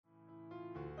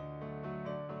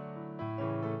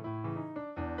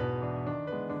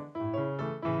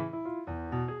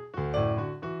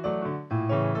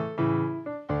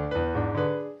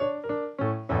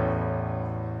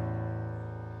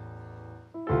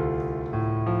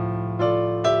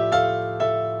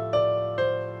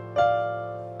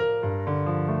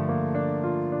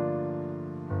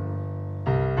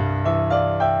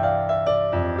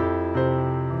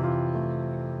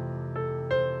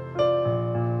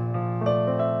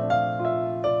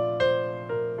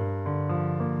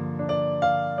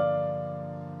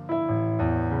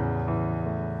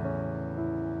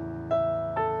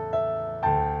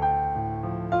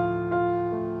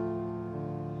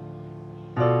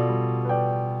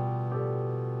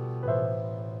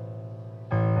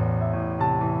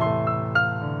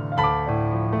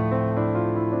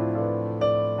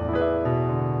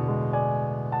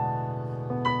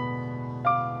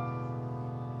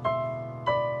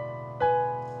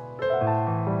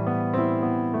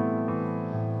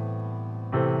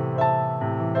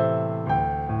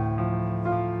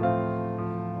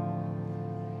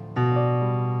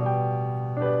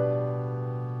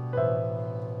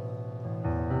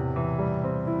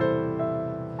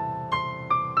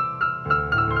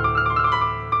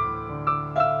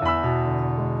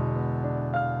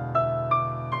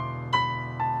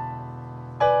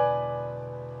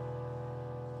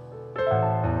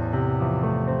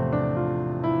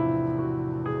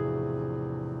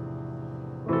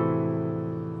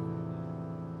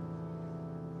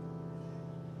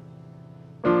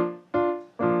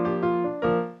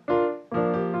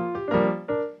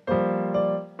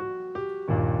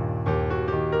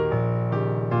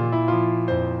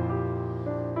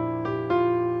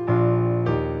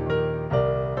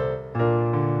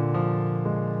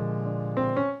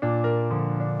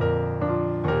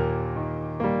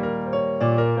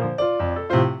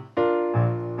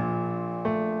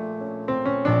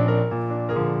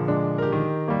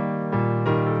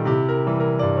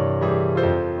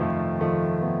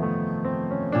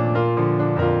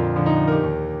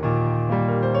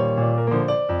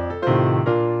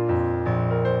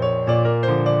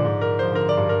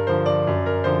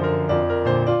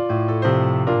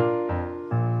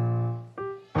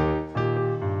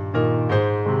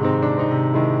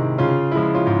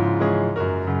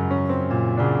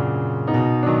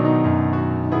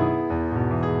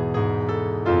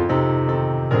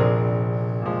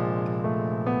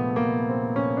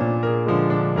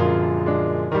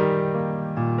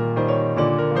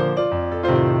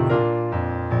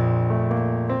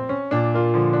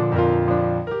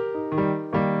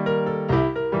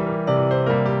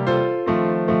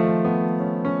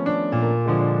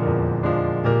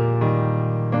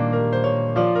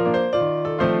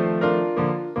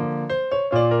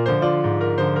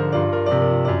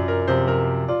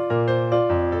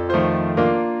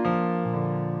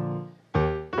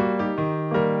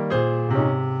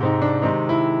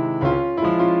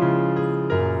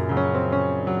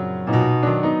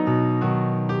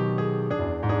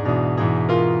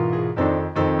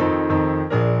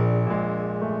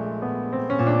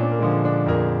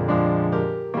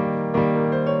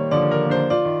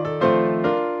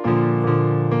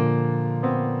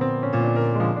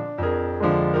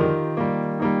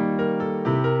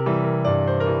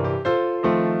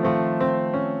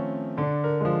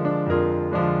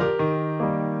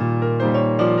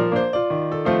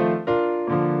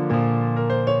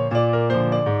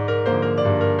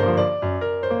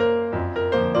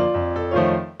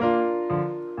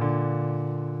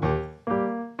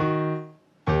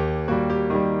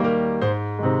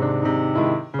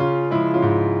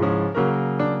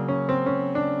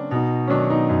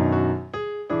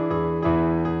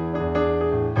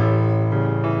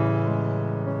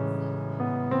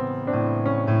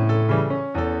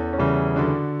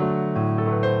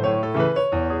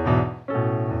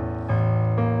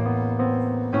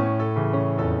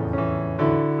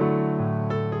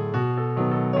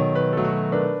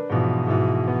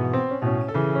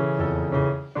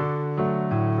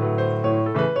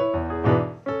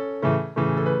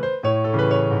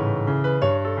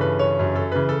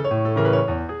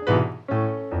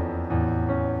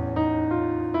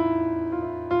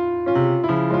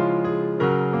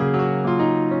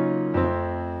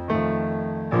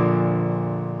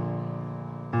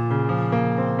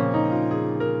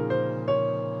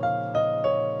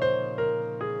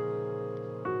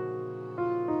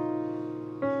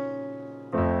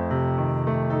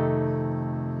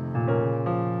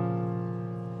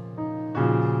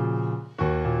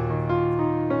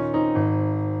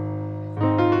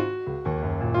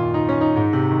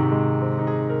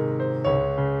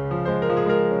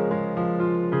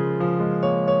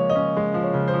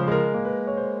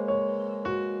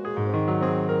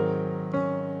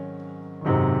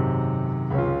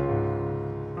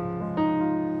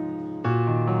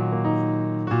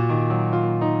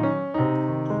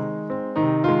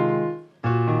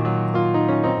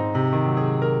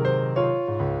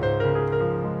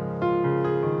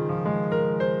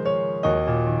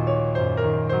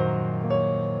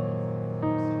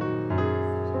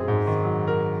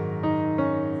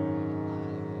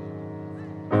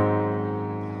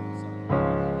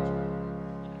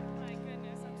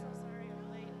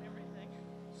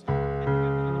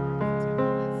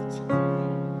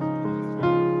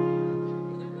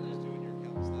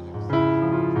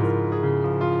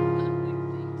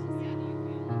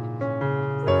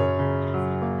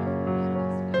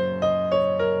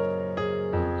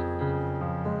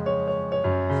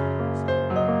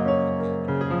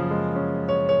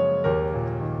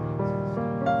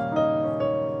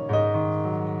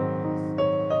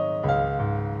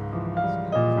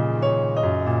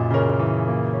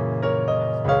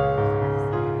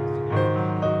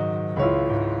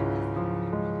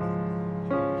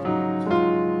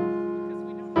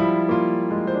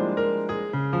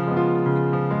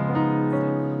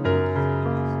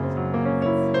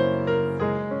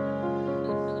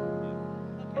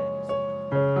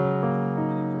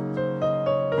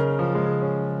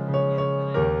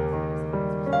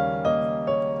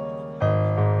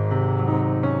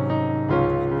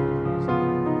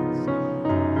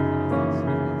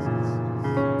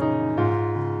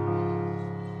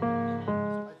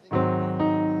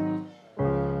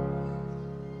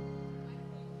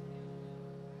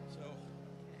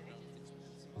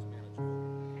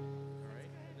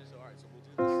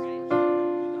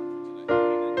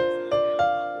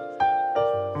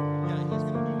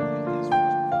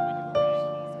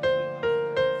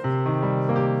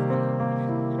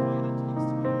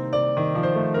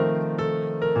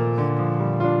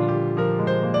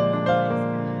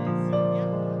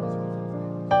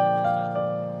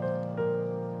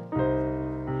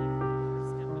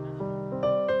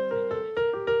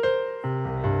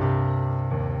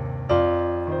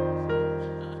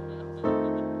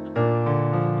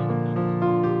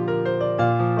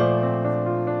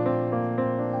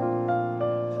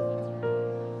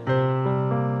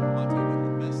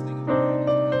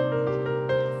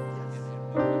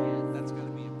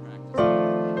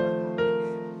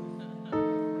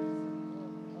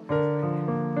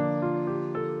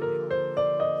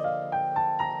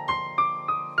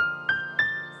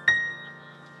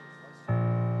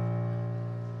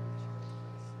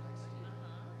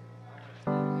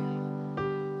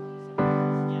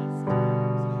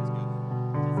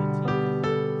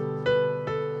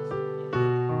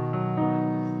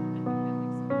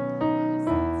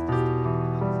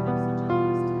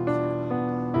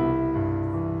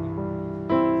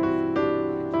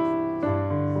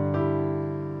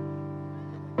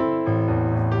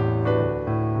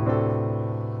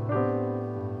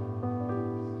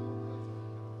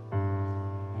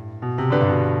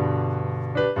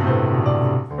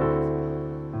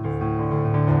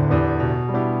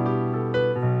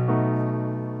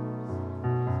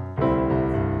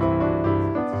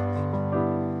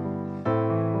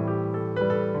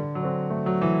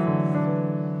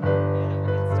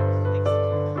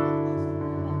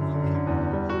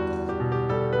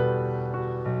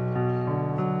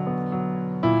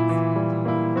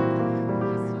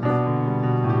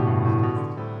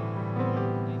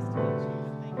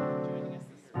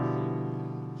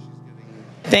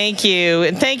Thank you.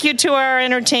 And thank you to our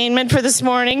entertainment for this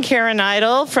morning, Karen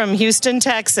Idle from Houston,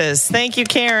 Texas. Thank you,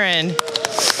 Karen.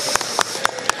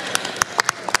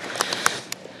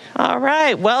 All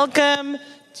right. Welcome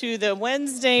to the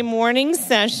Wednesday morning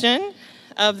session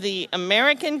of the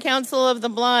American Council of the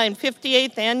Blind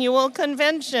 58th Annual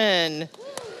Convention.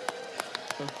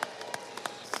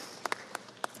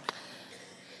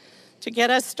 To get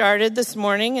us started this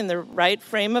morning in the right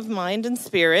frame of mind and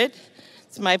spirit,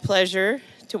 it's my pleasure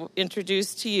to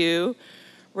introduce to you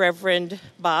Reverend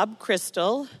Bob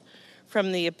Crystal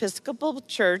from the Episcopal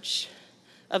Church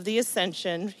of the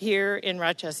Ascension here in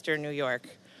Rochester, New York.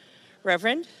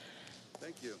 Reverend?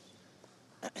 Thank you.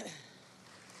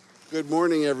 Good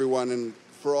morning, everyone, and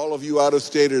for all of you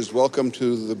out-of-staters, welcome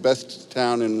to the best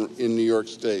town in New York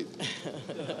State.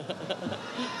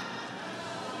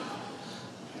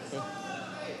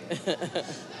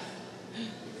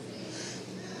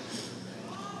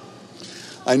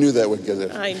 I knew that would get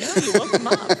it. I know, you woke him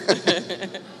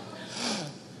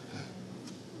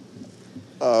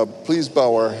up. Please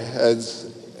bow our heads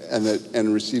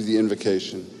and receive the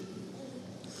invocation.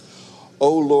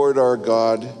 O Lord our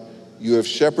God, you have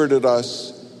shepherded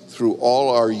us through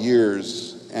all our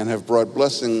years and have brought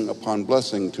blessing upon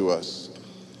blessing to us.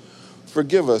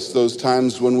 Forgive us those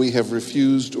times when we have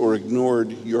refused or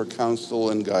ignored your counsel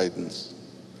and guidance.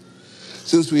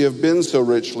 Since we have been so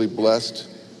richly blessed,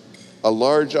 a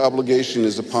large obligation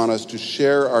is upon us to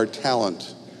share our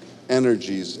talent,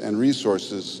 energies, and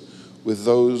resources with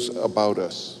those about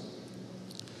us.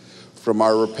 From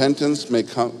our repentance, may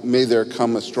there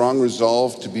come a strong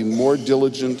resolve to be more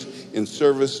diligent in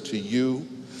service to you,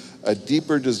 a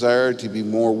deeper desire to be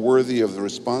more worthy of the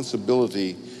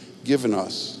responsibility given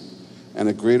us, and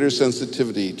a greater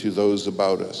sensitivity to those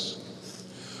about us.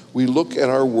 We look at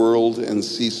our world and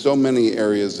see so many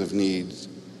areas of need.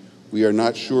 We are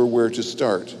not sure where to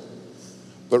start,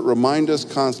 but remind us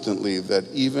constantly that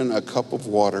even a cup of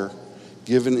water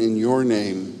given in your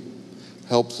name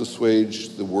helps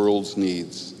assuage the world's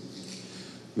needs.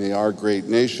 May our great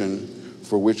nation,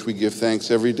 for which we give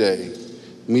thanks every day,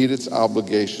 meet its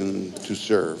obligation to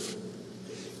serve.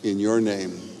 In your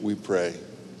name we pray.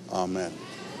 Amen.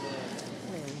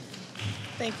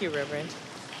 Thank you, Reverend.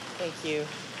 Thank you.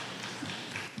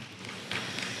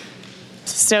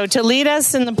 So to lead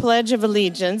us in the Pledge of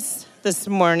Allegiance this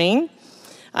morning,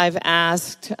 I've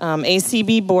asked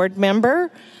ACB board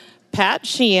member Pat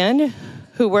Sheehan,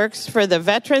 who works for the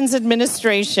Veterans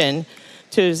Administration,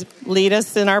 to lead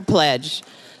us in our pledge.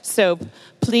 So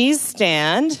please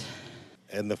stand.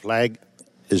 And the flag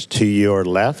is to your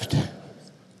left.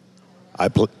 I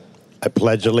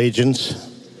pledge allegiance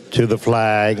to the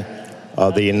flag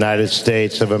of the United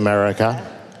States of America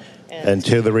and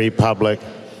to the republic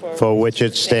for which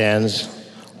it stands,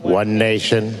 one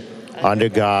nation, under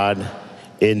God,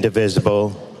 indivisible,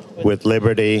 with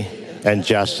liberty and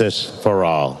justice for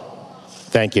all.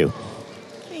 Thank you.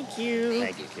 Thank you.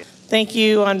 Thank you. Thank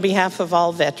you on behalf of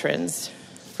all veterans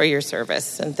for your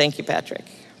service, and thank you, Patrick.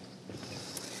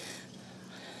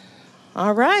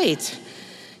 All right.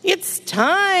 It's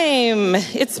time.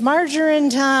 It's Margarine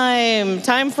time.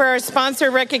 Time for our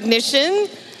sponsor recognition.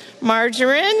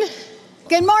 Margarine.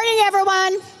 Good morning,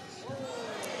 everyone.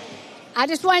 I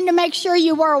just wanted to make sure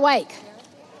you were awake.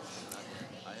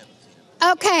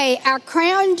 Okay, our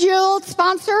crown jewel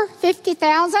sponsor,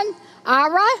 $50,000,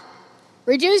 Ira.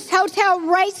 Reduced hotel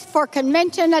rates for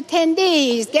convention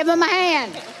attendees. Give them a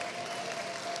hand.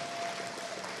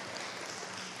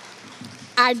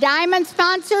 Our diamond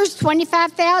sponsors,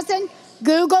 $25,000,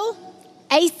 Google,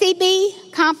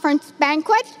 ACB Conference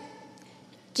Banquet,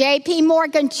 JP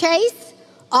Morgan Chase,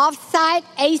 off-site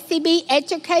ACB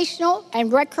educational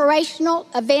and recreational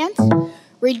events,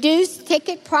 reduced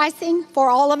ticket pricing for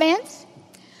all events,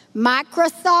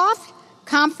 Microsoft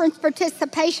conference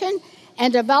participation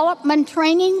and development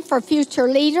training for future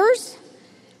leaders,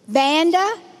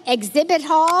 Vanda Exhibit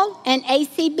Hall and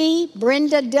ACB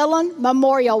Brenda Dillon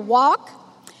Memorial Walk,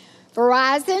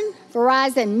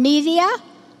 Verizon Media,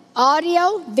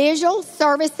 audio, visual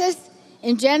services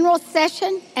in general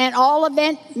session and all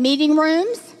event meeting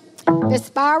rooms,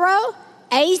 Visparo,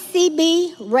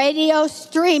 ACB radio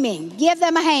streaming. Give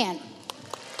them a hand.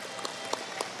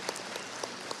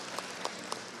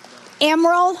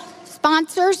 Emerald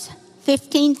sponsors,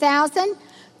 $15,000,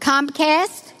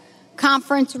 Comcast,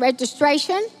 conference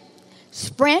registration,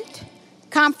 Sprint,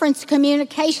 conference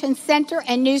communication center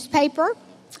and newspaper,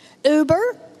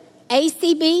 Uber,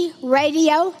 ACB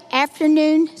radio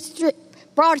afternoon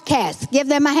broadcast. Give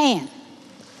them a hand.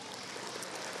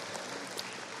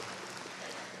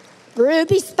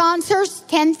 Ruby sponsors,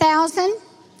 $10,000.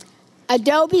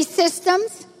 Adobe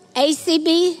Systems,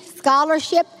 ACB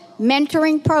Scholarship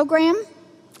Mentoring Program,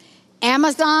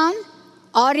 Amazon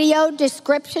Audio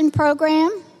Description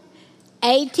Program,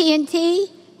 AT&T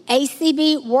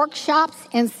ACB Workshops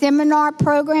and Seminar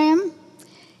Program,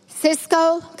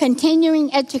 Cisco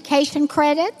Continuing Education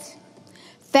Credits,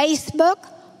 Facebook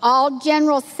All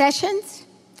General Sessions,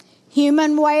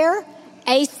 HumanWare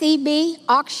ACB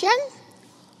Auction,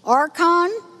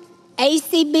 Orcon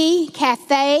ACB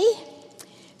Cafe,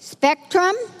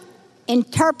 Spectrum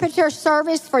Interpreter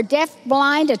Service for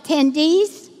Deaf-Blind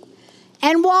Attendees,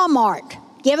 and Walmart.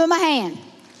 Give them a hand.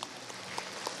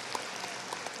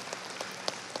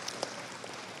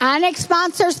 INEX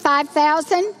sponsors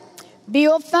 $5,000,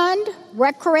 Buell Fund,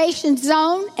 Recreation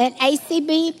Zone, and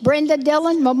ACB Brenda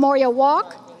Dillon Memorial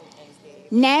Walk,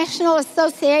 National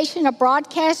Association of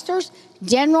Broadcasters,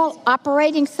 General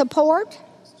Operating Support,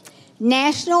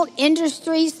 National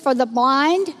Industries for the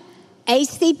Blind,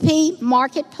 ACP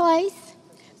Marketplace,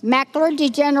 Macular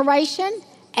Degeneration,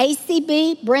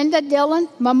 ACB Brenda Dillon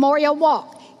Memorial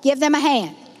Walk. Give them a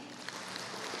hand.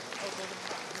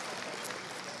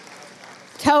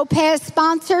 Topaz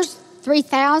sponsors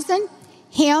 $3,000,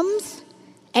 HIMSS,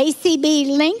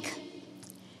 ACB Link,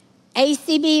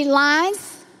 ACB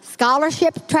Lines,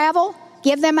 Scholarship Travel.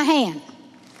 Give them a hand.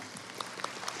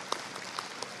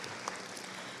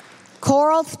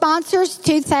 Coral sponsors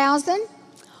 $2,000,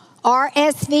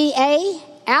 RSVA,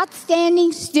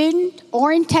 Outstanding Student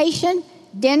Orientation,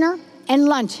 Dinner, and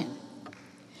Luncheon.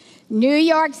 New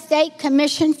York State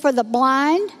Commission for the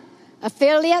Blind,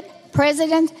 Affiliate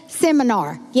President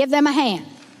Seminar. Give them a hand.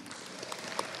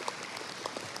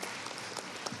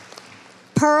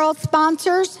 Pearl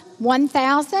sponsors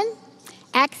 $1,000,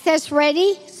 Access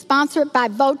Ready, sponsored by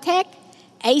Votech,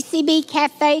 ACB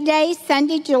Cafe Day,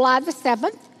 Sunday, July the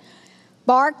 7th,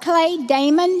 Barclay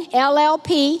Damon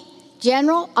LLP,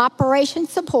 General Operations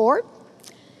Support,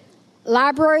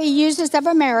 Library Users of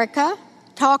America,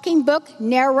 Talking Book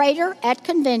Narrator at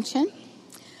Convention,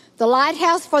 the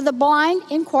Lighthouse for the Blind,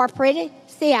 Incorporated,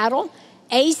 Seattle,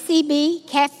 ACB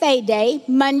Cafe Day,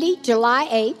 Monday, July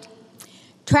 8th,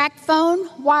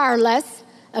 TrackPhone Wireless,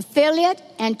 Affiliate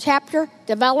and Chapter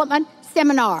Development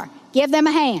Seminar. Give them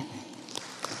a hand.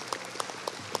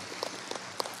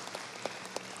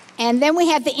 And then we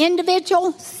have the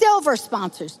individual silver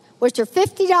sponsors, which are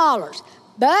 $50.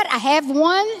 But I have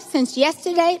one since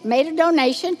yesterday, made a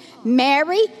donation.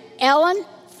 Mary Ellen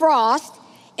Frost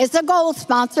is a gold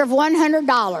sponsor of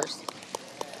 $100.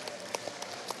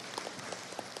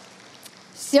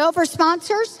 Silver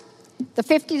sponsors, the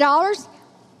 $50,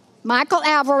 Michael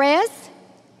Alvarez,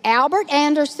 Albert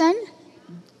Anderson,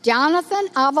 Jonathan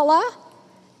Avila,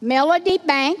 Melody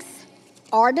Banks,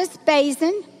 Artis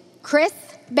Bazin, Chris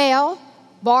Bell,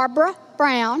 Barbara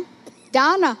Brown,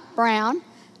 Donna Brown,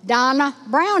 Donna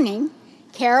Browning,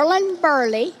 Carolyn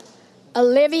Burley,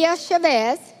 Olivia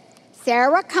Chavez,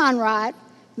 Sarah Conrad,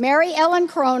 Mary Ellen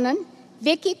Cronin,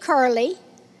 Vicki Curley,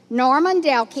 Norman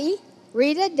Delkey,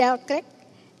 Rita Delkick,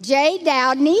 Jay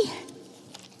Dowdney,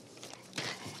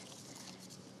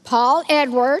 Paul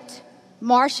Edwards,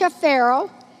 Marcia Farrell,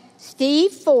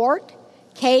 Steve Fort,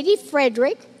 Katie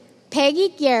Frederick, Peggy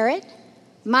Garrett,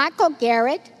 Michael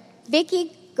Garrett,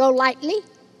 Vicki Golightly,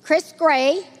 Chris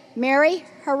Gray, Mary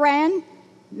Haran,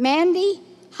 Mandy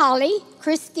Holly,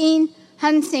 Christine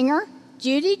Hunsinger,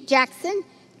 Judy Jackson,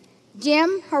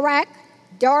 Jim Harak,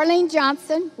 Darlene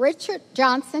Johnson, Richard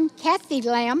Johnson, Kathy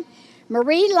Lamb,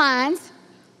 Marie Lyons,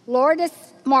 Lourdes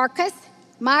Marcus,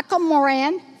 Michael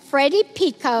Moran, Freddie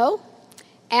Pico,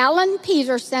 Alan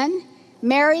Peterson,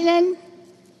 Marilyn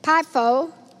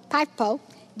Pifo,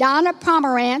 Donna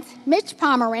Pomerantz, Mitch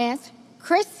Pomerantz,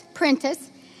 Chris Prentice,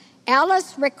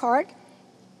 Alice Rickard,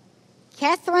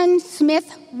 Catherine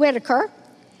Smith Whitaker,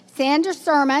 Sandra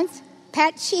Sermons,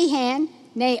 Pat Sheehan,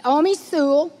 Naomi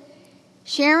Sewell,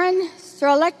 Sharon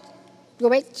Streletsky.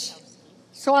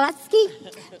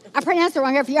 I pronounced it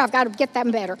wrong here for you. I've got to get that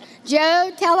better.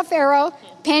 Joe Talaferro,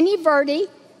 Penny Verdi,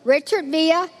 Richard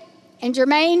Villa, and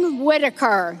Jermaine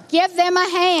Whitaker. Give them a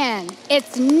hand.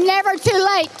 It's never too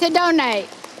late to donate.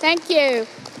 Thank you.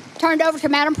 Turned over to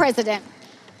Madam President.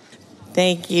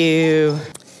 Thank you.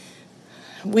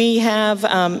 We have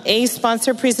a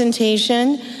sponsor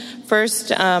presentation.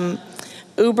 First,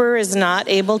 Uber is not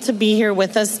able to be here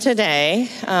with us today,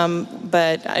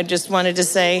 but I just wanted to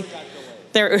say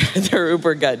their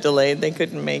Uber got delayed. They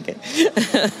couldn't make it.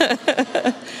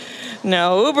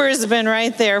 No, Uber has been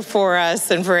right there for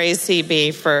us and for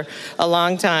ACB for a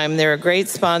long time. They're a great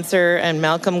sponsor, and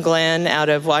Malcolm Glenn out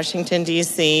of Washington,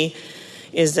 D.C.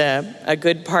 is a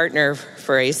good partner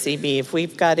for ACB. If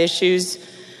we've got issues,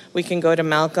 we can go to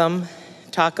Malcolm,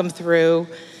 talk them through.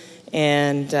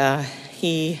 And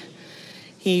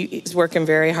he's working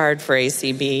very hard for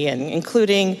ACB, and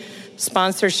including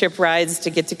sponsorship rides to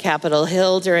get to Capitol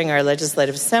Hill during our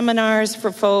legislative seminars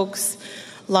for folks.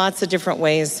 Lots of different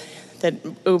ways that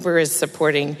Uber is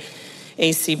supporting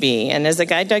ACB. And as a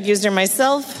guide dog user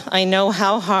myself, I know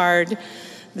how hard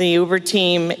the Uber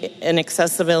team in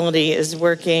accessibility is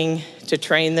working to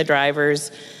train the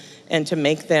drivers and to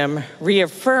make them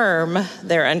reaffirm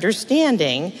their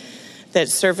understanding that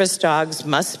service dogs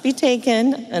must be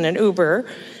taken in an Uber,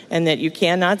 and that you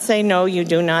cannot say, no, you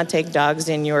do not take dogs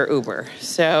in your Uber.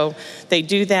 So they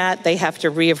do that. They have to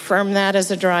reaffirm that as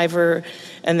a driver,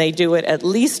 and they do it at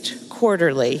least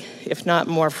quarterly, if not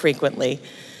more frequently.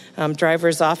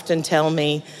 Drivers often tell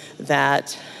me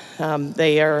that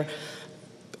they are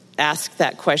asked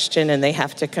that question and they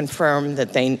have to confirm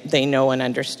that they know and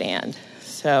understand.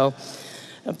 So,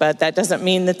 but that doesn't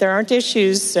mean that there aren't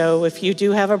issues. So if you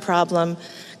do have a problem,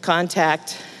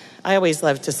 I always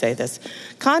love to say this,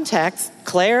 contact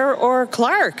Claire or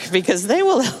Clark, because they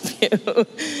will help you.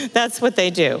 That's what they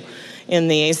do in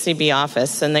the ACB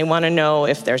office, and they want to know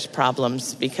if there's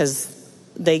problems, because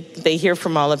they hear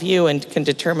from all of you and can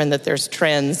determine that there's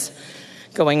trends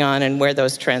going on and where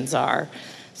those trends are.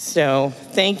 So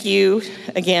thank you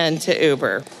again to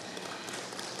Uber.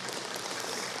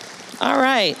 All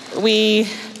right, we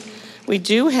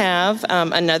do have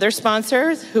another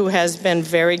sponsor who has been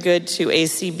very good to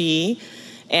ACB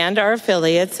and our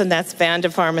affiliates, and that's Vanda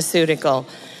Pharmaceutical.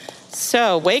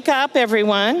 So wake up,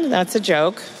 everyone. That's a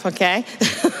joke, okay?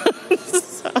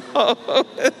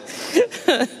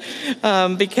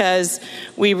 Because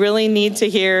we really need to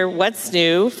hear what's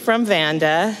new from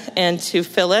Vanda, and to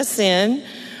fill us in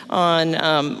on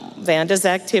Vanda's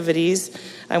activities,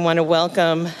 I want to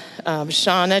welcome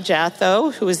Shauna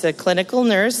Jatho, who is a clinical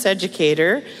nurse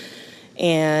educator,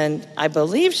 and I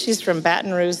believe she's from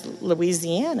Baton Rouge,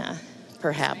 Louisiana,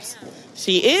 perhaps.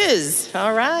 She is.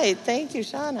 All right. Thank you,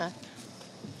 Shauna.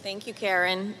 Thank you,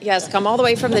 Karen. Yes, come all the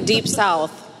way from the deep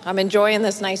south. I'm enjoying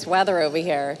this nice weather over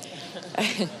here.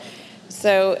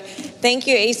 So thank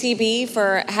you, ACB,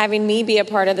 for having me be a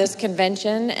part of this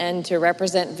convention and to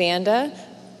represent Vanda.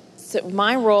 So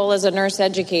my role as a nurse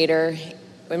educator,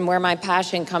 and where my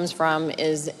passion comes from,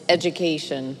 is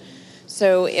education.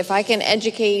 So if I can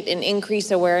educate and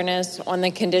increase awareness on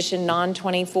the condition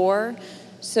non-24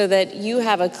 so that you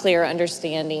have a clear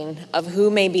understanding of who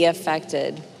may be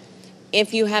affected.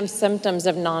 If you have symptoms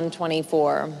of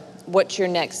non-24, what's your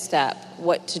next step?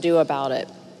 What to do about it?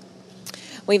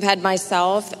 We've had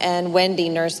myself and Wendy,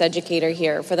 nurse educator,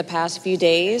 here for the past few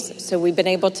days, so we've been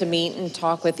able to meet and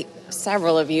talk with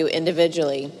several of you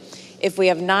individually. If we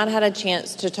have not had a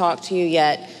chance to talk to you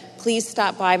yet, please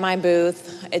stop by my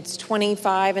booth. It's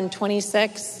 25 and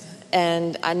 26,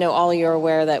 and I know all of you are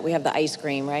aware that we have the ice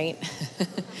cream, right?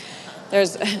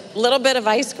 There's a little bit of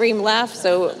ice cream left,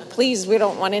 so please, we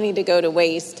don't want any to go to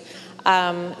waste.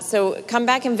 So come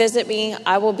back and visit me.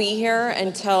 I will be here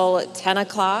until 10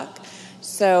 o'clock,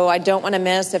 so I don't want to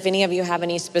miss if any of you have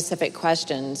any specific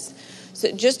questions.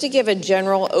 So just to give a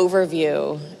general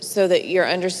overview so that you're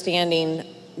understanding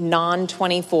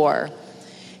non-24,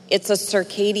 it's a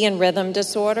circadian rhythm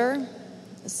disorder.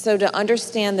 So to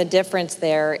understand the difference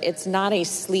there, it's not a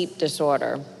sleep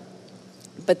disorder.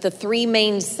 But the three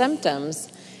main symptoms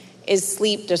is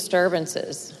sleep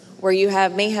disturbances, where you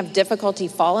may have difficulty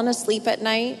falling asleep at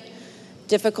night,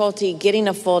 difficulty getting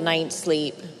a full night's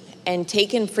sleep, and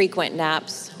taking frequent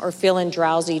naps or feeling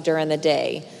drowsy during the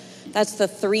day. That's the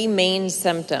three main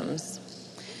symptoms.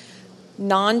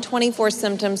 Non-24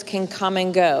 symptoms can come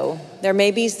and go. There may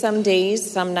be some days,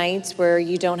 some nights where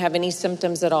you don't have any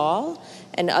symptoms at all,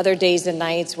 and other days and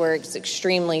nights where it's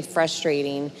extremely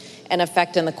frustrating and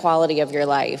affecting the quality of your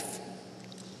life.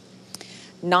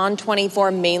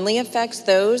 Non-24 mainly affects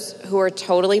those who are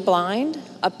totally blind,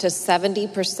 up to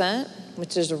 70%,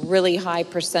 which is a really high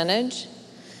percentage.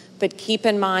 But keep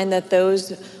in mind that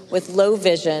those with low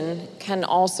vision can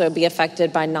also be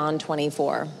affected by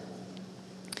non-24.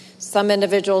 Some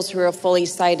individuals who are fully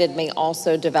sighted may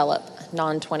also develop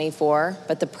non-24,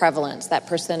 but the prevalence, that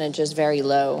percentage, is very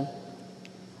low.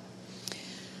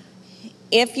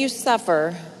 If you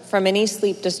suffer from any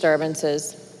sleep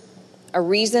disturbances, a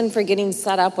reason for getting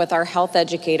set up with our health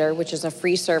educator, which is a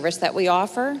free service that we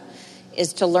offer,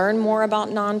 is to learn more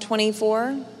about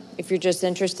non-24. If you're just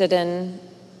interested in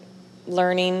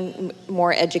learning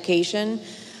more education,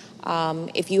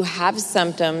 if you have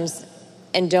symptoms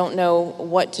and don't know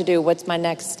what to do, what's my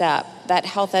next step, that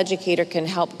health educator can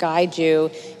help guide you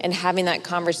in having that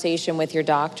conversation with your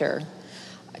doctor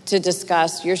to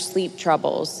discuss your sleep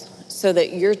troubles so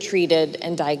that you're treated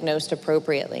and diagnosed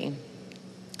appropriately.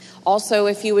 Also,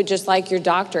 if you would just like your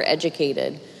doctor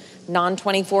educated,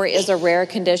 Non-24 is a rare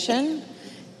condition.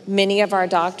 Many of our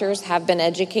doctors have been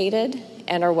educated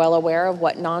and are well aware of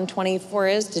what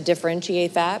Non-24 is to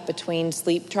differentiate that between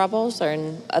sleep troubles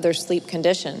and other sleep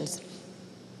conditions.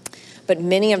 But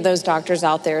many of those doctors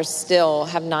out there still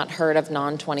have not heard of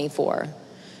Non-24.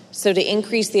 So to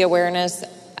increase the awareness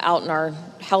out in our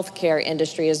healthcare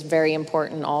industry is very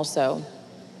important also.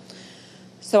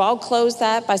 So I'll close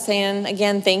that by saying,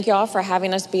 again, thank you all for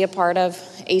having us be a part of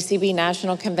ACB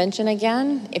National Convention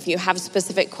again. If you have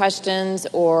specific questions,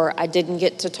 or I didn't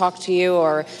get to talk to you,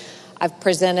 or I've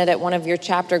presented at one of your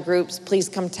chapter groups, please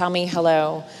come tell me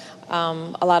hello.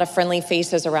 A lot of friendly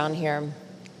faces around here.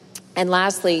 And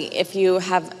lastly, if you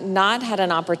have not had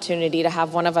an opportunity to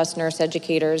have one of us nurse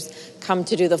educators come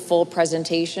to do the full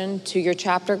presentation to your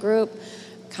chapter group,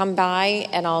 come by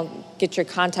and I'll get your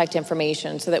contact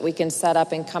information so that we can set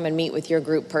up and come and meet with your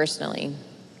group personally.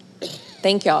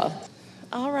 Thank y'all.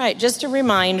 All right, just a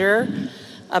reminder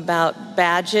about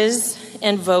badges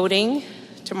and voting.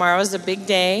 Tomorrow is a big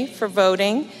day for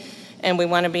voting, and we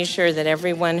want to be sure that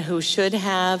everyone who should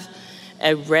have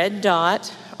a red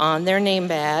dot on their name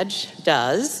badge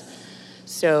does.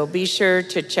 So be sure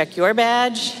to check your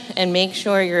badge and make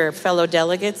sure your fellow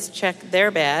delegates check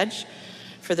their badge.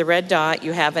 For the red dot,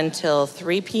 you have until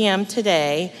 3 p.m.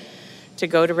 today to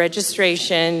go to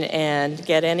registration and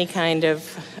get any kind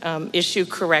of issue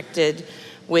corrected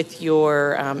with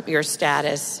your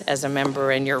status as a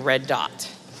member and your red dot.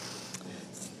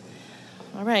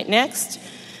 All right, next,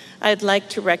 I'd like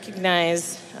to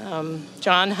recognize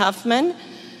John Huffman,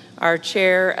 our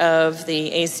chair of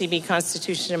the ACB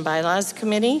Constitution and Bylaws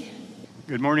Committee.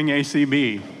 Good morning,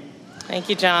 ACB. Thank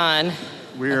you, John.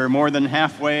 We're more than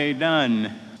halfway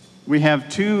done. We have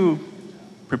two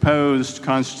proposed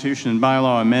Constitution and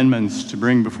bylaw amendments to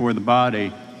bring before the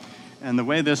body. And the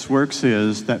way this works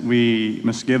is that we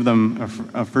must give them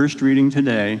a first reading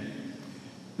today.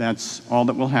 That's all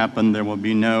that will happen. There will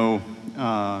be no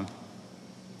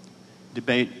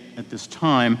debate at this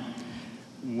time.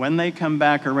 When they come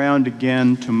back around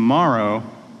again tomorrow,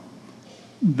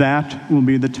 that will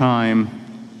be the time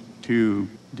to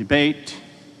debate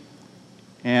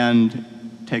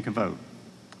and take a vote.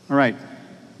 All right,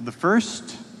 the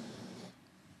first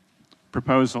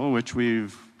proposal, which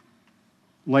we've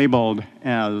labeled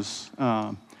as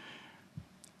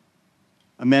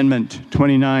Amendment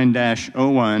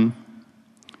 29-01,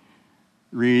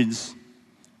 reads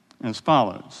as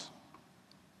follows.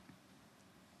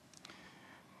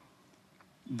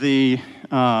 The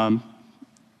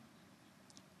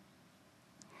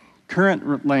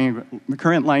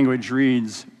current language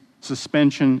reads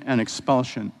suspension and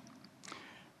expulsion,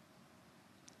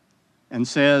 and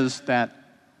says that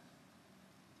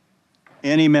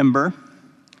any member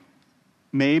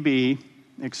may be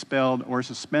expelled or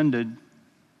suspended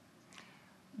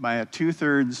by a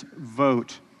 2/3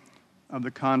 vote of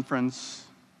the conference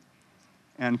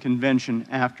and convention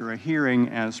after a hearing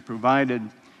as provided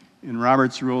in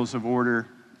Robert's Rules of Order,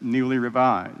 newly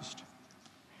revised.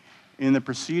 In the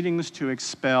proceedings to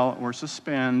expel or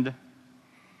suspend,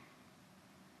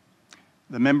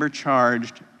 the member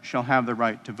charged shall have the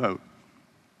right to vote.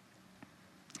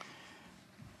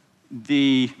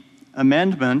 The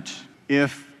amendment,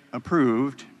 if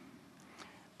approved,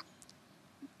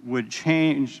 would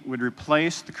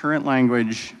replace the current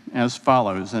language as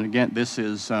follows. And again, this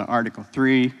is Article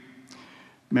 3,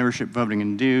 Membership, Voting,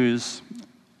 and Dues,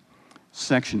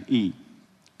 Section E.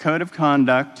 Code of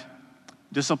Conduct,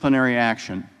 Disciplinary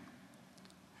Action.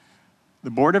 The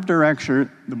Board of Directors,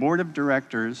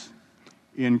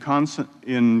 in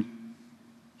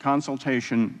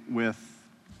consultation with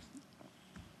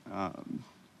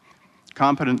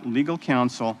competent legal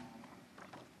counsel,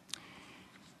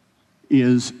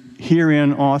 is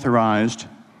herein authorized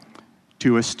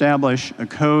to establish a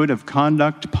code of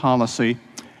conduct policy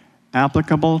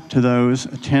applicable to those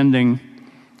attending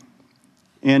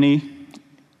any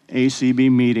ACB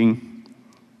meeting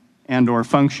and/or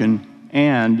function,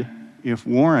 and, if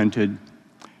warranted,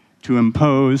 to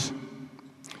impose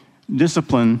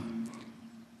discipline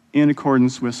in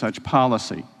accordance with such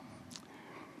policy.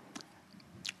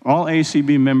 All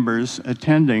ACB members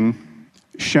attending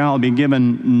shall be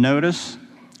given notice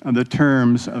of the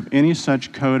terms of any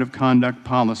such code of conduct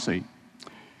policy.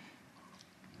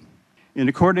 In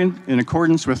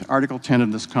accordance with Article 10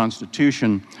 of this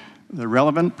Constitution, the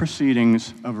relevant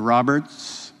proceedings of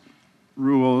Robert's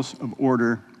Rules of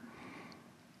Order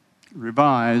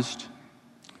revised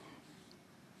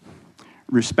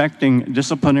respecting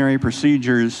disciplinary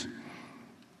procedures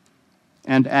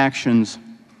and actions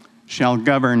shall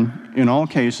govern in all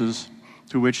cases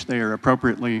to which they are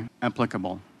appropriately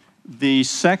applicable. The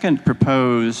second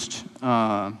proposed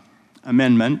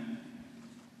amendment,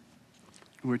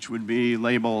 which would be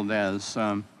labeled as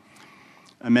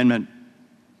Amendment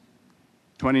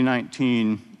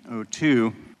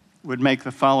 2019-02, would make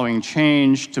the following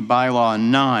change to Bylaw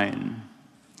 9.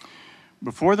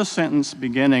 Before the sentence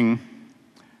beginning,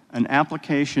 an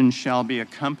application shall be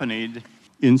accompanied,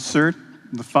 insert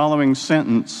the following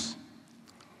sentence,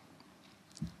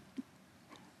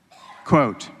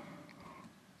 quote,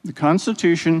 "The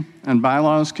Constitution and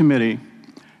Bylaws Committee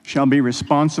shall be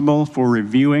responsible for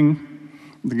reviewing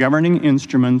the governing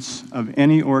instruments of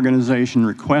any organization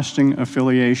requesting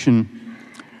affiliation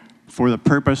for the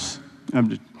purpose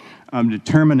of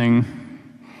determining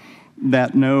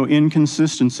that no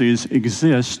inconsistencies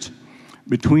exist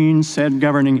between said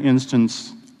governing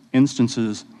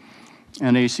instances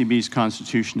and ACB's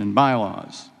Constitution and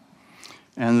bylaws."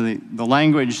 And the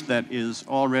language that is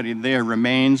already there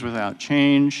remains without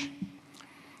change,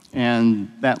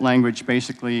 and that language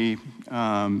basically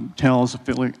tells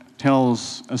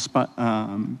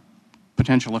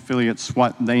potential affiliates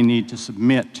what they need to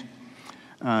submit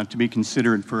to be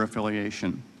considered for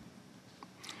affiliation.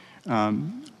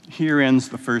 Here ends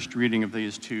the first reading of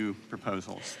these two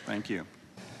proposals. Thank you.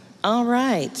 All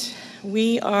right.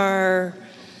 We are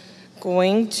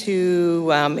going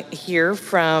to hear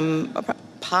from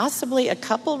possibly a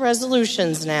couple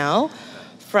resolutions now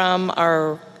from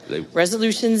our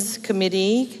Resolutions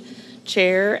Committee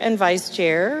Chair and Vice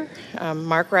Chair,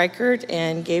 Mark Reichert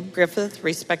and Gabe Griffith,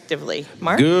 respectively.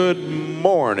 Mark? Good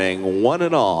morning, one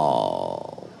and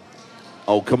all.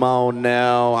 Oh, come on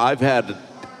now. I've had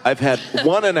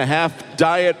 1.5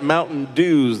 Diet Mountain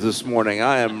Dews this morning.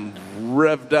 I am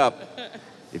revved up.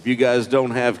 If you guys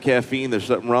don't have caffeine, there's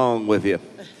something wrong with you.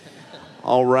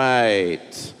 All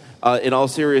right. In all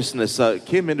seriousness,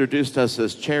 Kim introduced us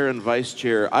as chair and vice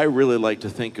chair. I really like to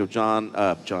think of John.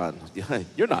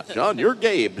 You're not John, you're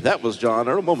Gabe. That was John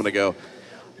a moment ago.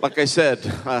 Like I said,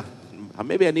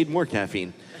 maybe I need more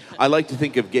caffeine. I like to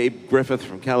think of Gabe Griffith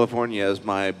from California as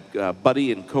my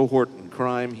buddy and cohort in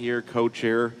crime here,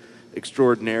 co-chair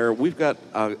extraordinaire. We've got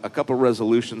a couple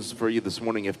resolutions for you this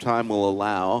morning, if time will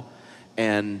allow.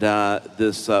 And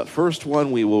this first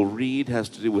one we will read has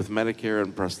to do with Medicare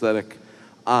and prosthetic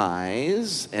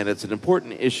eyes, and it's an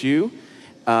important issue.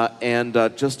 And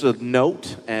just a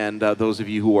note, and those of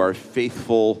you who are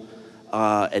faithful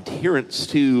adherents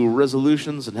to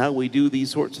resolutions and how we do these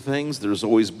sorts of things, there's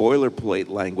always boilerplate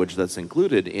language that's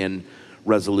included in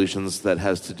resolutions that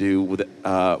has to do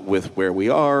with where we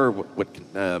are,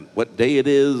 what day it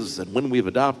is, and when we've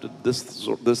adopted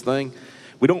this thing.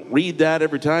 We don't read that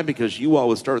every time because you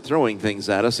always start throwing things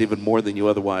at us even more than you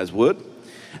otherwise would.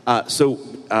 So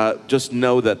just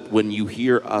know that when you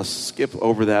hear us skip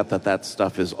over that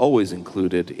stuff is always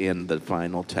included in the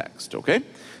final text, okay?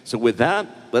 So with that,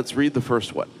 let's read the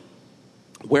first one.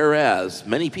 Whereas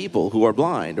many people who are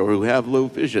blind or who have low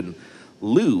vision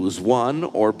lose one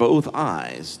or both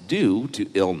eyes due to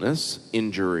illness,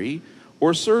 injury,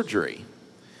 or surgery.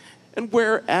 And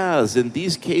whereas in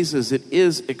these cases it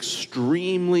is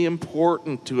extremely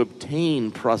important to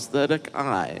obtain prosthetic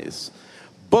eyes,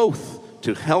 both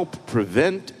to help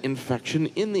prevent infection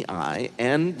in the eye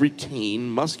and retain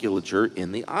musculature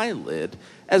in the eyelid,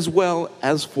 as well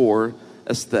as for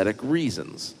aesthetic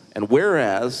reasons. And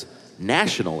whereas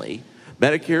nationally,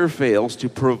 Medicare fails to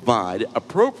provide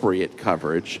appropriate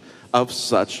coverage of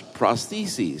such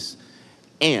prostheses,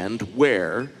 and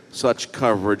where such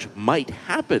coverage might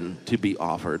happen to be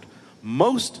offered,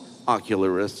 most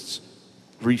ocularists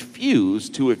refuse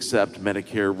to accept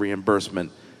Medicare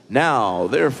reimbursement. Now,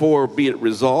 therefore, be it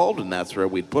resolved, and that's where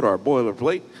we'd put our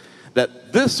boilerplate,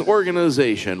 that this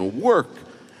organization work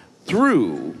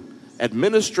through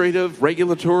administrative,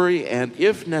 regulatory, and,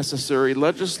 if necessary,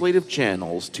 legislative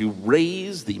channels to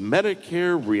raise the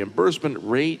Medicare reimbursement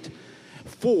rate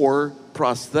for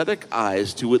prosthetic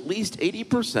eyes to at least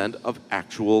 80% of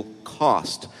actual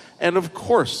cost. And, of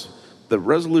course, the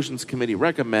Resolutions Committee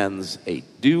recommends a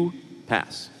due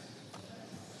pass.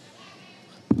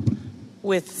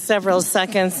 With several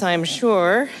seconds, I'm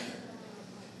sure.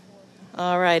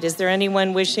 All right, is there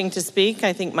anyone wishing to speak?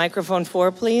 I think microphone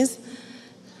 4, please.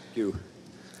 Thank you.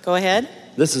 Go ahead.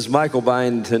 This is Michael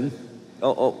Byington.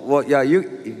 Well, yeah,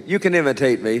 you can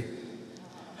imitate me.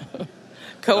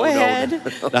 Go ahead.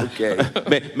 Okay.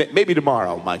 Maybe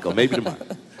tomorrow, Michael, maybe tomorrow.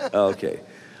 Okay.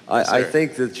 I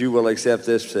think that you will accept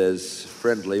this as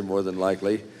friendly, more than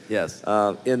likely. Yes.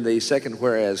 In the second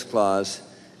whereas clause,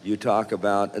 you talk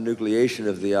about enucleation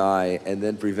of the eye and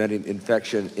then preventing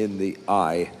infection in the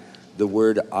eye. The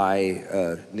word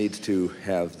eye needs to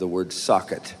have the word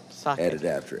socket added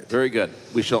after it. Very good.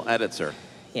 We shall edit, sir.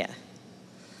 Yeah.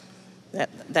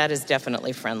 That is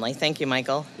definitely friendly. Thank you,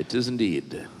 Michael. It is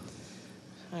indeed.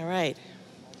 All right.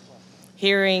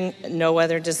 Hearing no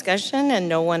other discussion and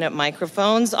no one at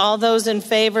microphones, all those in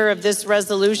favor of this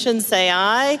resolution say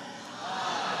aye.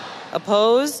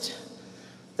 Opposed?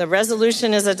 The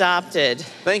resolution is adopted.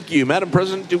 Thank you. Madam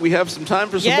President, do we have some time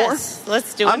for some more? Yes,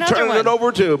 let's do I'm another turning one. it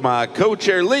over to my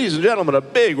co-chair. Ladies and gentlemen, a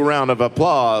big round of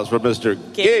applause for Mr.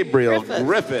 Gabriel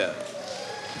Griffith.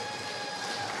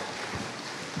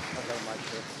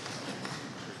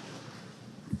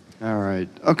 All right.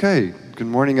 Okay. Good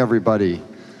morning, everybody.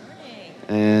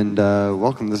 And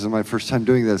welcome. This is my first time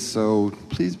doing this, so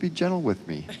please be gentle with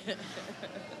me.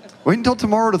 Wait until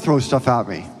tomorrow to throw stuff at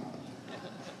me.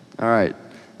 All right.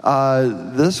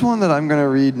 This one that I'm going to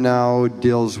read now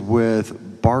deals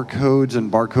with barcodes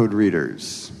and barcode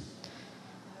readers.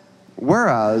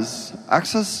 Whereas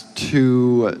access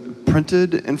to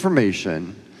printed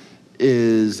information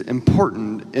is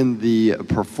important in the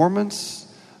performance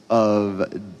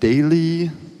of daily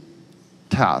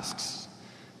tasks.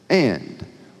 And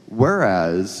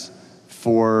whereas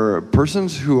for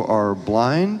persons who are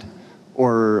blind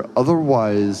or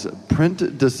otherwise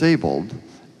print disabled,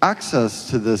 access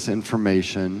to this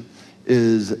information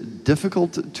is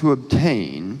difficult to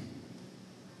obtain.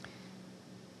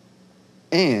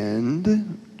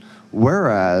 And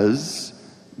whereas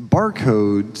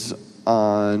barcodes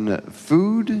on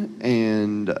food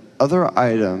and other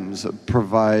items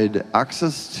provide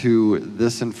access to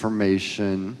this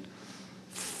information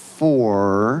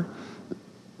for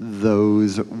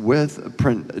those with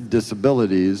print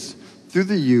disabilities through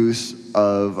the use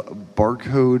of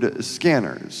barcode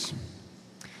scanners.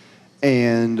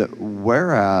 And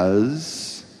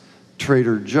whereas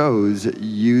Trader Joe's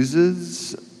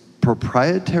uses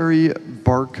proprietary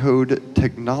barcode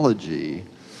technology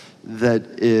that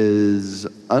is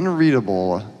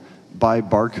unreadable by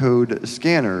barcode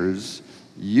scanners,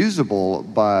 usable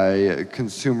by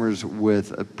consumers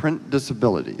with print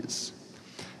disabilities.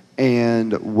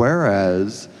 And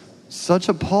whereas such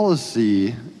a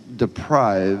policy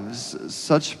deprives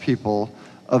such people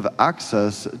of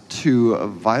access to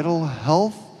vital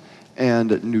health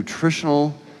and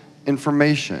nutritional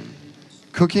information,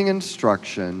 cooking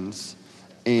instructions,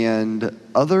 and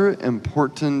other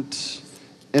important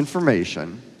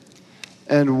information,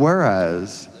 and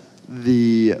whereas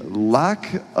the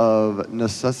lack of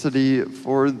necessity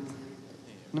for,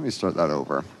 let me start that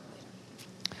over.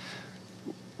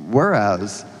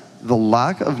 Whereas the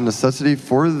lack of necessity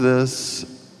for this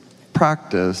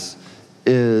practice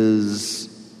is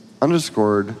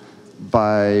underscored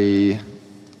by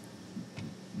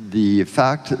the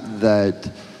fact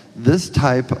that this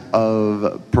type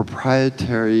of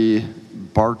proprietary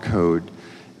barcode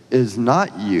is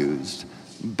not used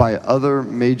by other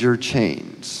major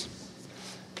chains.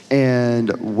 And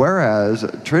whereas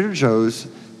Trader Joe's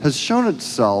has shown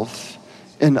itself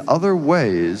in other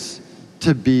ways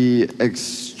to be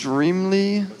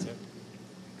extremely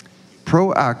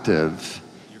proactive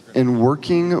in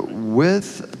working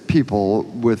with people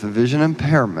with vision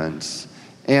impairments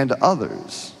and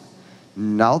others,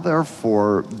 now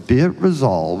therefore be it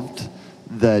resolved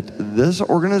that this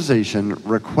organization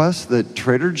requests that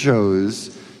Trader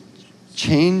Joe's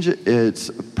change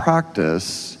its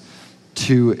practice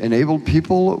to enable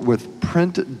people with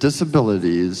print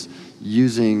disabilities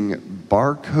using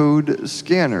barcode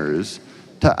scanners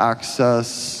to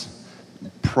access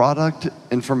product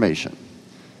information.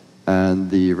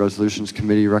 And the Resolutions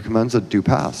Committee recommends it do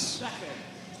pass.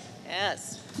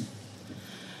 Yes.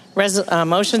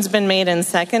 Motion's been made and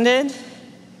seconded.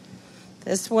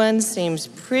 This one seems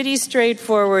pretty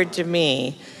straightforward to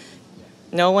me.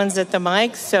 No one's at the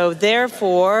mic, so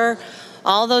therefore,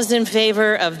 all those in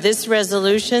favor of this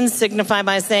resolution signify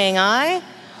by saying aye.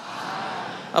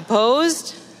 Aye.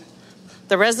 Opposed?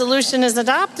 The resolution is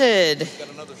adopted.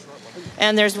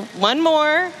 And there's one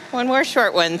more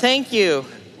short one. Thank you.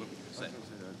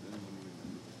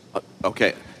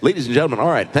 Okay, ladies and gentlemen, all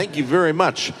right, thank you very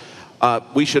much.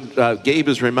 Gabe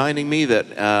is reminding me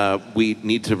that we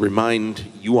need to remind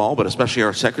you all, but especially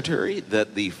our secretary,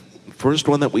 that the first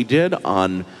one that we did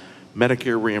on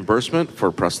Medicare reimbursement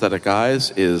for prosthetic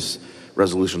eyes is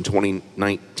Resolution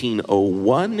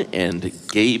 2019-01,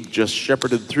 and Gabe just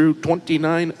shepherded through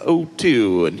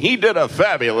 2902, and he did a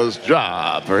fabulous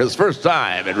job for his first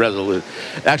time in resolution.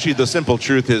 Actually, the simple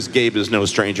truth is Gabe is no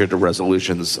stranger to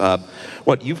resolutions.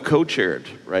 You've co-chaired,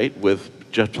 right, with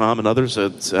Jeff Tom and others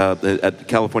at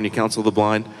California Council of the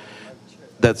Blind.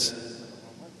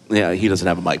 He doesn't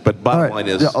have a mic, but bottom line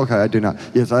is... Yeah, okay, I do not.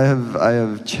 Yes, I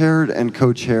have chaired and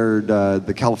co-chaired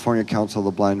the California Council of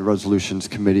the Blind Resolutions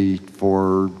Committee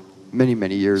for many,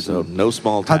 many years. So no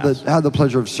small task. Had the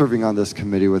pleasure of serving on this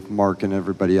committee with Mark and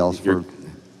everybody else for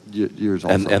years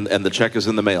also. And the check is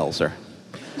in the mail, sir.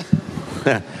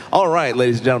 All right,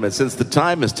 ladies and gentlemen, since the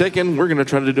time is ticking, we're going to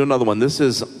try to do another one. This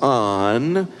is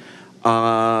on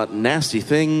nasty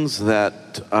things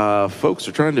that folks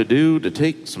are trying to do to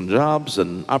take some jobs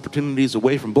and opportunities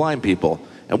away from blind people.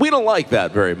 And we don't like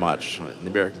that very much in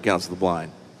the American Council of the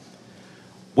Blind.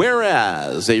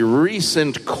 Whereas a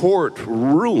recent court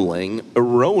ruling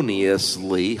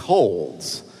erroneously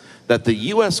holds that the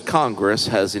U.S. Congress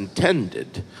has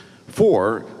intended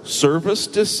for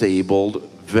service-disabled,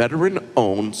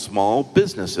 veteran-owned small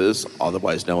businesses,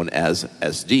 otherwise known as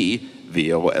VOSBs,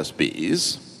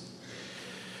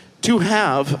 to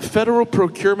have federal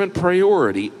procurement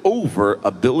priority over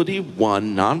Ability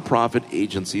One nonprofit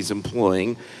agencies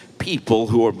employing people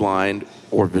who are blind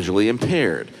or visually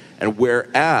impaired. And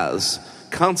whereas,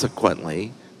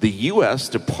 consequently, the U.S.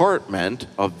 Department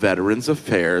of Veterans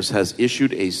Affairs has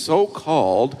issued a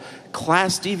so-called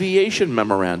class deviation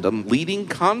memorandum leading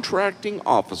contracting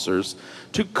officers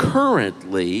to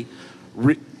currently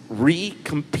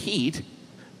recompete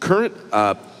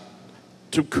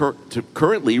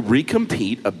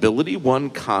Ability One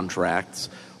contracts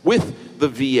with the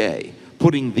VA,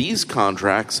 putting these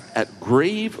contracts at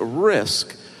grave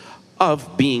risk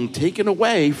of being taken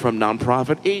away from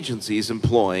nonprofit agencies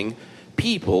employing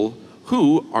people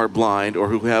who are blind or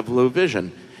who have low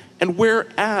vision. And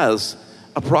whereas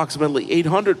approximately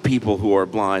 800 people who are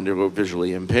blind or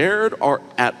visually impaired are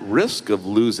at risk of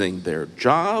losing their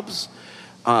jobs,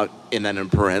 in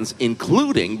parens,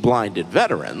 including blinded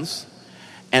veterans,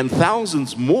 and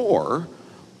thousands more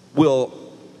will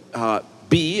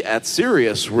be at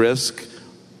serious risk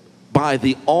by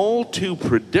the all too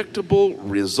predictable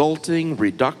resulting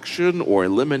reduction or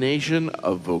elimination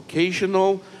of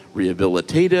vocational,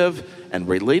 rehabilitative, and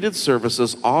related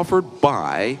services offered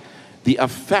by the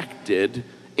affected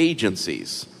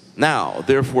agencies. Now,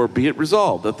 therefore, be it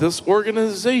resolved that this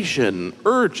organization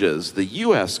urges the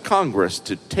U.S. Congress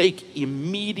to take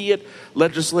immediate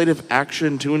legislative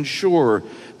action to ensure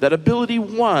that Ability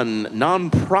One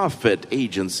nonprofit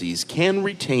agencies can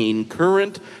retain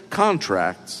current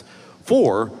contracts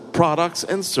for products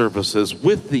and services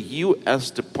with the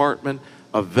U.S. Department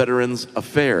of Veterans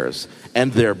Affairs,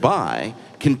 and thereby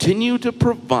continue to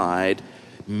provide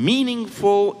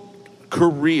meaningful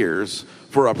careers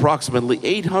for approximately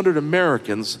 800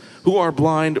 Americans who are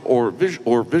blind or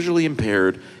visually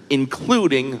impaired,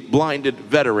 including blinded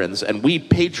veterans. And we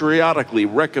patriotically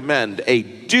recommend a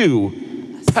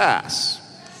do pass.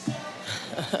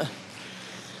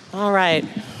 All right.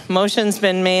 Motion's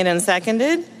been made and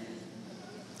seconded.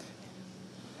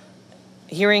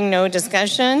 Hearing no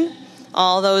discussion,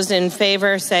 all those in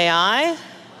favor say aye. Aye.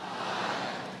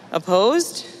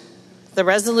 Opposed? The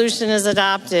resolution is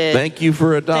adopted. Thank you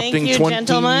for adopting 2903. Thank you,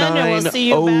 gentlemen, and we'll see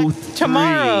you back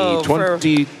tomorrow.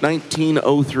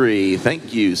 1903.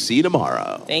 Thank you. See you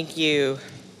tomorrow. Thank you.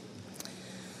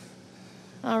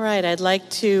 All right, I'd like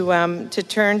to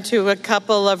turn to a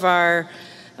couple of our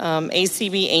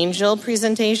ACB Angel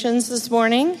presentations this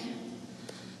morning.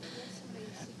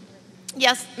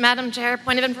 Yes, Madam Chair,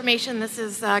 point of information, this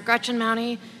is Gretchen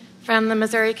Mounty from the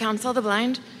Missouri Council of the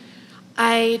Blind.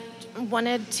 I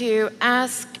wanted to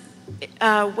ask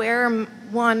where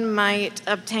one might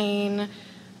obtain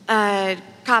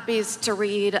copies to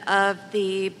read of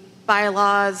the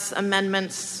bylaws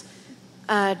amendments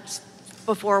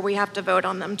before we have to vote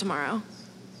on them tomorrow.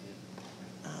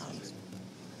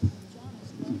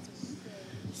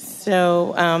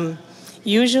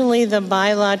 Usually the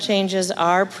bylaw changes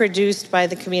are produced by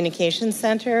the Communications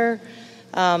Center.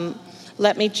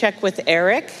 Let me check with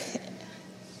Eric,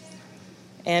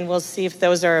 and we'll see if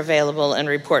those are available and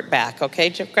report back. Okay,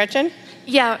 Gretchen?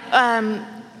 Yeah,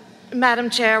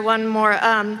 Madam Chair, one more.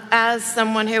 As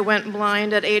someone who went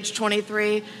blind at age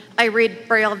 23, I read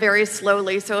Braille very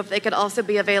slowly, so if they could also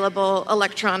be available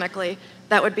electronically,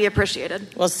 that would be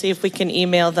appreciated. We'll see if we can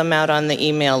email them out on the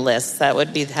email list. That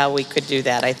would be how we could do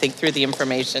that, I think, through the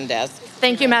information desk.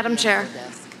 Thank you, Madam Chair.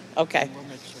 Okay.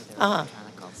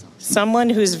 Someone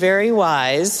who's very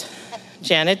wise,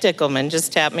 Janet Dickelman,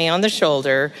 just tapped me on the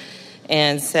shoulder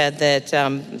and said that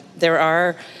there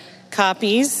are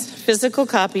copies, physical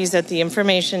copies at the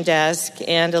information desk,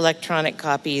 and electronic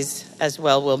copies as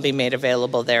well will be made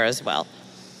available there as well.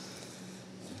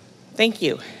 Thank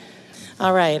you.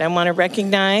 All right, I want to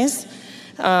recognize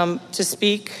to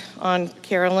speak on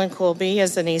Carolyn Colby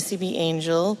as an ACB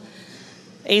angel,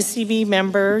 ACB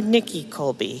member Nikki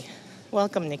Colby.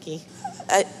 Welcome, Nikki.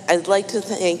 I'd like to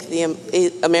thank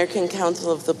the American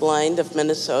Council of the Blind of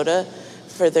Minnesota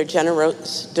for their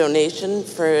generous donation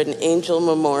for an angel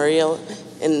memorial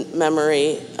in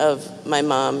memory of my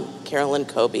mom, Carolyn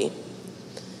Colby.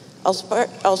 I'll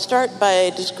start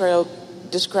by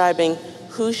describing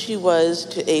who she was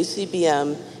to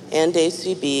ACBM and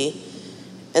ACB,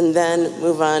 and then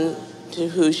move on to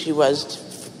who she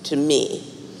was to me.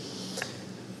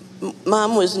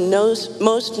 Mom was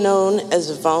most known as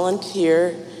a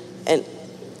volunteer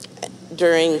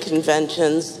during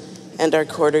conventions and our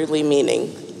quarterly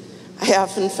meeting. I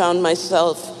often found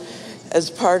myself as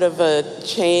part of a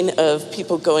chain of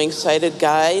people going sighted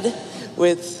guide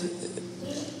with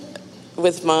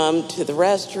Mom to the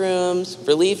restrooms,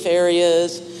 relief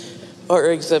areas,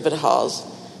 or exhibit halls.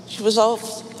 She was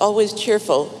always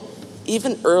cheerful,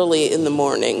 even early in the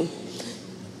morning.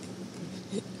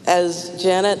 As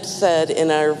Janet said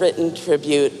in our written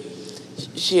tribute,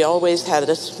 she always had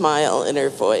a smile in her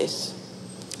voice.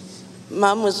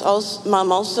 Mom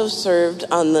also served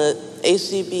on the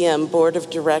ACBM Board of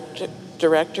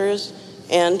Directors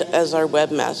and as our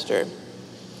webmaster.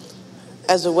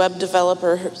 As a web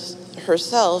developer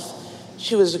herself,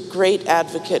 she was a great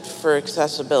advocate for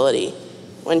accessibility.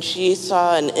 When she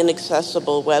saw an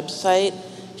inaccessible website,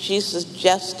 she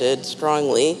suggested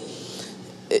strongly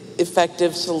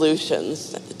effective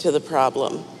solutions to the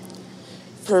problem.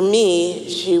 For me,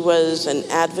 she was an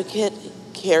advocate,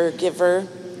 caregiver,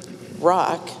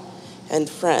 rock, and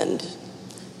friend.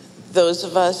 Those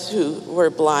of us who were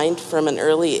blind from an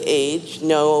early age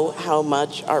know how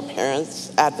much our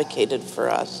parents advocated for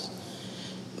us.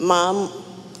 Mom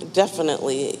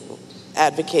definitely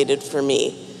advocated for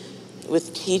me,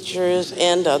 with teachers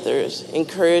and others,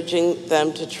 encouraging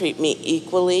them to treat me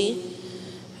equally,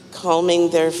 calming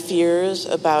their fears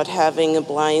about having a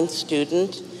blind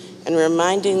student, and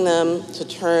reminding them to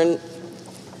turn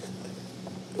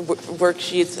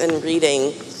worksheets and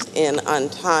readings in on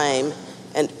time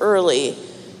and early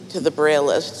to the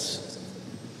Braillists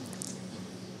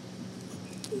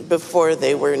before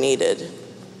they were needed.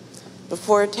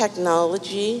 Before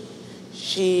technology,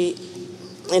 she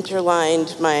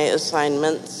interlined my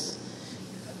assignments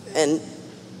and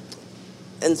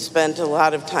spent a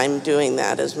lot of time doing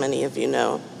that, as many of you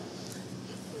know.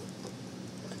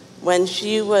 When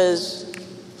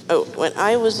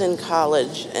I was in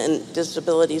college and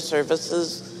disability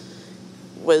services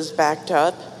was backed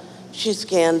up, she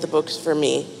scanned the books for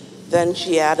me. Then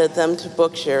she added them to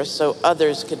Bookshare so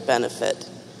others could benefit.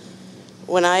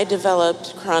 When I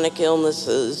developed chronic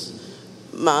illnesses,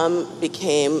 Mom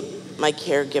became my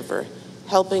caregiver,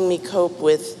 helping me cope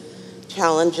with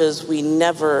challenges we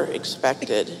never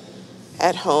expected.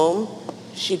 At home,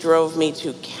 she drove me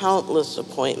to countless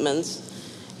appointments,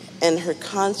 and her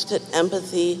constant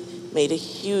empathy made a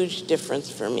huge difference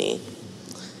for me.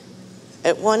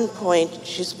 At one point,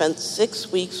 she spent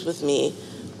 6 weeks with me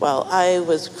while I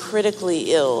was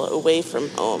critically ill away from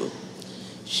home.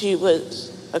 She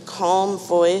was a calm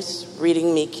voice,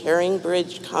 reading me Caring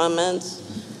Bridge comments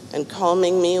and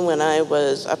calming me when I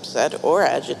was upset or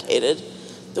agitated.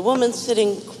 The woman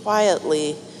sitting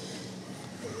quietly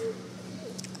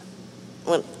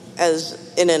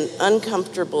as in an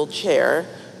uncomfortable chair,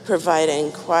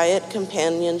 providing quiet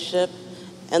companionship,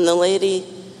 and the lady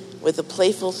with a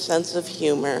playful sense of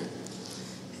humor,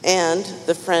 and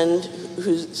the friend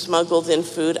who smuggled in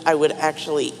food I would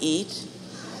actually eat.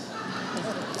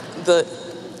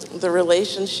 The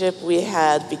relationship we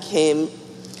had became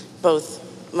both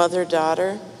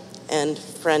mother-daughter and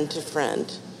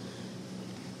friend-to-friend.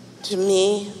 To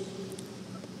me,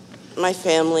 my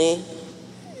family,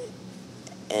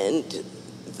 and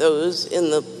those in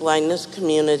the blindness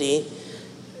community,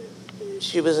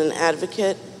 she was an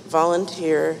advocate,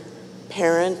 volunteer,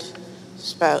 parent,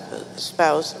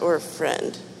 spouse, or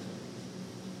friend.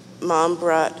 Mom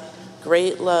brought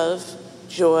great love,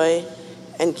 joy,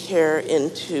 and care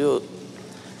into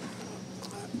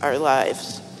our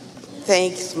lives.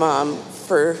 Thanks, Mom,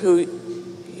 for who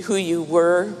you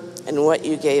were and what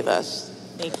you gave us.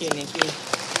 Thank you, Nikki.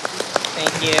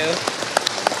 Thank you.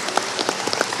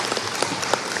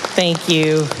 Thank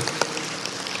you.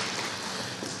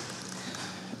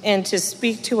 And to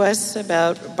speak to us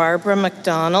about Barbara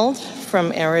McDonald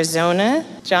from Arizona,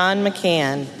 John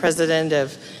McCann, President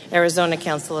of Arizona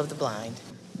Council of the Blind.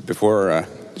 Before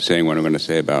saying what I'm going to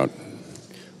say about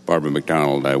Barbara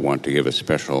McDonald, I want to give a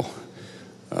special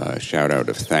shout out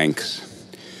of thanks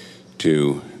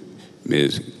to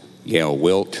Ms. Gail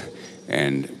Wilt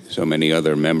and so many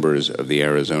other members of the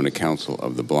Arizona Council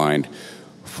of the Blind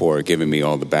for giving me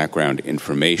all the background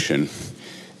information.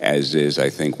 As is, I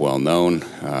think, well known,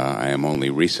 I am only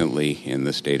recently in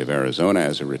the state of Arizona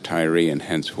as a retiree and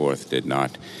henceforth did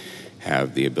not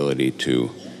have the ability to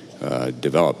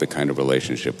develop the kind of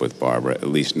relationship with Barbara, at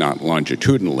least not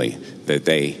longitudinally, that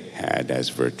they had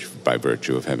by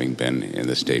virtue of having been in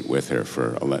the state with her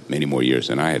for many more years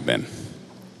than I had been.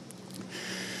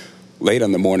 Late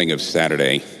on the morning of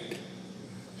Saturday,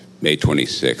 May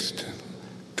 26th,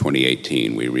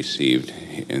 2018, we received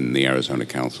in the Arizona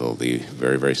Council the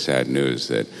very, very sad news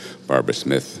that Barbara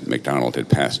Smith McDonald had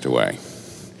passed away.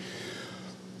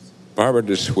 Barbara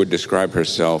would describe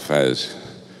herself as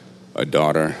a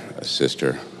daughter, a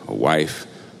sister, a wife,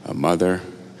 a mother,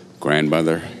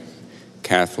 grandmother,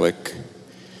 Catholic,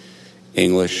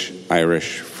 English,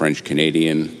 Irish, French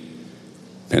Canadian,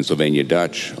 Pennsylvania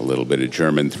Dutch, a little bit of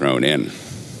German thrown in.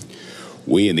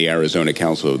 We in the Arizona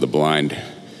Council of the Blind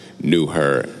knew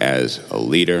her as a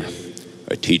leader,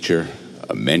 a teacher,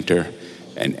 a mentor,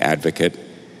 an advocate,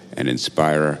 an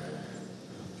inspirer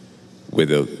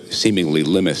with a seemingly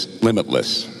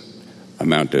limitless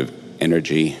amount of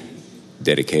energy,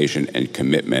 dedication, and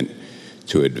commitment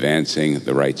to advancing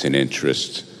the rights and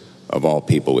interests of all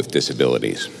people with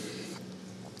disabilities.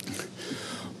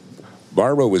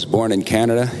 Barbara was born in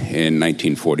Canada in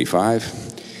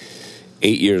 1945.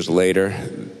 8 years later,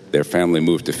 their family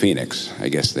moved to Phoenix. I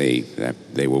guess they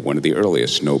were one of the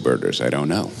earliest snowbirders. I don't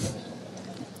know.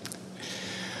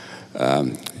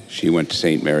 She went to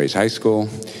St. Mary's High School.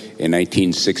 In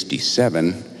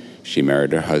 1967, she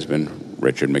married her husband,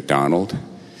 Richard McDonald.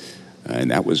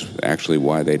 And that was actually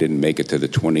why they didn't make it to the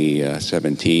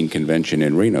 2017 convention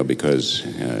in Reno, because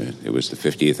it was the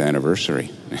 50th anniversary.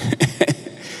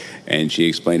 And she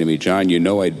explained to me, John, you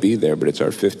know I'd be there, but it's our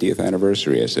 50th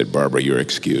anniversary. I said, Barbara, you're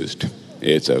excused.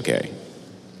 It's okay.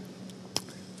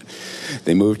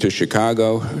 They moved to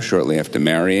Chicago shortly after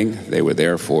marrying. They were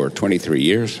there for 23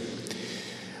 years.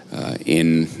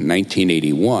 In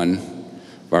 1981,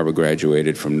 Barbara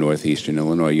graduated from Northeastern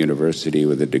Illinois University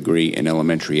with a degree in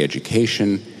elementary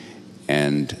education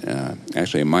and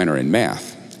actually a minor in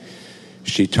math.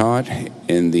 She taught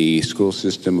in the school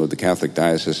system of the Catholic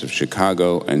Diocese of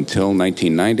Chicago until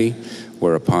 1990,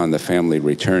 whereupon the family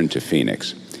returned to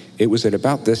Phoenix. It was at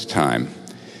about this time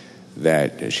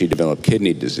that she developed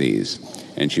kidney disease,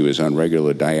 and she was on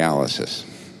regular dialysis.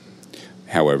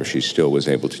 However, she still was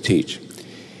able to teach.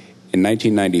 In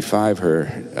 1995,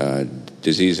 her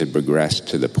disease had progressed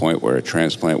to the point where a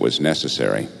transplant was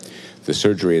necessary. The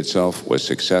surgery itself was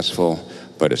successful,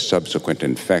 but a subsequent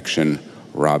infection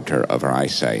robbed her of her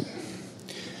eyesight.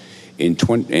 In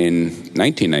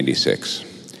 1996,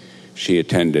 she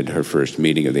attended her first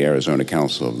meeting of the Arizona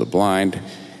Council of the Blind,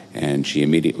 and she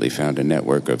immediately found a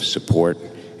network of support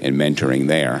and mentoring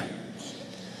there.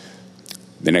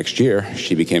 The next year,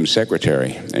 she became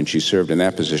secretary, and she served in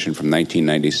that position from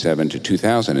 1997 to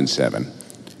 2007.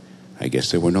 I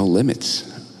guess there were no limits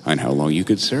on how long you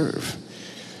could serve.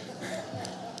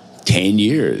 10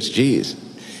 years, geez.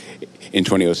 In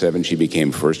 2007, she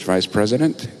became first vice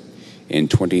president. In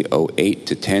 2008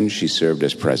 to 10, she served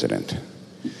as president.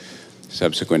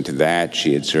 Subsequent to that,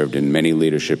 she had served in many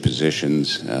leadership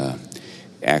positions.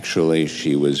 Actually,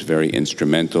 she was very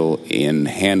instrumental in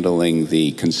handling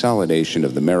the consolidation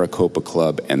of the Maricopa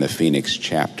Club and the Phoenix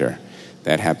chapter.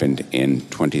 That happened in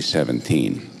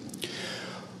 2017.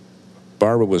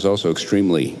 Barbara was also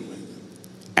extremely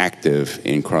active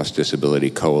in cross-disability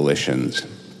coalitions.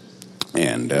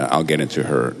 And I'll get into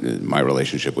my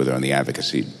relationship with her on the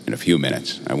advocacy in a few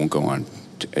minutes. I won't go on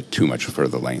at too much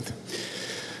further length.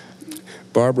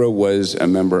 Barbara was a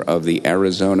member of the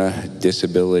Arizona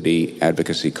Disability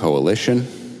Advocacy Coalition.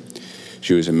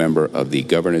 She was a member of the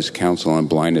Governor's Council on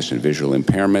Blindness and Visual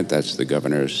Impairment. That's the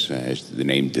governor's, as the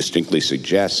name distinctly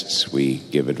suggests, we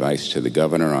give advice to the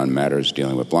governor on matters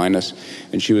dealing with blindness.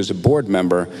 And she was a board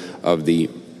member of the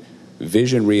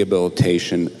Vision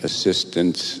Rehabilitation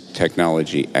Assistive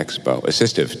Technology Expo.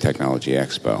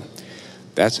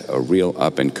 That's a real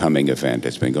up-and-coming event.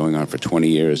 It's been going on for 20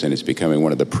 years, and it's becoming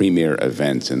one of the premier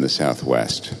events in the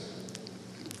Southwest.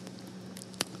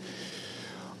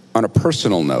 On a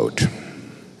personal note,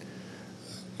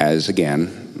 as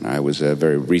again, I was a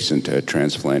very recent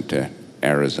transplant to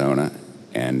Arizona,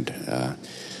 and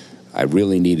I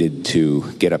really needed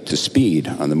to get up to speed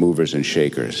on the movers and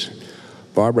shakers.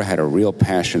 Barbara had a real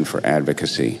passion for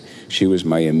advocacy. She was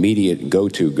my immediate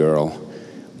go-to girl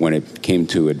when it came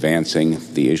to advancing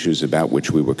the issues about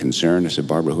which we were concerned. I said,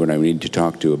 Barbara, who do I need to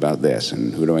talk to about this?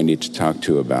 And who do I need to talk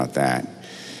to about that?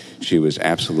 She was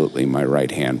absolutely my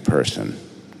right-hand person.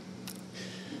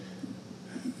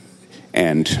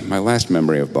 And my last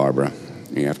memory of Barbara,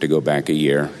 you have to go back a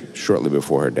year, shortly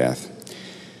before her death.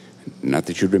 Not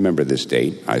that you'd remember this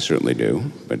date, I certainly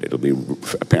do, but it'll be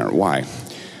apparent why.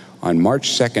 On March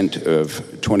 2nd of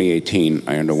 2018,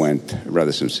 I underwent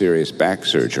rather some serious back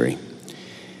surgery.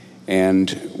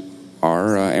 And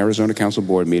our Arizona Council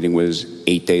Board meeting was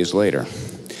 8 days later.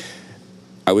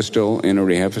 I was still in a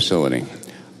rehab facility.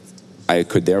 I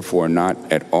could therefore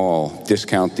not at all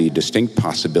discount the distinct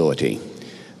possibility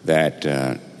that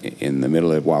in the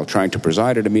middle of, while trying to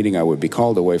preside at a meeting, I would be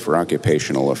called away for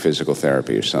occupational or physical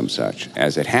therapy or some such.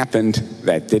 As it happened,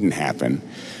 that didn't happen,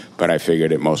 but I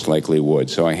figured it most likely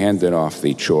would. So I handed off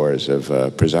the chores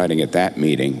of presiding at that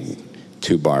meeting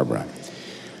to Barbara.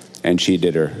 And she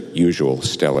did her usual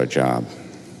stellar job.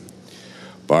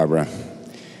 Barbara,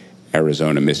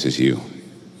 Arizona misses you.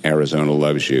 Arizona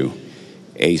loves you.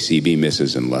 ACB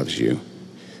misses and loves you.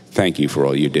 Thank you for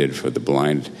all you did for the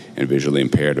blind and visually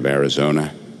impaired of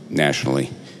Arizona, nationally.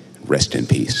 Rest in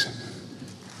peace.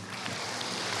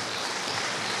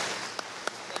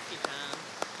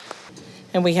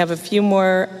 And we have a few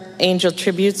more angel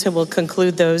tributes, and we'll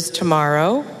conclude those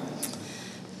tomorrow.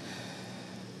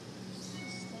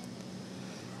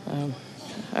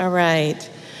 All right.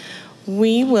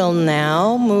 We will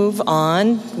now move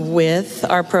on with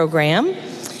our program.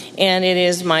 And it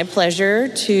is my pleasure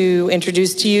to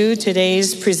introduce to you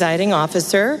today's presiding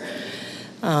officer,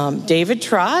 David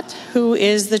Trott, who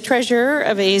is the treasurer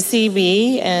of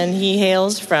ACB, and he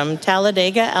hails from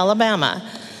Talladega, Alabama.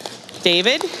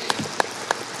 David?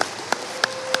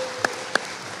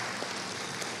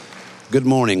 Good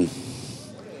morning.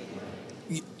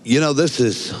 You know, this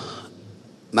is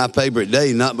my favorite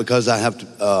day, not because I have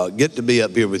to get to be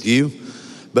up here with you,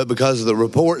 but because of the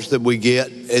reports that we get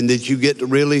and that you get to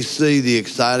really see the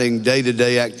exciting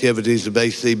day-to-day activities of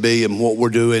ACB and what we're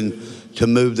doing to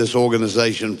move this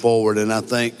organization forward. And I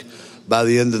think by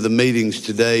the end of the meetings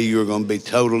today, you're going to be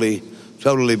totally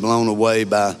blown away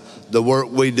by the work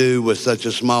we do with such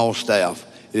a small staff.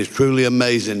 It is truly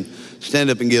amazing. Stand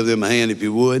up and give them a hand if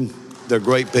you would. They're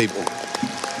great people.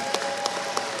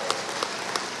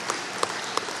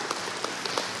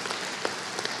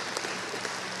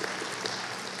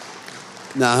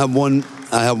 Now,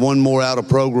 I have one more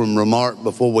out-of-program remark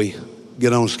before we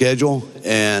get on schedule,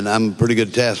 and I'm a pretty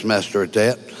good taskmaster at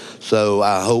that. So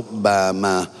I hope by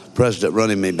my president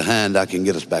running me behind, I can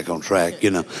get us back on track,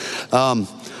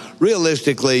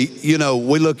 Realistically,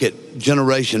 we look at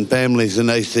generation families in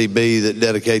ACB that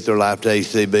dedicate their life to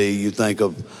ACB. You think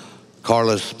of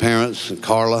Carla's parents, and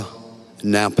Carla,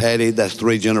 and now Patty. That's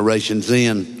 3 generations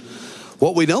in.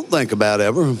 What we don't think about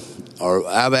ever, or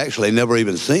I've actually never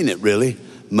even seen it really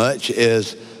much,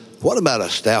 is what about a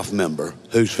staff member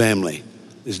whose family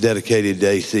is dedicated to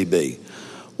ACB?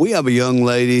 We have a young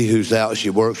lady who's out. She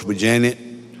works with Janet.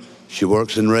 She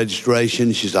works in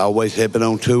registration. She's always helping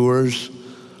on tours.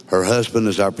 Her husband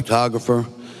is our photographer.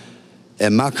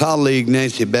 And my colleague,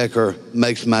 Nancy Becker,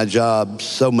 makes my job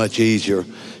so much easier.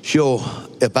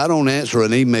 If I don't answer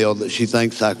an email that she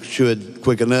thinks I should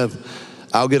quick enough,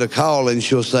 I'll get a call and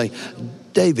she'll say,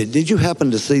 David, did you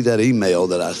happen to see that email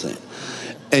that I sent?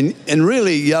 And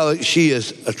really, y'all, she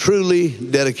is a truly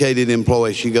dedicated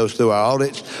employee. She goes through our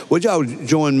audits. Would y'all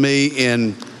join me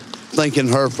in thanking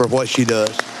her for what she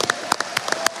does?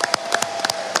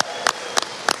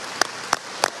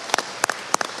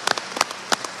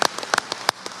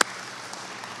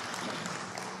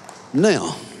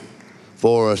 Now,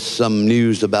 for some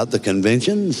news about the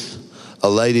conventions, a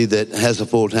lady that has a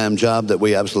full-time job that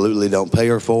we absolutely don't pay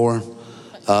her for.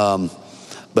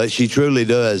 But she truly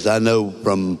does. I know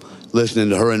from listening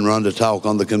to her and Rhonda talk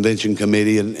on the convention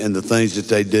committee and the things that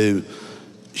they do,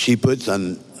 she puts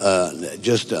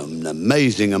just an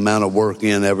amazing amount of work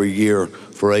in every year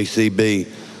for ACB.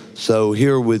 So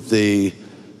here with the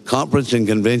conference and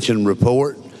convention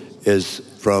report is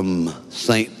from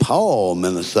St. Paul,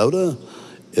 Minnesota,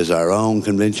 is our own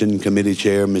convention committee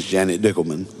chair, Ms. Janet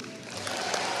Dickelman.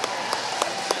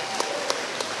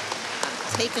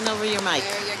 Taking over your mic.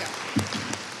 There you go.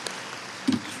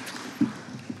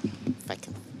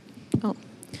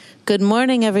 Good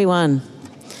morning, everyone.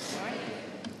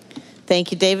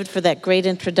 Thank you, David, for that great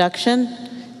introduction.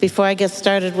 Before I get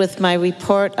started with my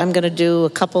report, I'm going to do a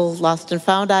couple lost and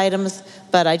found items,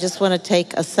 but I just want to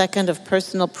take a second of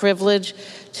personal privilege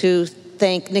to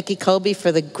thank Nikki Kobe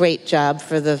for the great job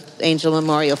for the Angel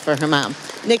Memorial for her mom.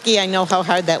 Nikki, I know how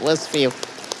hard that was for you.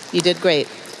 You did great.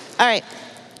 All right,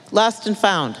 lost and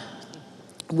found.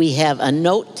 We have a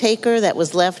note taker that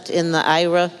was left in the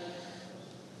IRA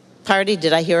party.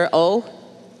 Did I hear O?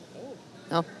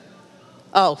 Oh.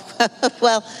 Oh,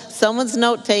 well, someone's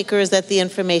note taker is at the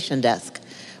information desk.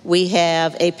 We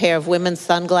have a pair of women's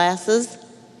sunglasses.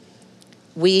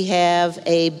 We have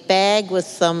a bag with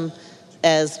some,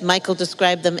 as Michael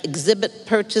described them, exhibit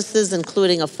purchases,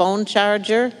 including a phone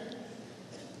charger.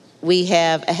 We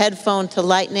have a headphone to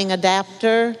lightning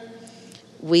adapter.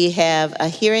 We have a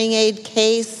hearing aid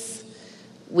case.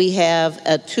 We have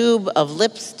a tube of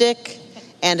lipstick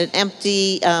and an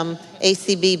empty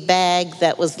ACB bag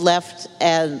that was left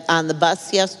on the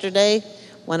bus yesterday,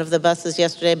 one of the buses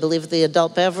yesterday, I believe the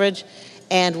adult beverage.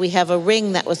 And we have a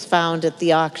ring that was found at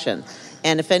the auction.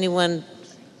 And if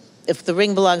the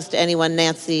ring belongs to anyone,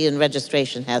 Nancy in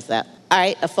registration has that. All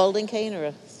right, a folding cane or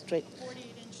a straight?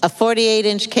 A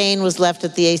 48-inch cane was left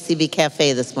at the ACB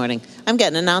Cafe this morning. I'm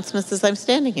getting announcements as I'm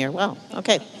standing here. Wow,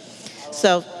 okay.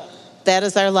 So that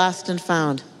is our lost and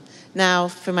found. Now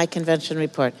for my convention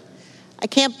report. I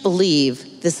can't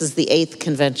believe this is the 8th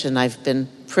convention I've been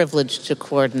privileged to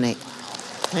coordinate.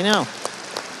 I know.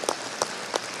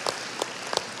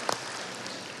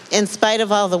 In spite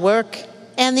of all the work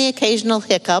and the occasional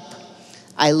hiccup,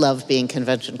 I love being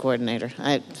convention coordinator.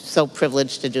 I'm so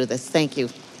privileged to do this. Thank you.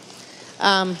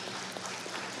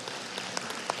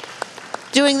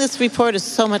 Doing this report is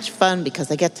so much fun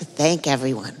because I get to thank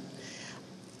everyone.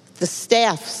 The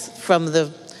staffs from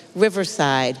the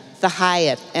Riverside, the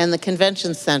Hyatt, and the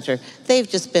Convention Center, they've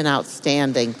just been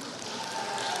outstanding.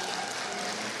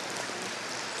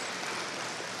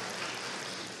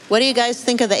 What do you guys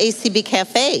think of the ACB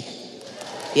Cafe?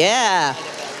 Yeah.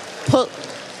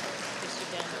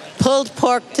 Pulled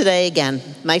pork today again,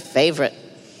 my favorite.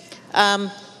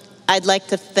 I'd like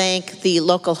to thank the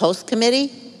local host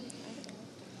committee.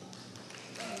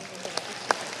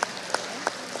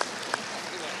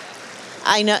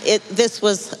 I know this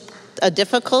was a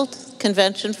difficult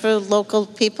convention for local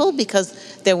people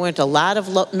because there weren't a lot of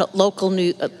local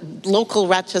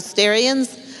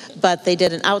Rochesterians, but they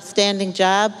did an outstanding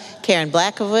job. Karen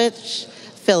Blackovich,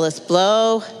 Phyllis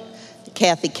Blow,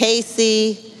 Kathy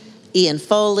Casey, Ian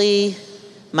Foley,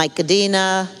 Mike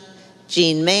Godina,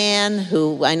 Jean Mann,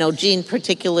 who I know Jean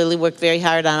particularly worked very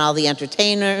hard on all the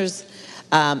entertainers,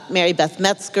 Mary Beth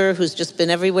Metzger, who's just been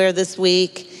everywhere this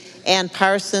week, Ann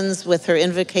Parsons with her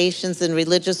invocations and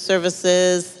religious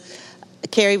services,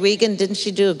 Carrie Regan, didn't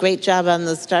she do a great job on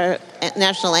the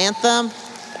national anthem?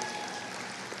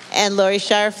 And Lori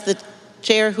Scharf, the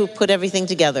chair who put everything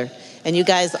together. And you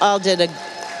guys all did a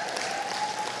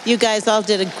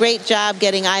great job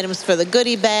getting items for the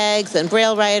goodie bags and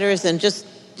braille writers and just,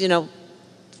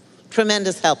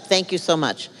 tremendous help. Thank you so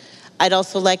much. I'd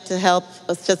also like to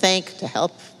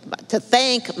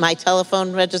thank my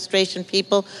telephone registration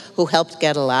people who helped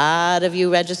get a lot of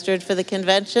you registered for the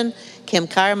convention. Kim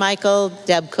Carmichael,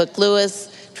 Deb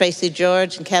Cook-Lewis, Tracy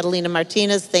George, and Catalina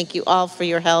Martinez. Thank you all for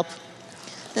your help.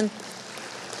 And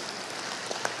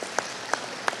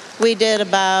we did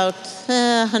about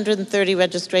 130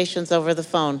 registrations over the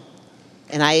phone,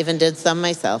 and I even did some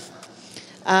myself.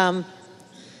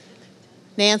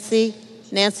 Nancy,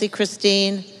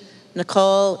 Christine,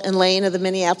 Nicole, and Lane of the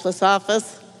Minneapolis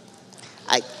office.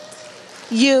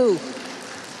 You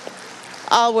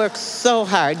all work so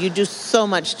hard. You do so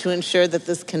much to ensure that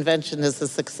this convention is a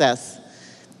success.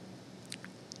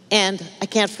 And I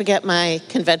can't forget my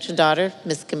convention daughter,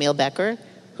 Miss Camille Becker,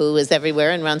 who is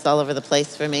everywhere and runs all over the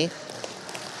place for me.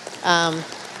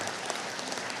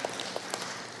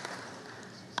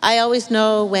 I always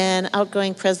know when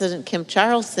outgoing President Kim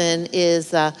Charlson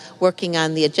is working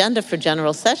on the agenda for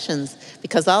general sessions,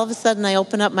 because all of a sudden I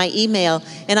open up my email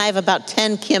and I have about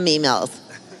 10 Kim emails.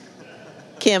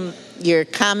 Kim, your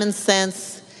common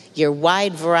sense, your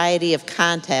wide variety of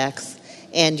contacts,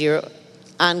 and your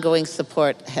ongoing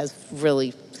support have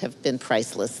been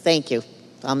priceless. Thank you.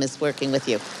 I'll miss working with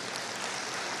you.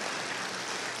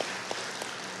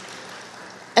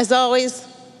 As always,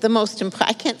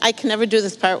 I can never do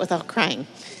this part without crying.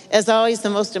 As always,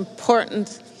 the most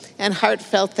important and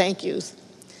heartfelt thank yous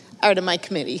are to my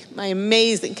committee, my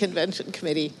amazing convention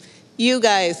committee. You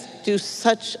guys do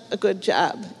such a good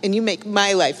job, and you make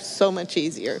my life so much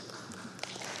easier.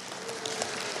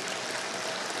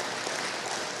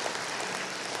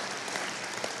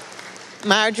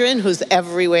 Margarine, who's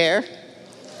everywhere.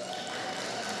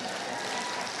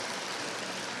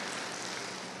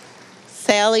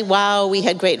 Sally, wow, we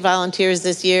had great volunteers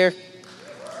this year.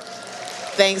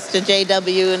 Thanks to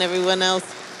JW and everyone else.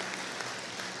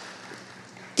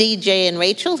 DJ and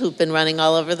Rachel, who've been running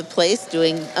all over the place,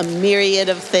 doing a myriad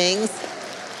of things.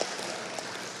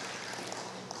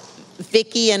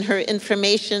 Vicki and her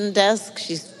information desk,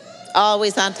 she's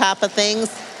always on top of things.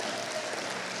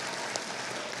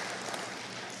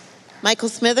 Michael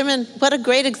Smitherman, what a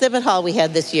great exhibit hall we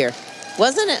had this year,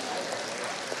 wasn't it?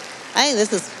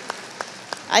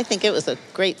 I think it was a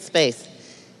great space.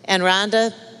 And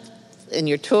Rhonda, in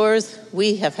your tours,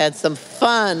 we have had some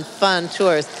fun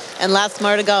tours, and lots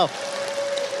more to go.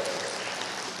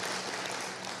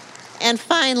 And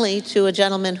finally, to a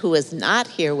gentleman who is not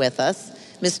here with us,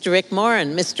 Mr. Rick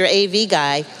Moran, Mr. AV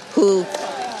guy, who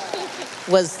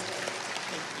was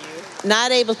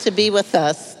not able to be with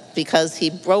us because he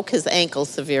broke his ankle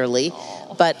severely,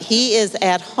 but he is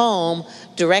at home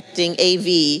directing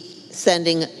AV,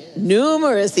 sending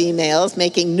numerous emails,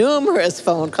 making numerous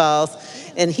phone calls,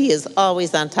 and he is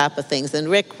always on top of things. And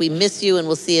Rick, we miss you, and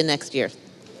we'll see you next year.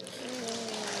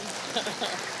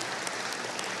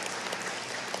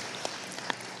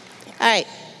 All right,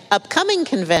 upcoming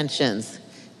conventions.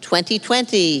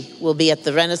 2020 will be at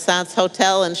the Renaissance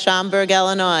Hotel in Schaumburg,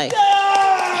 Illinois.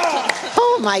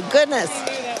 Oh my goodness. I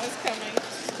knew that was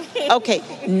coming. Okay,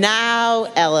 now,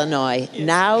 Illinois,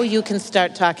 now you can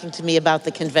start talking to me about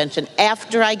the convention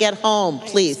after I get home,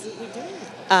 please.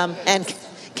 And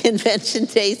convention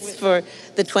dates for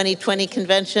the 2020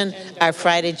 convention are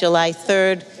Friday, July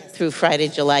 3rd through Friday,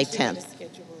 July 10th.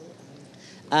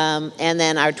 And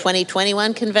then our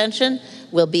 2021 convention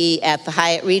will be at the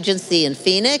Hyatt Regency in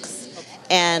Phoenix.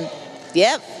 And,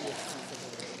 yep.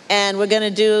 And we're going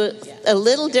to do a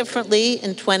little differently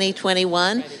in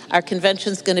 2021. Our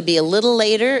convention's going to be a little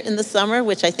later in the summer,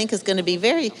 which I think is going to be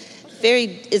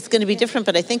it's going to be different,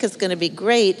 but I think it's going to be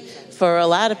great for a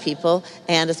lot of people,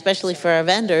 and especially for our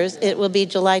vendors. It will be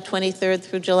July 23rd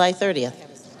through July 30th.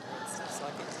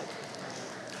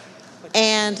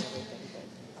 And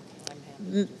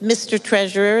Mr.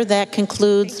 Treasurer, that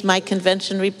concludes my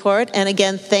convention report. And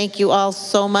again, thank you all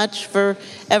so much for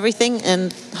everything,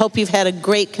 and hope you've had a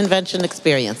great convention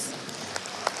experience.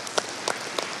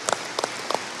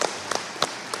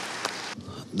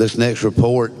 This next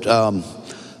report,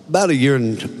 about 2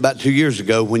 years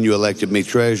ago when you elected me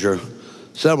treasurer,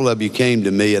 several of you came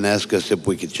to me and asked us if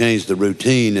we could change the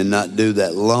routine and not do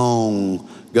that long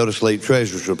go-to-sleep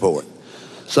treasurer's report.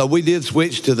 So we did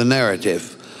switch to the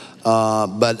narrative.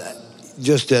 But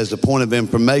just as a point of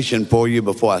information for you,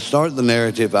 before I start the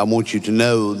narrative, I want you to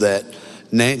know that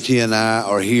Nancy and I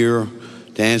are here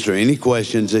to answer any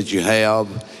questions that you have.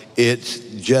 It's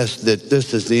just that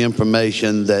this is the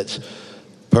information that's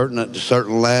pertinent to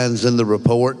certain lines in the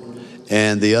report,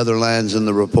 and the other lines in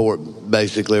the report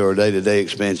basically are day-to-day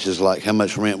expenses, like how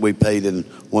much rent we paid in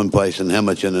one place and how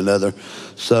much in another.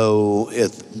 So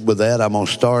with that, I'm going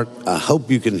to start. I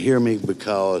hope you can hear me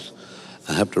because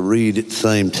I have to read at the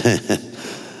same time.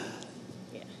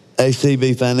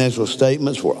 ACB financial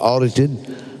statements were audited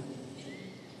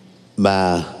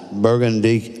by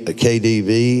Burgundy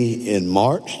KDV in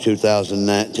March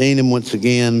 2019, and once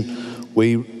again,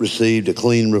 we received a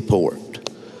clean report.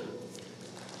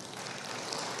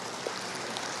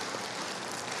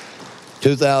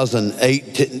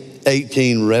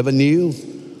 $2018 revenue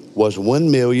was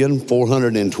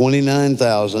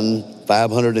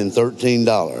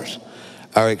 $1,429,513.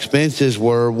 Our expenses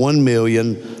were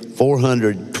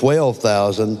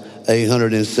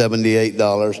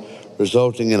 $1,412,878,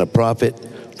 resulting in a profit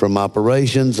from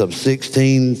operations of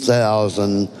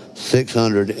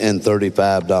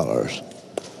 $16,635.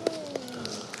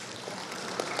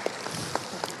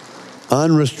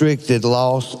 Unrestricted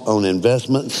loss on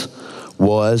investments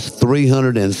was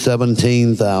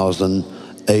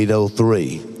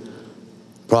 $317,803.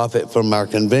 Profit from our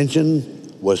convention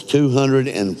was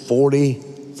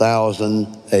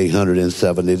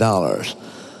 $240,870.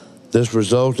 This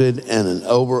resulted in an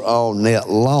overall net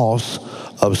loss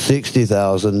of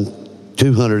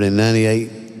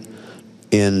 $60,298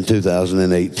 in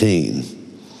 2018.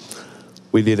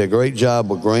 We did a great job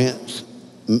with grants.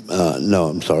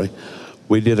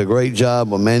 We did a great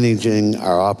job of managing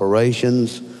our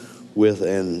operations with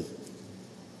an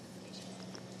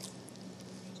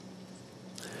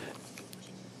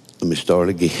Let me start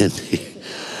again.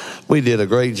 We did a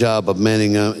great job of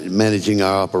managing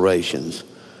our operations,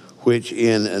 which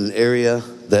in an area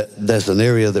that's an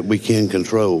area that we can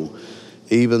control.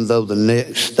 Even though the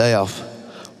next staff,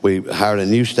 we hired a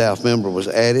new staff member was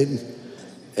added,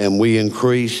 and we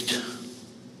increased,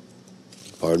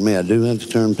 pardon me, I do have to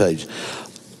turn page,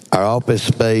 our office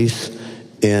space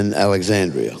in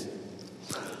Alexandria.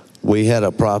 We had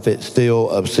a profit still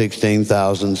of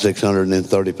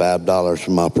 $16,635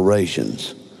 from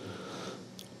operations.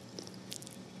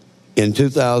 In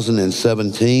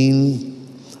 2017,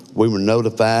 we were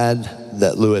notified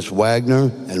that Lewis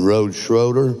Wagner and Rhodes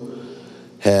Schroeder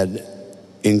had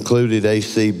included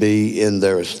ACB in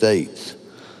their estates.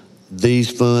 These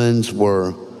funds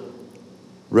were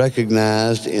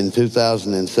recognized in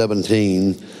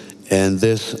 2017, and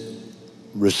this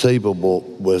receivable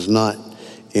was not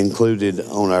included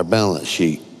on our balance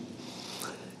sheet.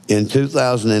 In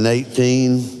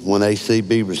 2018, when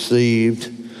ACB received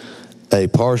a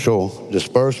partial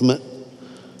disbursement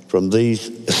from these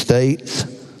estates,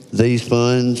 these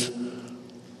funds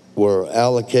were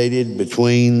allocated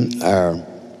between our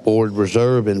Board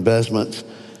Reserve Investments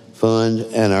Fund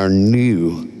and our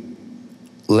new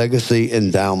Legacy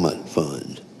Endowment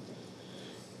Fund.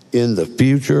 In the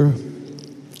future,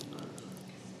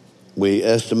 we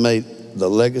estimate the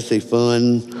Legacy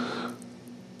Fund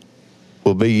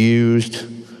will be used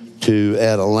to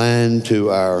add a line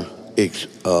to our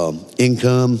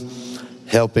income,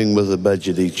 helping with the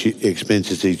budget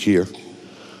expenses each year.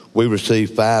 We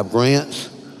received 5 grants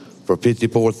for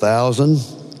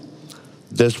 $54,000.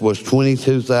 This was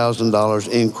 $22,000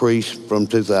 increase from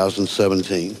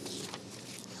 2017.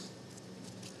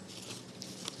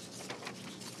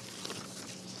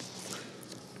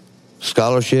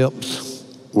 Scholarships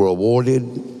were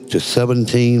awarded to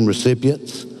 17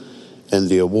 recipients, and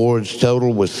the awards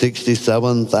total was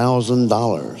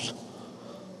 $67,000.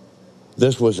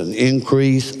 This was an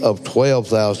increase of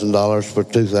 $12,000 for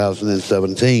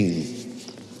 2017.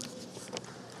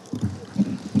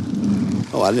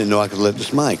 Oh, I didn't know I could let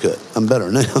this mic up. I'm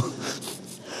better now.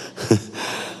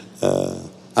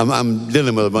 I'm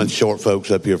dealing with a bunch of short folks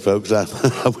up here, folks.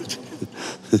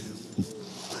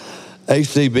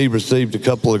 ACB received a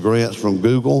couple of grants from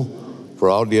Google for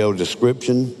audio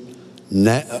description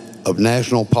of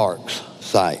national parks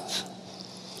sites.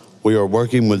 We are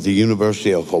working with the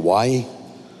University of Hawaii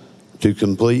to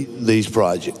complete these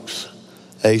projects.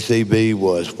 ACB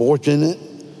was fortunate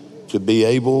to be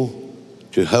able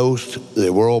to host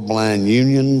the World Blind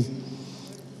Union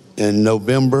in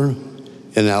November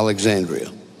in Alexandria.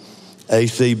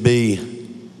 ACB's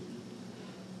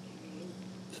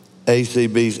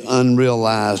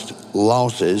unrealized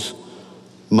losses,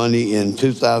 money in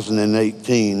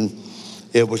 2018,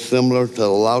 it was similar to the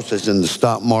losses in the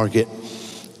stock market.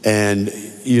 And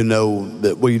you know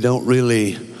that we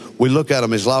look at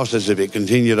them as losses if it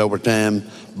continued over time,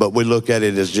 but we look at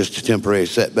it as just a temporary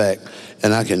setback.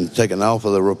 And I can take it off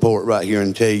of the report right here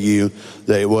and tell you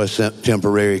that it was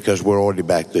temporary because we're already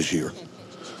back this year.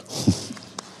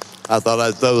 I thought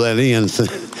I'd throw that in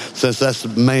since that's the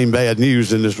main bad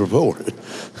news in this report.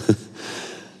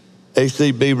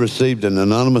 ACB received an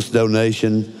anonymous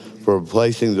donation for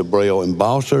replacing the Braille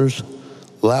embossers,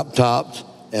 laptops,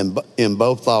 and in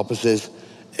both offices,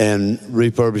 and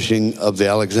refurbishing of the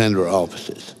Alexandria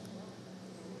offices.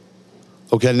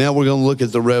 Okay, now we're going to look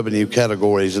at the revenue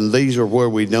categories, and these are where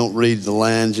we don't read the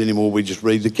lines anymore, we just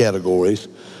read the categories.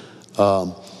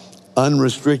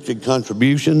 Unrestricted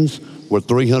contributions were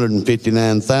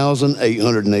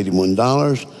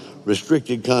 $359,881.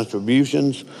 Restricted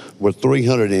contributions were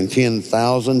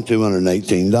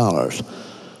 $310,218.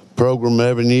 Program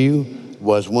revenue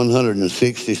was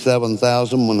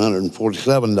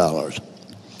 $167,147.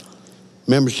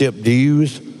 Membership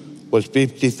dues was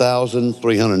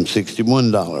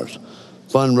 $50,361.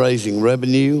 Fundraising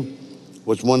revenue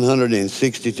was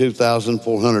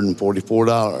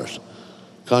 $162,444.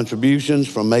 Contributions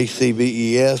from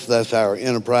ACBES, that's our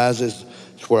enterprises,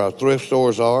 it's where our thrift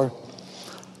stores are.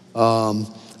 I'm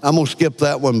going to skip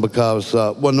that one because,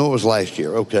 it was last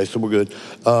year. Okay, so we're good.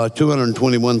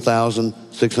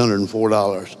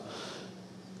 $221,604.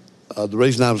 The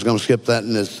reason I was going to skip that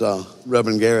is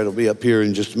Reverend Garrett will be up here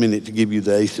in just a minute to give you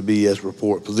the ACBES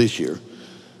report for this year.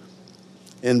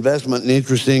 Investment and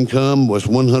interest income was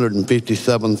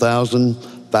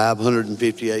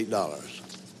 $157,558.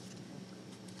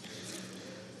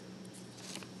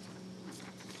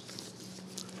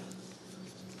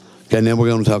 Okay, now we're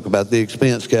going to talk about the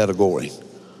expense category.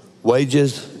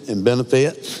 Wages and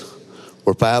benefits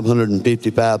were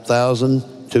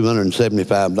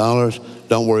 $555,275.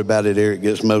 Don't worry about it, Eric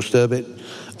gets most of it.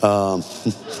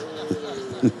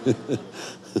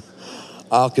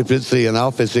 Occupancy and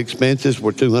office expenses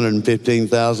were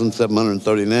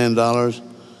 $215,739.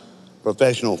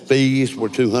 Professional fees were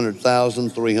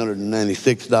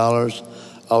 $200,396.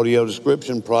 Audio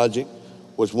description project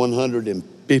was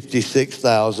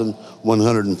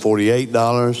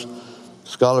 $156,148.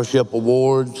 Scholarship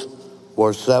awards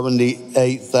were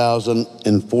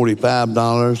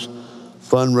 $78,045.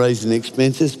 Fundraising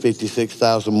expenses,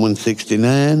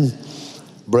 $56,169.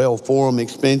 Braille Forum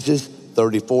expenses,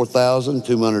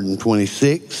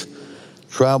 $34,226.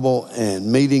 Travel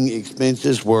and meeting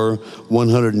expenses were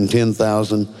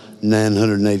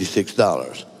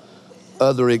 $110,986.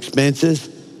 Other expenses,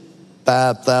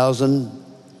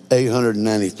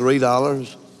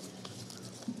 $5,893.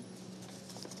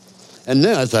 And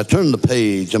now as I turn the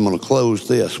page, I'm going to close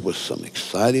this with some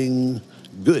exciting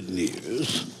good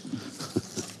news.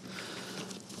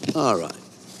 All right.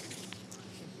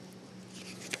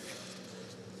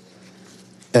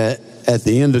 At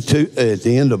the end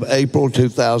of April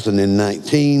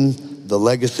 2019, the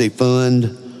Legacy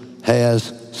Fund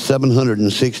has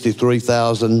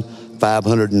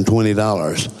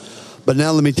 $763,520. But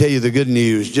now let me tell you the good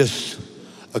news. Just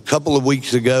a couple of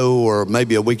weeks ago, or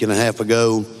maybe a week and a half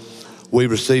ago, we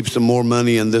received some more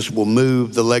money, and this will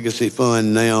move the Legacy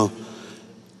Fund now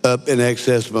up in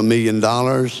excess of $1 million.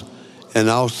 And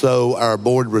also our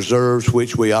board reserves,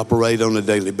 which we operate on a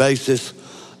daily basis,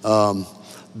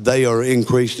 they are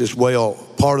increased as well.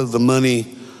 Part of the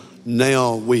money,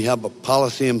 now we have a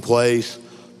policy in place.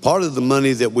 Part of the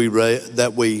money that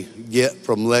we get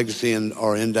from Legacy and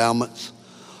our endowments,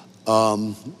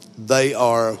 they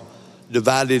are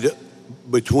divided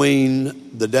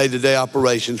between the day-to-day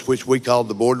operations, which we call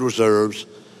the board reserves.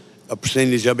 A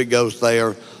percentage of it goes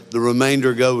there. The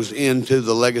remainder goes into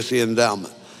the Legacy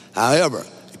endowment. However,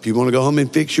 if you want to go home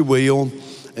and fix your wheel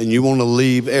and you want to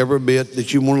leave every bit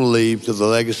that you want to leave to the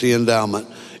Legacy endowment,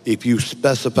 if you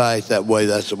specify it that way,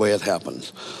 that's the way it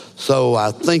happens. So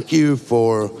I thank you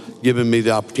for giving me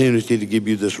the opportunity to give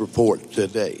you this report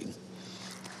today.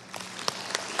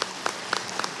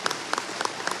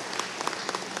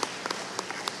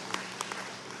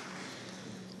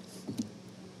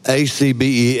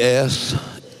 ACBES,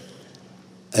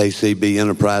 ACB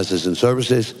Enterprises and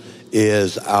Services,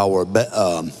 is our,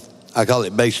 I call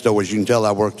it base stores. You can tell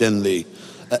I worked in the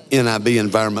NIB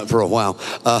environment for a while.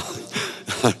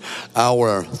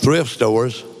 Our thrift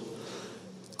stores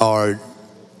are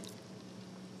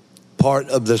part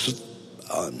of this,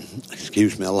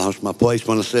 excuse me, I lost my place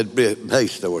when I said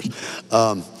base stores.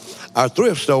 Our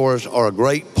thrift stores are a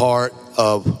great part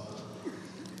of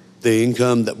the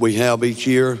income that we have each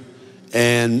year.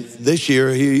 And this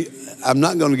year, I'm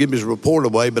not going to give his report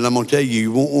away, but I'm going to tell you,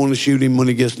 you won't want to shoot him when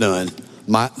he gets done.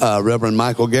 Reverend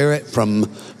Michael Garrett from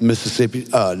Missouri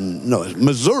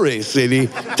City,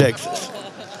 Texas.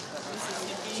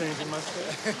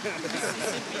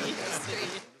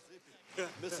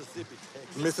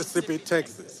 Mississippi,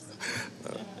 Texas.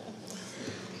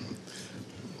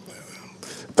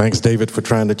 Thanks, David, for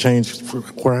trying to change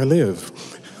where I live.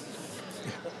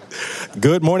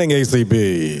 Good morning,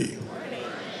 ACB.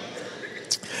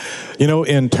 You know,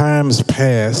 in times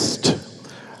past,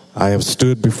 I have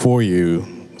stood before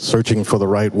you searching for the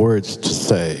right words to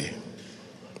say.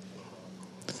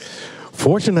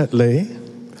 Fortunately,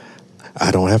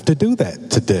 I don't have to do that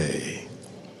today.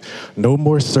 No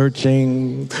more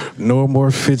searching, no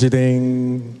more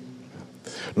fidgeting,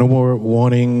 no more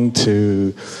wanting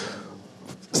to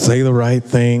say the right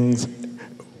things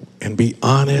and be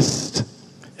honest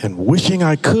and wishing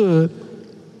I could.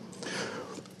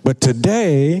 But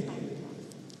today,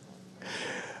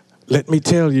 let me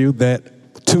tell you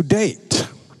that to date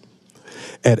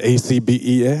at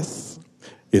ACBES,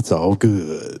 it's all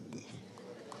good.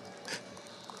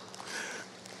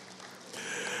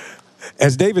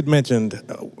 As David mentioned,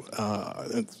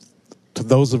 to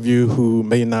those of you who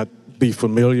may not be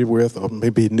familiar with or may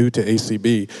be new to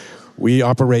ACB, we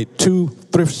operate 2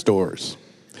 thrift stores.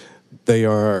 They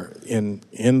are in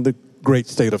the great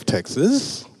state of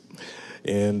Texas,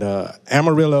 in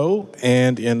Amarillo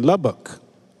and in Lubbock.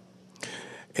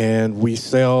 And we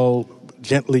sell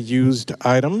gently used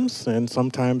items and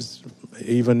sometimes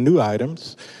even new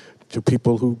items to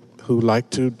people who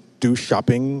like to do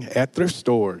shopping at thrift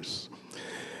stores.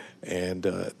 And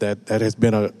that has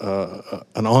been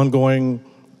an ongoing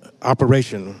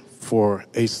operation for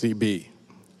ACB.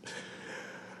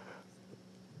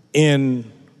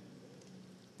 In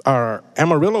our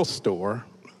Amarillo store,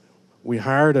 we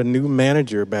hired a new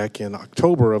manager back in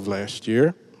October of last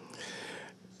year,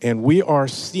 and we are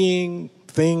seeing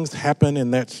things happen in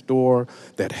that store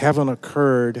that haven't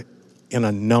occurred in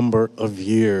a number of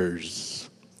years.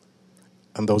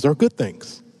 And those are good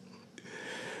things.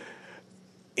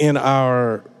 In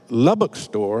our Lubbock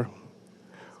store,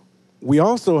 we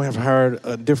also have hired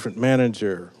a different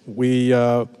manager. We,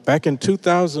 back in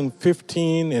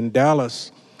 2015 in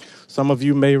Dallas, some of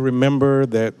you may remember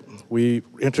that we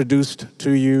introduced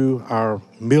to you our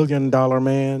 $1 million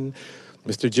man,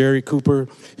 Mr. Jerry Cooper.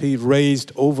 He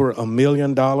raised over $1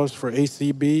 million for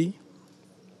ACB.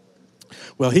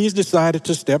 Well, he's decided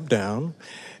to step down,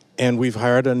 and we've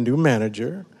hired a new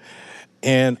manager.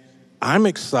 And I'm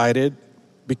excited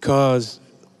because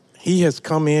he has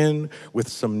come in with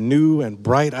some new and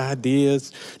bright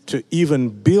ideas to even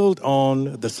build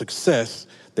on the success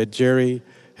that Jerry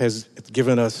has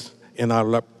given us in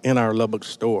our Lubbock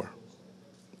store.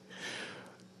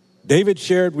 David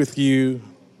shared with you.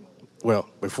 Well,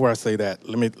 before I say that,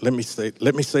 let me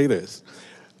say this.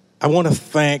 I want to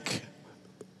thank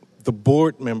the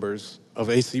board members of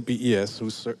ACBES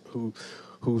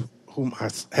whom I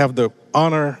have the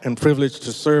honor and privilege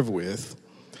to serve with,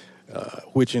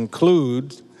 which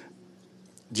includes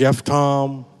Jeff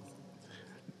Tom,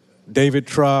 David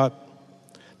Trott,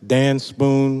 Dan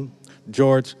Spoon,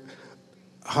 George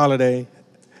Holliday,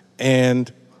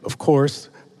 and, of course,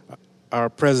 our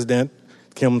president,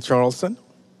 Kim Charlson.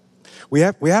 We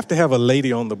have to have a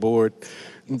lady on the board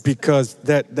because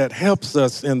that helps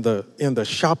us in the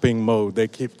shopping mode. They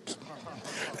keep,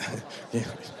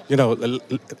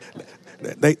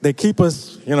 they keep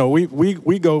us.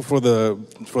 We go for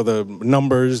the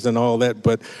numbers and all that,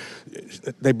 but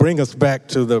they bring us back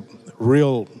to the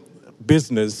real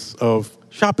business of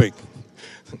shopping.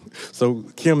 So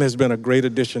Kim has been a great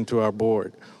addition to our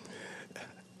board.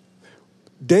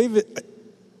 David.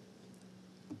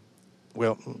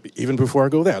 Well, even before I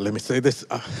go there, let me say this.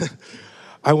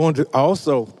 I want to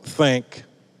also thank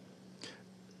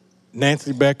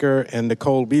Nancy Becker and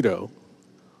Nicole Beto,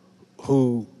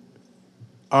 who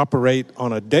operate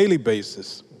on a daily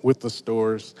basis with the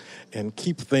stores and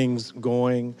keep things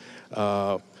going.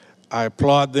 I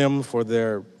applaud them for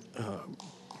their,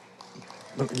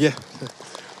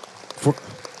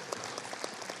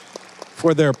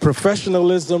 for their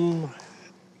professionalism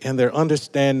and their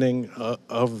understanding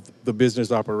of the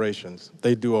business operations.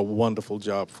 They do a wonderful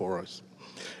job for us.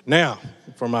 Now,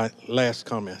 for my last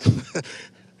comment.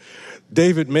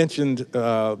 David mentioned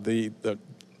in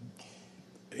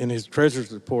his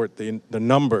treasurer's report the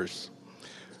numbers.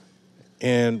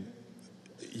 And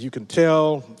you can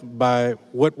tell by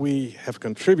what we have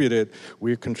contributed,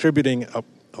 we're contributing a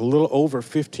little over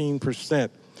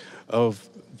 15% of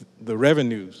the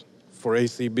revenues for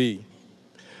ACB.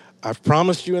 I've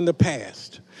promised you in the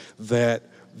past that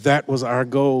was our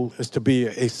goal, is to be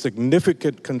a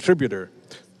significant contributor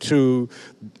to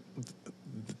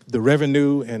the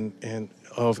revenue and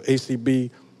of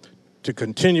ACB to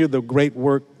continue the great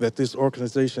work that this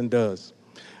organization does.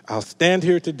 I'll stand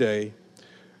here today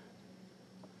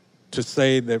to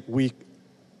say that we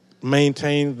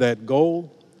maintain that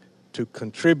goal to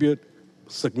contribute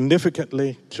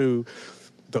significantly to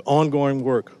the ongoing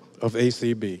work of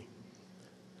ACB.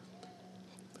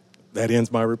 That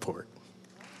ends my report.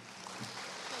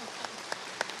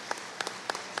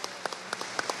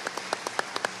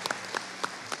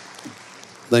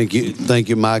 Thank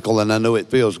you, Michael. And I know it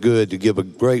feels good to give a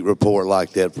great report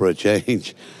like that for a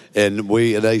change. And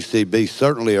we at ACB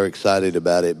certainly are excited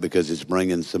about it because it's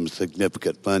bringing some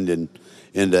significant funding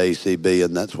into ACB,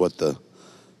 and that's what the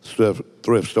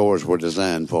thrift stores were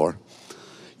designed for.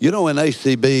 In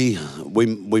ACB,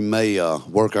 we may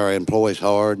work our employees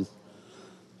hard,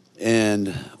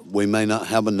 and we may not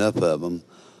have enough of them.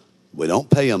 We don't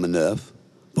pay them enough,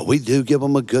 but we do give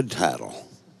them a good title.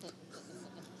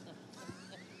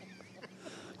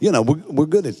 We're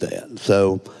good at that.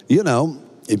 So,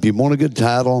 if you want a good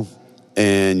title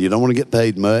and you don't want to get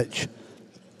paid much,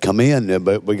 come in,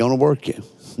 but we're going to work you.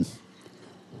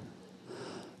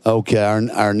 Okay,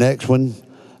 our next one,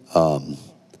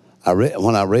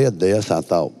 when I read this, I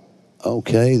thought,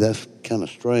 okay, that's kind of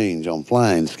strange on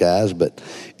Flying Skies, but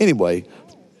anyway,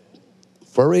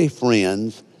 Furry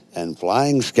Friends and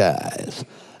Flying Skies,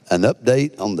 an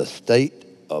update on the state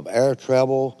of air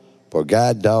travel for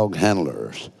guide dog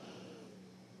handlers.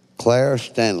 Claire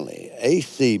Stanley,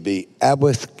 ACB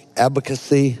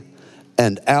Advocacy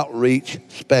and Outreach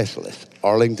Specialist,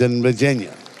 Arlington,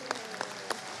 Virginia.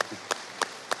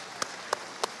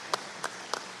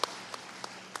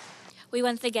 We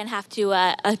once again have to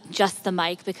adjust the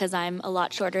mic because I'm a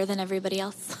lot shorter than everybody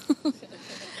else.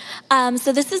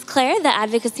 So this is Claire, the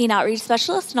Advocacy and Outreach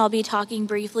Specialist, and I'll be talking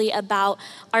briefly about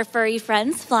our furry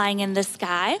friends flying in the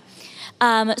sky.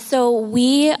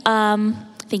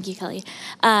 Thank you, Kelly.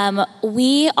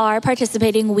 We are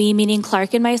participating, we meaning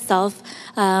Clark and myself,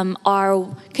 are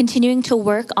continuing to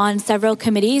work on several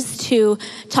committees to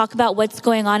talk about what's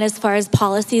going on as far as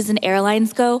policies and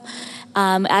airlines go,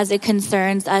 as it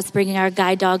concerns us bringing our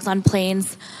guide dogs on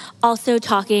planes. Also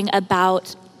talking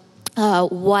about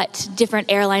what different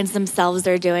airlines themselves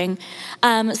are doing.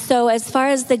 So as far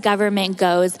as the government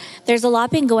goes, there's a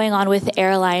lot been going on with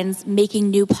airlines making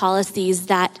new policies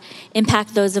that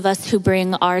impact those of us who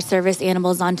bring our service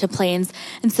animals onto planes.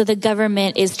 And so the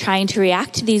government is trying to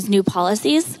react to these new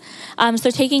policies. So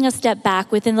taking a step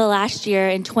back, within the last year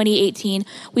in 2018,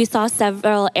 we saw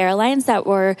several airlines that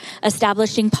were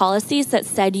establishing policies that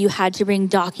said you had to bring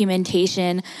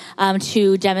documentation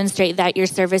to demonstrate that your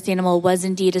service animal was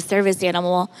indeed a service service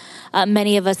animal.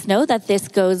 Many of us know that this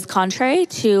goes contrary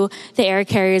to the Air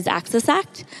Carriers Access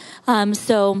Act.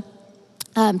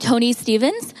 Tony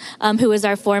Stevens, who was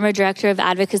our former Director of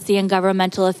Advocacy and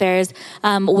Governmental Affairs,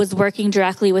 was working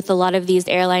directly with a lot of these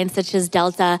airlines, such as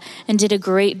Delta, and did a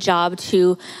great job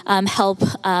to help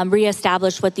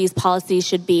reestablish what these policies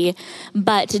should be.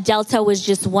 But Delta was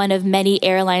just one of many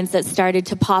airlines that started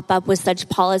to pop up with such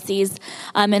policies.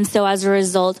 And so as a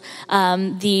result,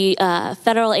 the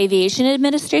Federal Aviation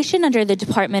Administration under the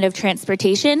Department of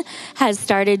Transportation has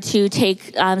started to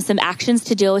take some actions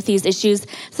to deal with these issues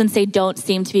since they don't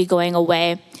seem to be going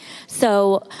away.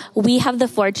 So we have the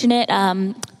fortunate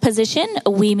position,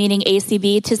 we meaning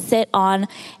ACB, to sit on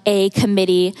a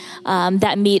committee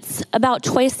that meets about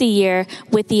twice a year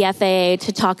with the FAA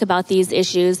to talk about these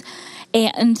issues.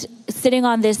 And sitting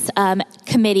on this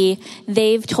committee,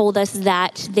 they've told us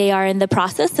that they are in the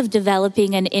process of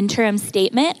developing an interim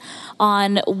statement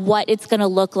on what it's going to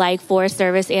look like for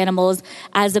service animals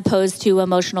as opposed to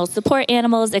emotional support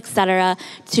animals, et cetera,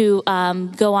 to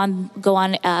go on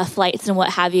flights and what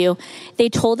have you. They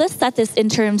told us that this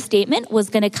interim statement was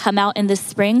going to come out in the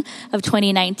spring of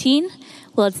 2019.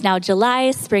 Well, it's now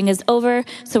July, spring is over,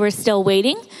 so we're still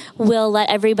waiting. We'll let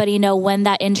everybody know when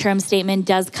that interim statement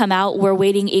does come out. We're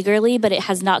waiting eagerly, but it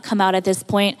has not come out at this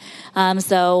point,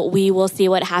 so we will see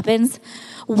what happens.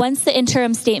 Once the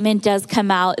interim statement does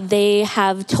come out, they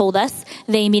have told us,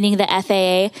 they meaning the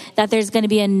FAA, that there's going to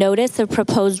be a notice of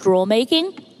proposed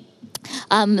rulemaking.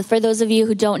 For those of you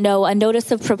who don't know, a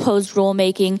notice of proposed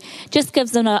rulemaking just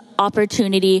gives them an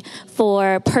opportunity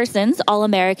for persons, all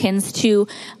Americans, to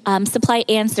supply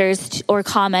answers or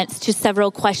comments to several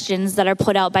questions that are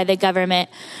put out by the government.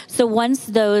 So once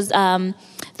those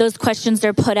questions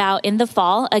are put out in the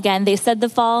fall. Again, they said the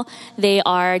fall. They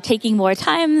are taking more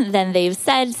time than they've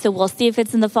said, so we'll see if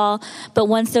it's in the fall. But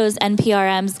once those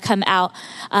NPRMs come out,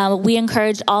 we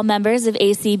encourage all members of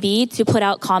ACB to put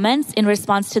out comments in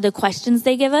response to the questions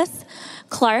they give us.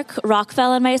 Clark,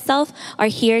 Rockfell, and myself are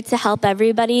here to help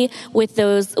everybody with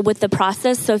the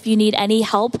process. So if you need any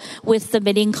help with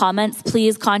submitting comments,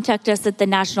 please contact us at the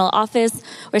national office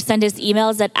or send us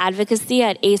emails at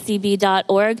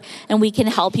advocacy@acb.org, and we can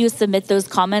help you submit those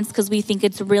comments because we think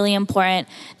it's really important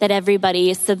that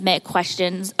everybody submit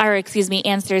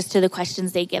answers to the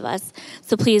questions they give us.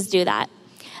 So please do that.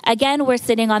 Again, we're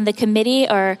sitting on the committee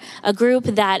or a group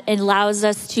that allows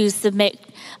us to submit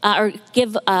or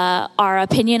give our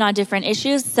opinion on different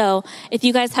issues. So if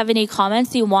you guys have any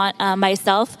comments you want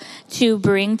myself to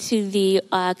bring to the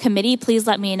committee, please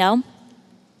let me know.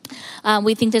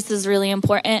 We think this is really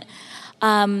important.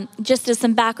 Just as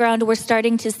some background, we're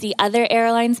starting to see other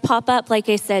airlines pop up. Like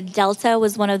I said, Delta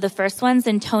was one of the first ones,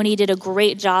 and Tony did a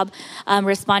great job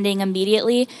responding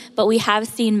immediately. But we have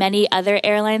seen many other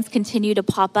airlines continue to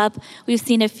pop up. We've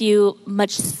seen a few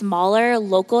much smaller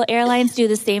local airlines do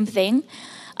the same thing.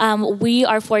 We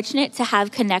are fortunate to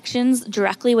have connections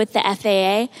directly with the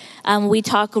FAA. We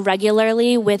talk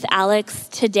regularly with Alex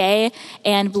Today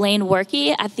and Blaine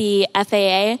Workey at the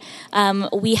FAA.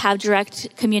 We have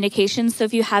direct communication, so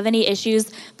if you have any issues,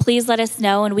 please let us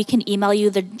know and we can email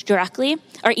them directly.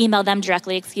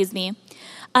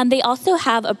 They also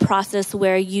have a process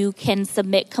where you can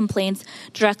submit complaints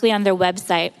directly on their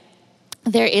website.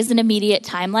 There is an immediate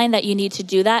timeline that you need to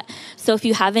do that. So if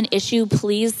you have an issue,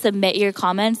 please submit your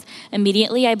comments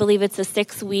immediately. I believe it's a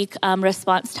 6-week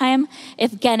response time.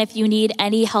 If you need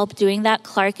any help doing that,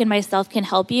 Clark and myself can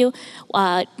help you.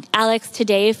 Alex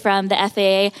today from the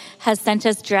FAA has sent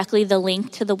us directly the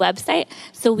link to the website,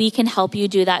 so we can help you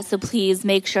do that. So please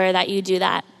make sure that you do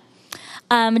that.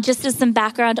 Just as some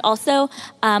background also,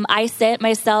 I sit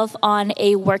myself on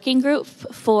a working group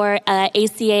for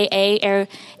ACAA,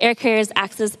 Air Carriers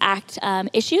Access Act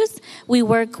issues. We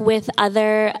work with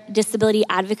other disability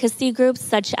advocacy groups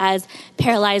such as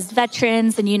Paralyzed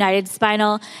Veterans and United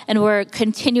Spinal, and we're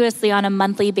continuously on a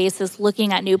monthly basis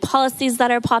looking at new policies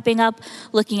that are popping up,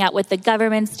 looking at what the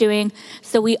government's doing.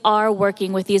 So we are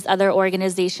working with these other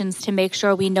organizations to make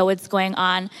sure we know what's going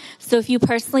on. So if you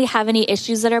personally have any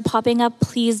issues that are popping up,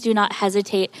 please do not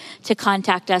hesitate to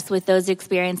contact us with those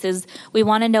experiences. We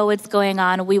want to know what's going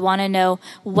on. We want to know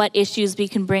what issues we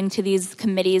can bring to these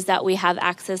committees that we have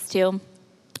access to.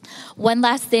 One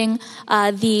last thing,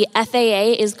 the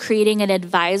FAA is creating an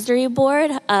advisory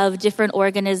board of different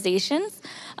organizations,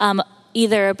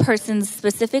 either persons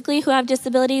specifically who have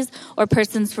disabilities or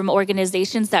persons from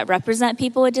organizations that represent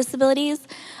people with disabilities.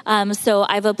 So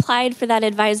I've applied for that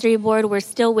advisory board. We're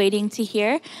still waiting to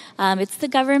hear. It's the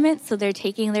government, so they're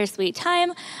taking their sweet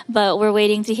time, but we're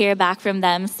waiting to hear back from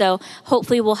them. So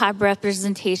hopefully we'll have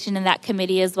representation in that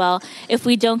committee as well. If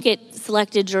we don't get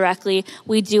selected directly,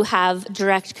 we do have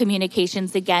direct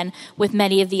communications again with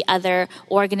many of the other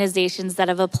organizations that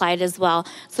have applied as well.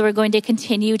 So we're going to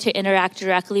continue to interact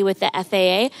directly with the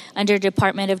FAA under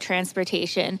Department of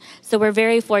Transportation. So we're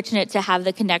very fortunate to have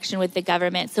the connection with the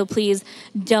government. So please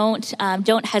don't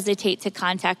hesitate to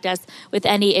contact us with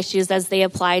any issues as they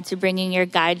apply to bringing your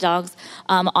guide dogs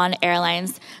on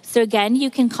airlines. So again,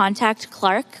 you can contact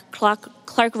Clark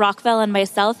Rockwell and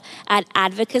myself at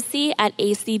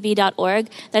advocacy@acb.org.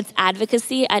 That's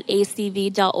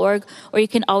advocacy@acb.org, or you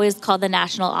can always call the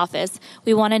national office.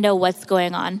 We want to know what's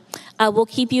going on. We'll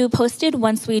keep you posted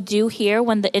once we do hear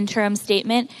when the interim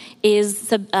statement is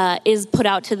put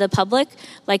out to the public.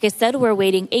 Like I said, we're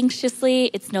waiting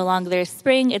anxiously. It's no longer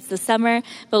spring, it's the summer,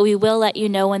 but we will let you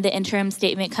know when the interim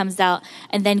statement comes out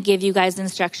and then give you guys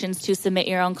instructions to submit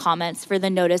your own comments for the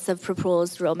notice of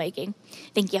proposed rulemaking.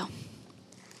 Thank you.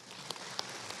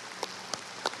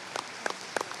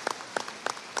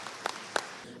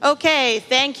 Okay,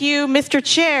 thank you, Mr.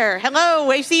 Chair.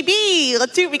 Hello, ACB.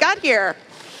 Let's see what we got here.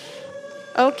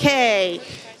 Okay.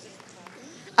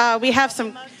 We have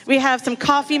some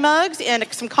coffee mugs and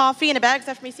some coffee in a bag. Is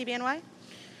that from ACBNY?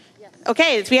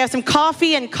 Okay, so we have some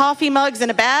coffee and coffee mugs in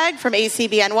a bag from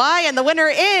ACBNY, and the winner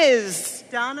is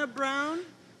Donna Brown,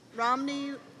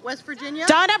 Romney, West Virginia.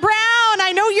 Donna Brown,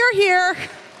 I know you're here.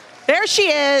 There she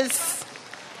is.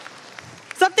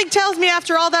 Something tells me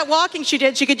after all that walking she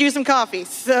did, she could use some coffee.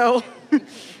 So,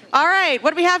 all right, what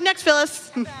do we have next,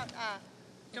 Phyllis? How about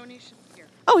donation here?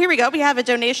 Oh, here we go. We have a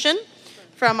donation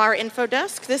from our info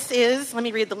desk. This is, let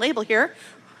me read the label here.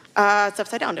 It's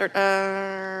upside down.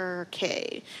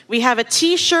 Okay. We have a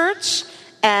T-shirt,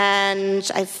 and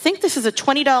I think this is a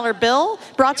 $20 bill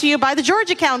brought to you by the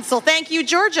Georgia Council. Thank you,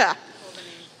 Georgia.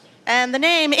 And the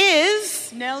name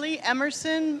is? Nellie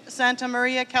Emerson, Santa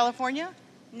Maria, California.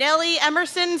 Nellie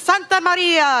Emerson, Santa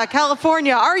Maria,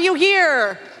 California. Are you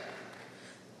here?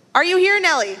 Are you here,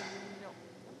 Nellie?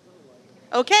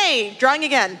 Okay, drawing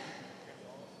again.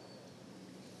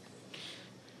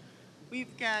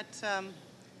 We've got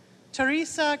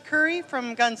Teresa Curry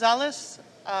from Gonzales,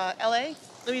 LA.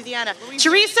 Louisiana.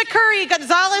 Teresa Curry,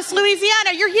 Gonzales,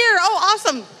 Louisiana. You're here. Oh,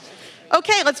 awesome.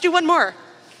 Okay, let's do one more.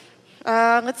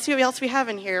 Let's see what else we have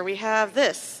in here. We have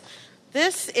this.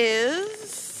 This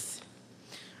is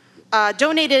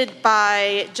donated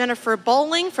by Jennifer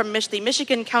Bowling from the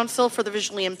Michigan Council for the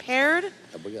Visually Impaired.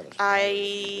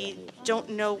 I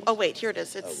don't know. Oh, wait, here it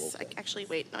is. It's actually,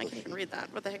 wait, no, I can't even read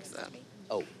that. What the heck is that?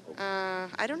 Oh.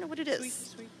 I don't know what it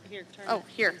is. Sweet. Here, turn oh, it.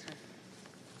 here.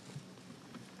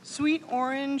 Sweet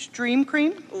Orange Dream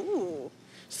Cream. Ooh.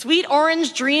 Sweet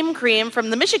Orange Dream Cream from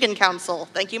the Michigan Council.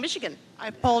 Thank you, Michigan. I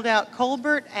pulled out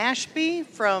Colbert Ashby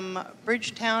from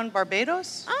Bridgetown,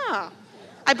 Barbados. Ah.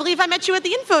 I believe I met you at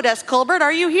the info desk, Colbert.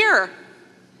 Are you here?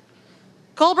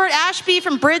 Colbert Ashby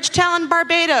from Bridgetown,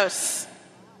 Barbados.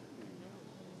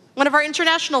 One of our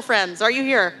international friends. Are you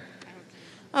here?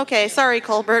 Okay, sorry,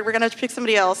 Colbert. We're going to have to pick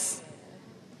somebody else.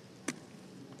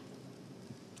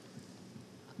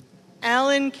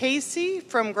 Alan Casey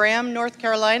from Graham, North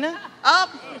Carolina. Oh,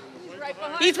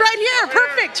 he's right here.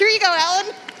 Perfect. Here you go,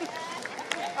 Alan.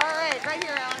 All right, right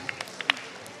here, Alan.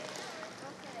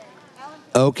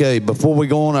 Okay, before we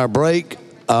go on our break,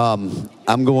 I'm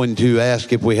going to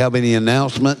ask if we have any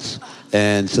announcements.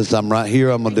 And since I'm right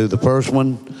here, I'm going to do the first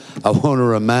one. I want to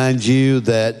remind you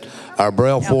that our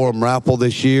Braille Forum raffle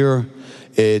this year,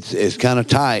 it's kind of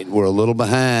tight. We're a little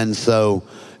behind, so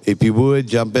if you would,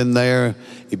 jump in there.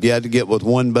 If you had to get with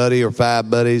one buddy or 5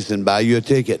 buddies and buy you a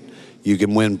ticket, you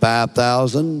can win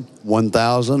 $5,000,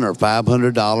 $1,000, or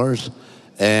 $500,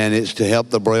 and it's to help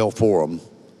the Braille Forum.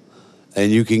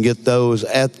 And you can get those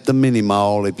at the mini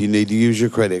mall if you need to use your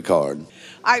credit card.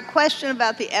 Our question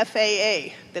about the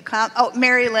FAA,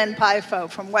 Mary Lynn Pifo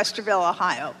from Westerville,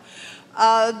 Ohio.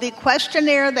 The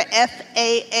questionnaire the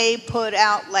FAA put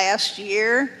out last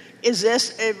year, is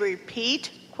this a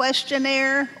repeat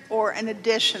questionnaire or an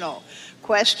additional?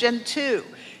 Question 2,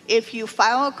 if you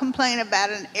file a complaint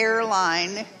about an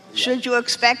airline, should you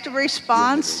expect a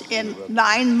response in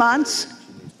 9 months?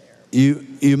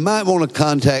 You might want to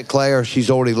contact Claire.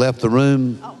 She's already left the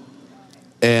room.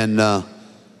 And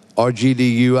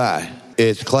RGDUI.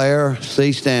 It's Claire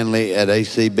C. Stanley at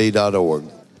acb.org.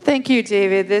 Thank you,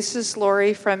 David. This is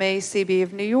Lori from ACB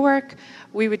of New York.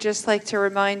 We would just like to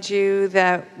remind you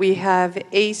that we have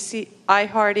iHeart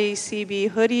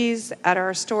ACB hoodies at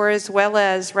our store, as well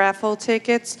as raffle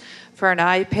tickets for an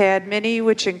iPad mini,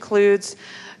 which includes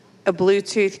a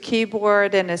Bluetooth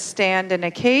keyboard and a stand and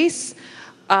a case.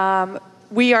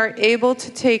 We are able to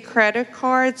take credit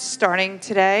cards starting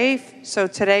today. So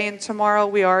today and tomorrow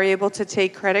we are able to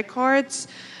take credit cards.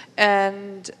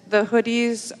 And the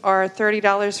hoodies are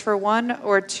 $30 for one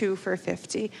or two for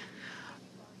 $50.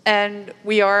 And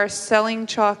we are selling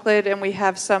chocolate, and we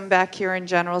have some back here in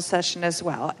general session as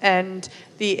well. And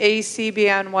the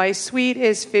ACBNY suite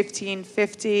is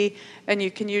 $15.50, and you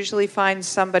can usually find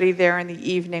somebody there in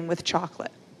the evening with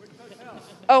chocolate.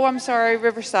 Oh, I'm sorry,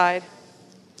 Riverside.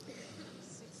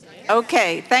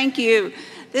 Okay, thank you.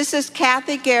 This is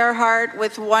Kathy Gerhart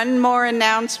with one more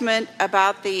announcement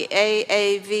about the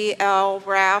AAVL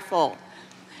raffle.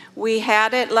 We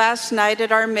had it last night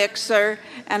at our mixer,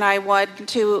 and I want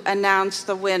to announce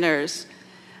the winners.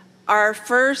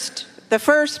 The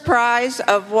first prize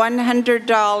of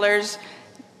 $100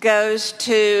 goes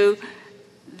to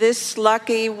this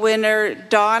lucky winner,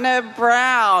 Donna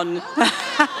Brown.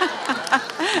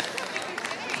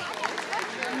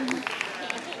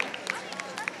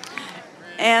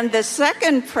 And the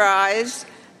second prize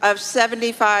of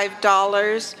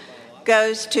 $75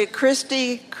 goes to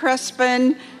Christy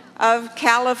Crespin of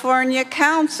California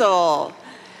Council.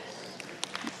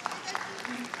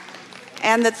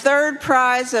 And the third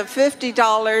prize of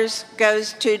 $50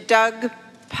 goes to Doug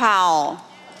Powell.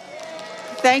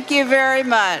 Thank you very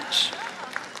much.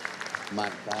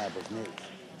 Mike 5 was next.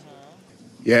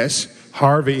 Yes,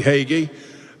 Harvey Hagee.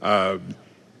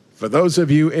 For those of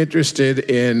you interested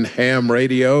in ham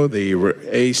radio, the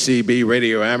ACB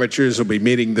Radio Amateurs will be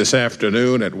meeting this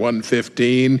afternoon at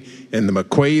 1:15 in the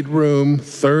McQuaid Room,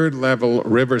 3rd level,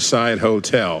 Riverside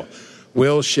Hotel.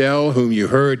 Will Shell, whom you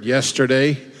heard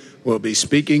yesterday, will be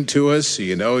speaking to us, so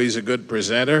you know he's a good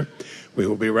presenter. We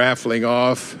will be raffling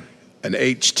off an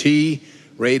HT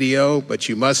radio, but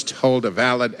you must hold a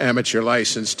valid amateur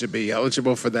license to be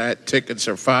eligible for that. Tickets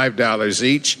are $5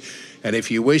 each. And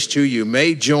if you wish to, you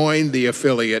may join the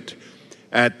affiliate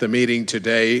at the meeting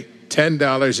today.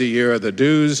 $10 a year are the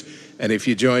dues, and if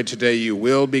you join today, you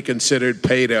will be considered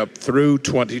paid up through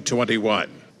 2021.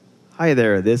 Hi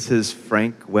there, this is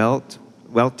Frank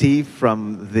Welty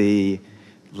from the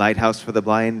Lighthouse for the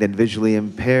Blind and Visually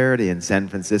Impaired in San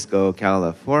Francisco,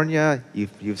 California.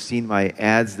 You've seen my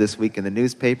ads this week in the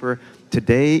newspaper.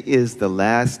 Today is the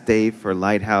last day for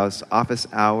Lighthouse office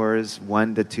hours,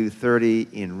 1 to 2:30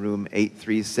 in room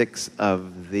 836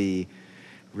 of the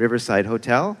Riverside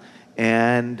Hotel.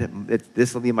 And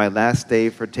this will be my last day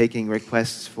for taking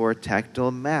requests for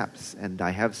tactile maps. And I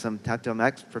have some tactile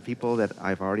maps for people that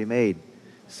I've already made.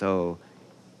 So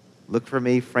look for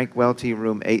me, Frank Welty,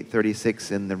 room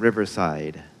 836 in the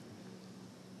Riverside.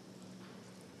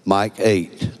 Mike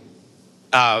 8.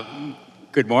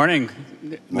 Good morning,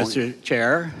 Mr.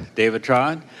 Chair, David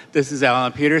Tron. This is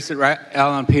Alan Peterson,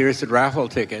 raffle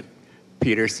ticket.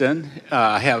 Peterson.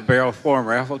 I have barrel form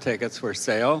raffle tickets for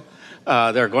sale.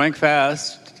 They're going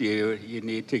fast. You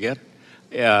need to get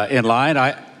in line.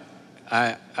 I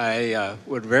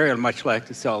would very much like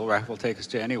to sell raffle tickets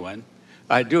to anyone.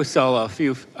 I do sell a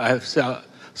few. I've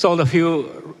sold a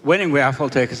few winning raffle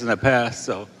tickets in the past,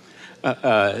 so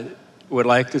would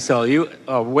like to sell you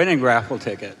a winning raffle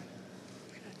ticket.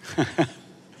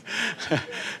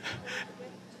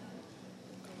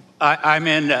 I'm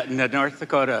in the North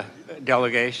Dakota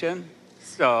delegation,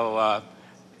 so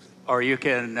or you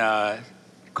can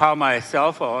call my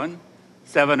cell phone,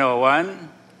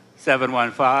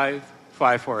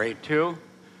 701-715-5482.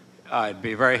 I'd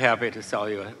be very happy to sell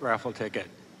you a raffle ticket.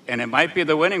 And it might be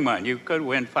the winning one. You could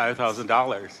win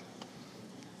 $5,000.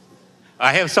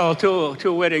 I have sold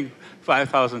two winning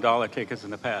 $5,000 tickets in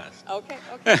the past. Okay.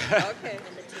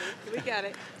 We got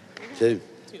it. 2.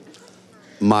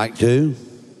 Mike 2.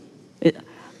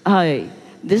 Hi,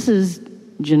 this is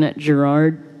Jeanette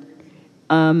Gerard.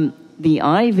 The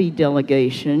Ivy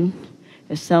delegation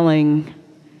is selling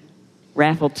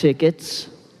raffle tickets.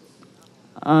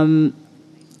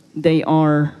 They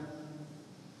are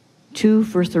 2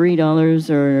 for $3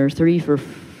 or 3 for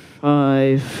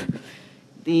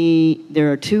 $5.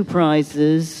 There are 2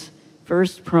 prizes.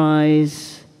 First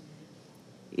prize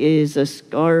is a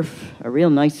scarf, a real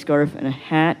nice scarf and a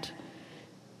hat.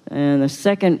 And the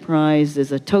second prize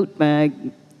is a tote bag,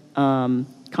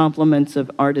 compliments of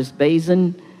Artis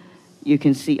Bazin. You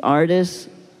can see Artis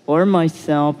or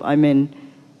myself. I'm in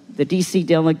the DC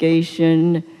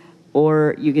delegation,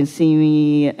 or you can see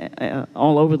me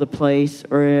all over the place,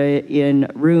 or in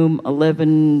room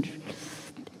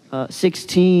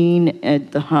 1116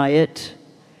 at the Hyatt.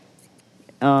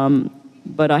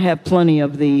 But I have plenty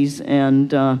of these,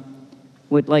 and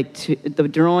would like to. The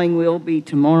drawing will be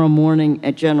tomorrow morning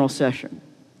at general session.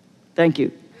 Thank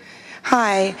you.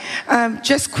 Hi,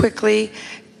 just quickly,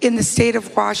 in the state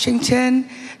of Washington,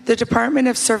 the Department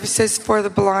of Services for the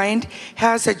Blind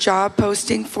has a job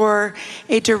posting for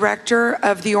a director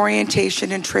of the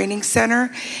Orientation and Training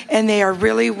Center, and they are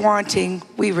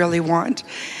we really want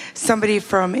somebody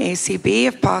from ACB,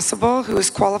 if possible, who is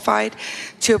qualified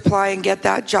to apply and get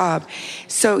that job.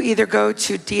 So either go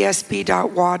to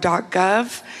dsb.wa.gov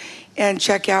and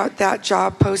check out that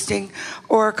job posting,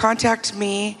 or contact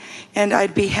me, and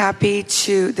I'd be happy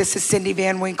to, this is Cindy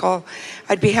Van Winkle,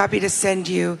 I'd be happy to send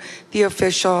you the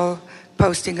official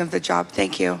posting of the job.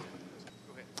 Thank you.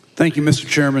 Thank you, Mr.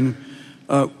 Chairman.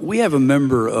 We have a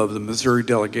member of the Missouri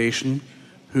delegation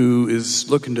who is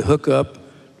looking to hook up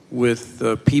with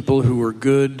people who are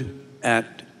good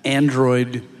at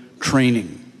Android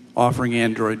training, offering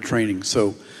Android training.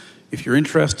 So if you're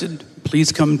interested,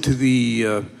 please come to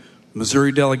the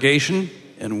Missouri delegation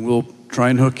and we'll try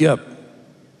and hook you up.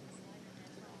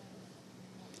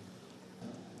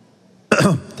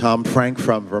 Tom Frank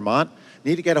from Vermont.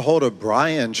 Need to get a hold of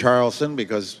Brian Charlson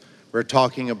because we're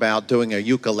talking about doing a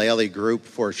ukulele group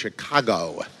for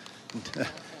Chicago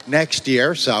next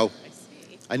year. So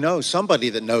I know somebody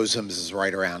that knows him is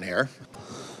right around here.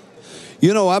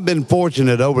 You know, I've been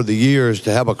fortunate over the years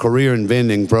to have a career in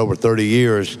vending for over 30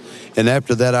 years. And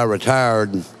after that, I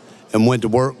retired and went to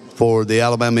work for the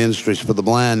Alabama Industries for the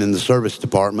Blind in the service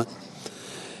department.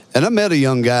 And I met a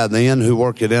young guy then who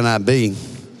worked at NIB.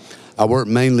 I worked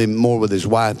mainly more with his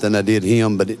wife than I did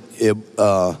him, but it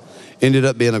ended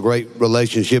up being a great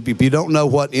relationship. If you don't know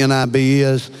what NIB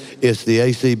is, it's the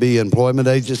ACB Employment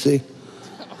Agency.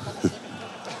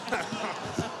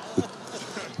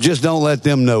 Just don't let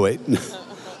them know it.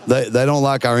 They don't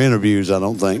like our interviews, I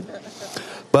don't think.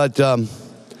 But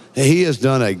he has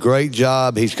done a great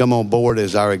job. He's come on board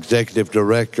as our executive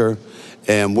director,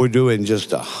 and we're doing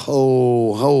just a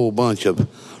whole bunch of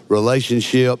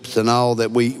relationships and all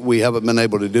that we haven't been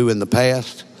able to do in the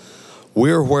past.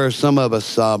 We're where some of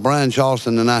us, Brian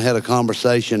Charlson and I had a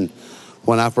conversation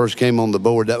when I first came on the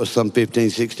board, that was some 15,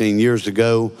 16 years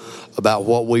ago, about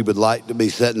what we would like to be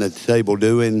sitting at the table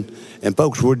doing. And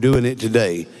folks, we're doing it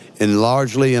today, and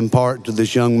largely in part to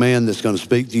this young man that's going to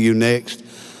speak to you next.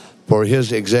 For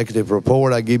his executive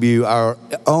report, I give you our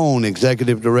own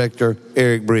executive director,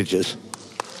 Eric Bridges.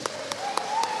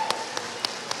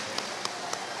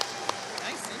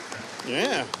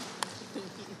 Yeah.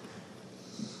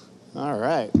 All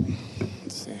right.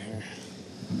 Let's see here.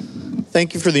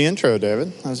 Thank you for the intro,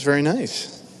 David. That was very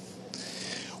nice.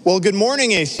 Well, good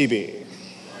morning, ACB.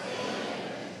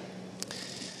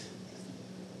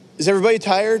 Is everybody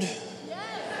tired?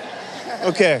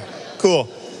 Okay, cool.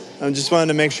 I just wanted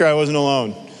to make sure I wasn't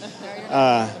alone.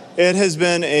 It has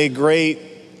been a great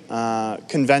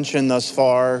convention thus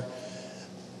far.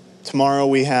 Tomorrow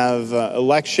we have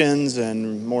elections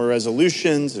and more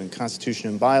resolutions and Constitution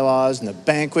and bylaws and a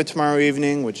banquet tomorrow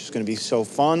evening, which is going to be so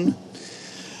fun.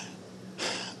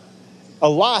 A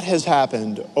lot has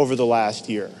happened over the last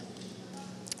year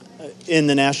in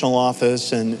the national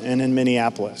office and in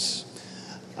Minneapolis.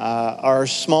 Our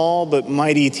small but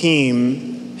mighty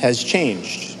team has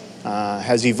changed,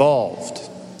 has evolved.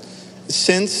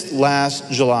 Since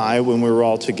last July, when we were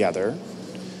all together,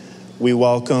 we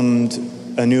welcomed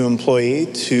a new employee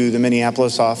to the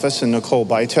Minneapolis office, in Nicole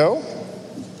Baito.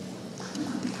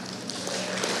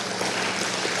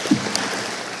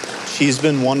 She's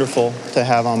been wonderful to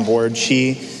have on board.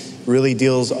 She really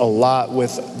deals a lot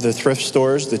with the thrift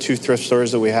stores, the 2 thrift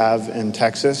stores that we have in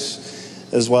Texas,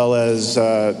 as well as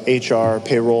HR,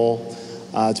 payroll.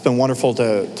 It's been wonderful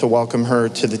to welcome her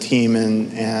to the team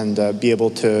and be able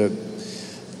to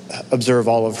observe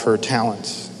all of her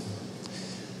talents.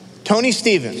 Tony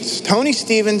Stevens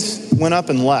went up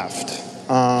and left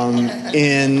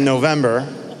in November.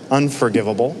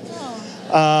 Unforgivable.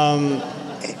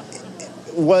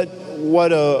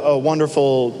 What a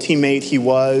wonderful teammate he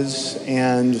was,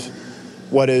 and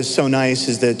what is so nice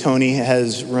is that Tony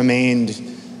has remained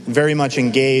very much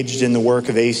engaged in the work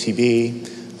of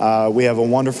ACB. We have a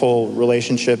wonderful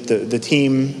relationship. The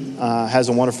team has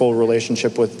a wonderful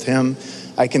relationship with him.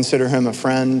 I consider him a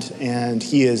friend, and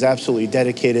he is absolutely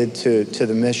dedicated to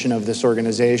the mission of this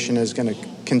organization, is going to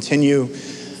continue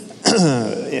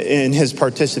in his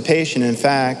participation. In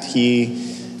fact,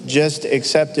 he just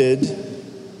accepted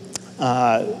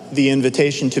the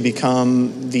invitation to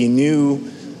become the new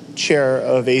chair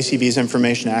of ACB's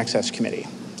Information Access Committee.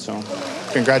 So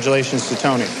congratulations to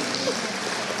Tony.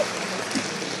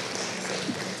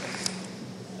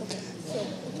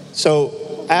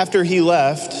 So after he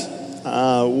left,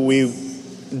 we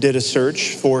did a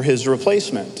search for his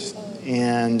replacement,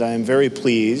 and I'm very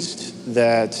pleased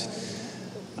that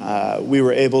we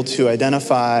were able to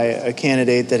identify a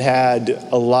candidate that had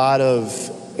a lot of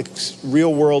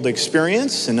real-world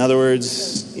experience. In other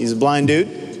words, he's a blind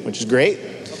dude, which is great.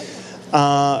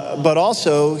 But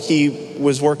also, he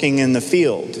was working in the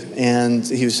field, and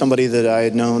he was somebody that I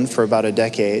had known for about a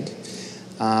decade.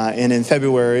 And in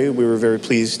February, we were very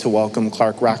pleased to welcome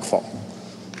Clark Rachfal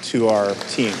to our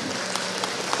team.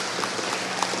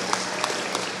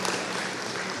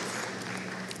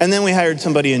 And then we hired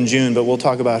somebody in June, but we'll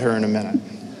talk about her in a minute.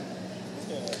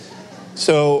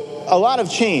 So a lot of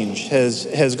change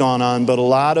has gone on, but a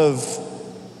lot of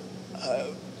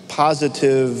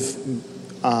positive,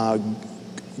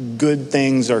 good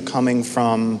things are coming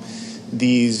from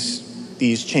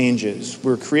these changes.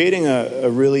 We're creating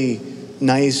a really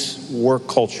nice work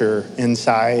culture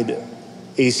inside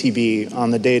ACB on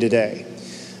the day-to-day.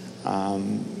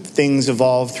 Things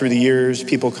evolve through the years,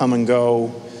 people come and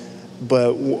go.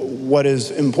 But what is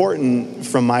important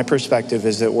from my perspective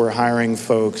is that we're hiring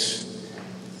folks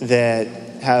that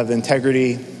have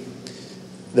integrity,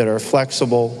 that are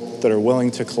flexible, that are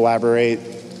willing to collaborate,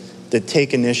 that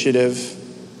take initiative,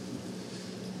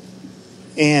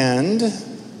 and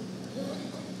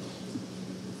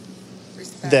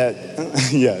that,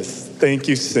 yes, thank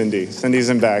you, Cindy. Cindy's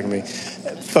in back of me.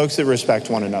 Folks that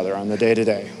respect one another on the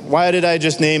day-to-day. Why did I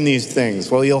just name these things?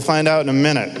 Well, you'll find out in a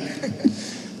minute.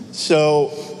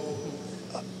 So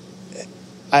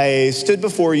I stood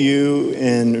before you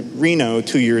in Reno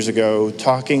 2 years ago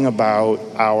talking about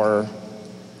our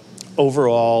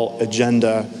overall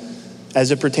agenda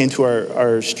as it pertained to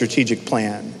our strategic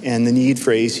plan and the need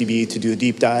for ACB to do a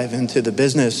deep dive into the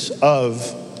business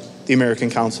of the American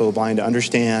Council of the Blind, to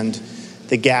understand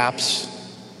the gaps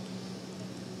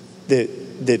that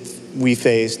we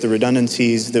face, the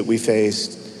redundancies that we face,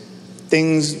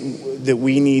 things that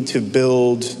we need to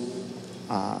build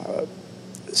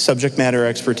subject matter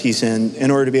expertise in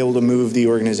order to be able to move the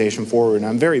organization forward. And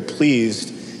I'm very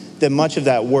pleased that much of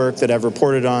that work that I've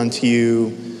reported on to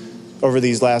you over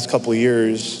these last couple of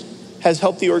years has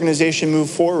helped the organization move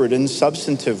forward in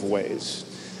substantive ways.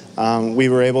 We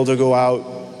were able to go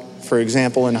out, for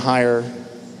example, and hire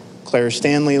Claire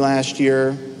Stanley last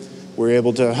year. We were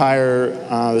able to hire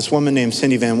this woman named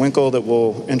Cindy Van Winkle that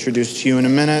we'll introduce to you in a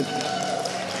minute.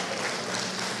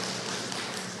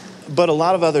 But a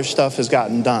lot of other stuff has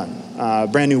gotten done.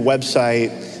 Brand new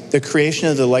website, the creation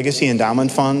of the Legacy Endowment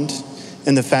Fund,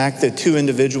 and the fact that 2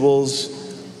 individuals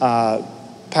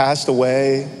passed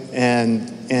away, and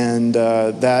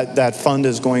that fund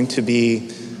is going to be,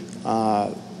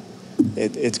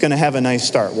 it's going to have a nice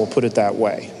start, we'll put it that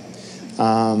way.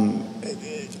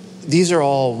 These are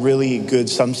all really good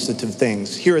substantive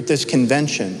things. Here at this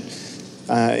convention,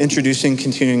 introducing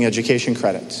continuing education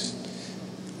credits.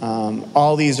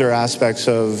 All these are aspects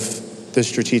of the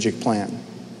strategic plan.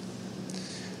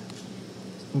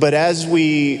 But as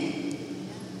we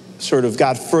sort of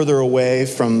got further away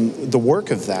from the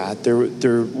work of that,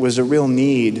 there was a real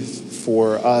need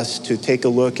for us to take a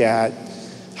look at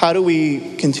how do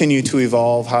we continue to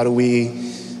evolve, how do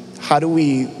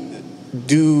we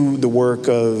do the work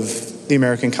of the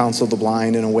American Council of the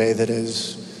Blind in a way that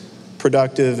is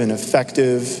productive and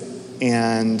effective,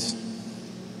 and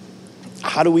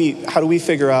how do we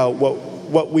figure out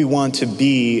what we want to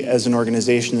be as an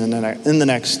organization in the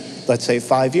next, let's say,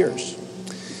 5 years.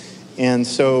 And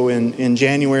so in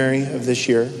January of this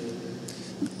year,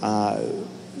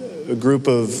 a group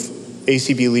of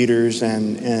ACB leaders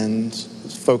and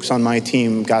folks on my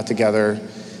team got together,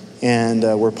 and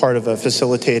we're part of a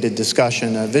facilitated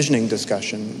discussion, a visioning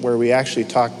discussion, where we actually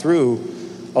talked through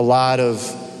a lot of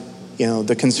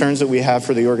the concerns that we have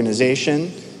for the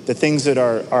organization, the things that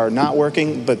are not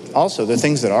working, but also the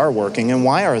things that are working, and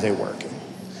why are they working?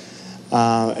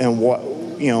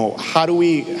 And how do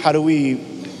we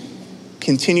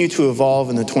continue to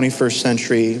evolve in the 21st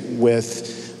century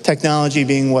with technology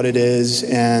being what it is,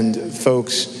 and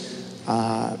folks'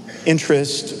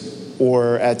 interest,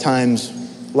 or at times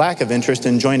lack of interest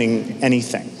in joining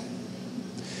anything.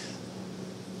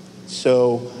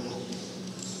 So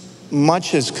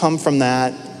much has come from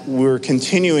that. We're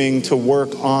continuing to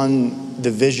work on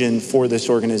the vision for this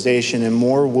organization, and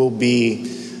more will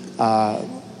be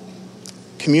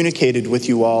communicated with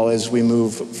you all as we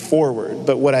move forward.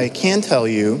 But what I can tell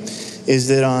you is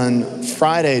that on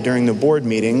Friday during the board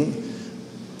meeting,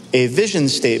 a vision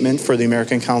statement for the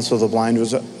American Council of the Blind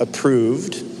was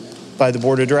approved by the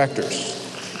board of directors.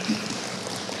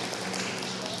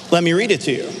 Let me read it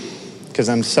to you, because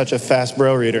I'm such a fast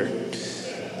bro reader.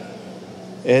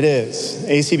 It is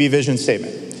ACB vision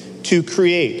statement: to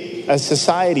create a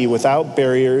society without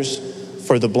barriers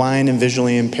for the blind and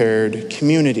visually impaired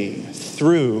community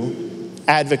through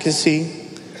advocacy,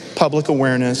 public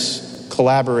awareness,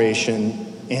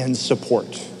 collaboration, and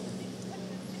support.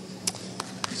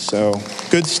 So,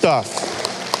 good stuff.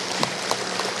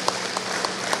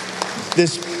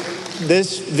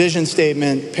 This vision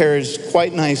statement pairs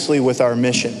quite nicely with our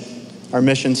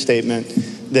mission statement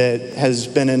that has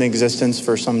been in existence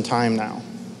for some time now.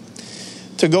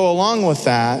 To go along with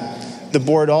that, the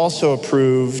board also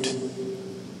approved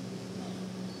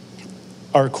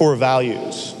our core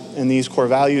values. And these core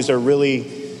values are really,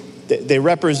 they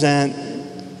represent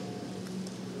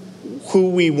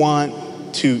who we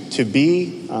want to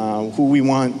be, who we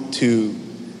want to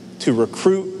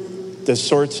recruit, the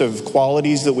sorts of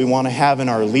qualities that we want to have in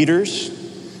our leaders.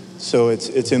 So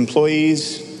it's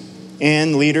employees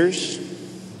and leaders.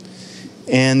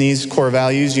 And these core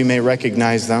values, you may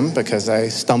recognize them because I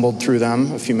stumbled through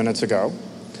them a few minutes ago.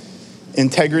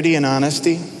 Integrity and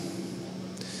honesty,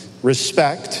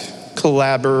 respect,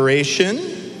 collaboration,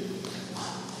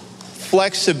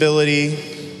 flexibility,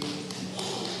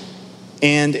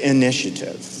 and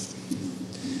initiative.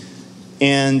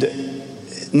 And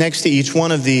next to each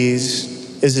one of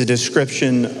these is a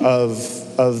description of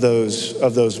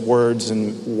those words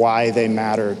and why they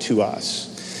matter to us.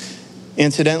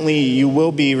 Incidentally, you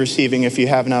will be receiving, if you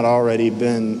have not already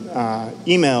been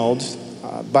emailed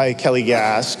by Kelly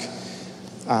Gask,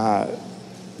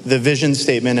 the vision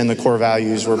statement and the core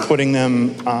values. We're putting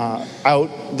them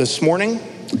out this morning.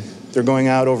 They're going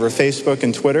out over Facebook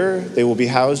and Twitter. They will be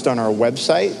housed on our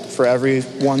website for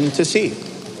everyone to see.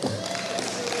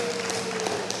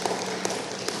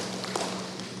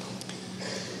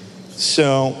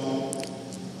 So,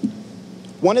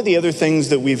 one of the other things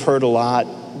that we've heard a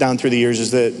lot down through the years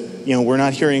is that, we're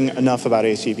not hearing enough about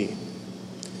ACB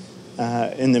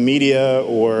in the media,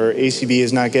 or ACB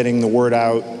is not getting the word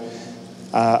out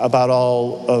about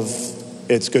all of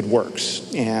its good works.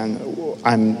 And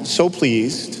I'm so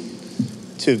pleased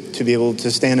to be able to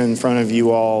stand in front of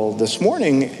you all this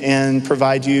morning and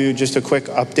provide you just a quick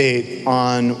update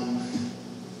on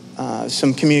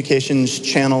some communications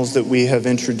channels that we have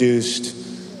introduced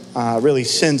really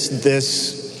since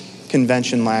this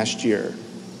convention last year.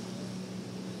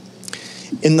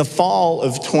 In the fall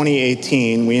of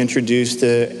 2018, we introduced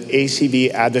the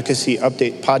ACB Advocacy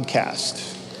Update podcast.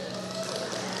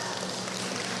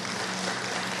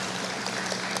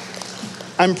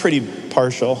 I'm pretty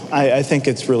partial. I think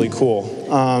it's really cool.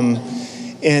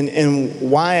 And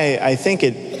why I think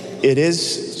it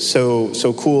is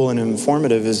so cool and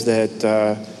informative is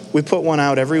that we put one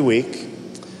out every week.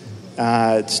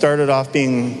 It started off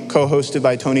being co-hosted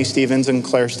by Tony Stevens and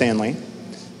Claire Stanley,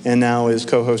 and now is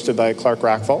co-hosted by Clark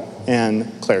Rackfall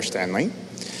and Claire Stanley.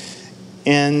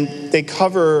 And they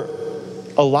cover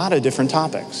a lot of different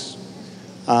topics.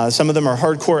 Some of them are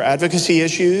hardcore advocacy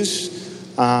issues,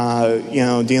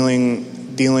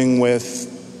 dealing with,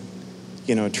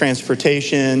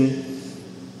 transportation,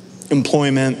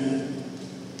 employment.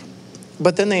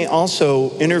 But then they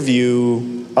also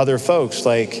interview other folks.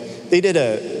 Like they did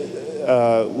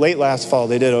late last fall,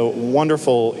 they did a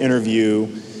wonderful interview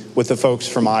with the folks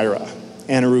from IRA.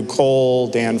 Anirudh Cole,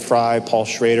 Dan Fry, Paul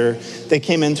Schrader. They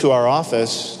came into our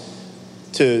office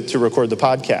to record the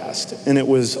podcast, and it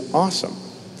was awesome.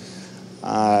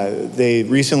 They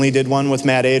recently did one with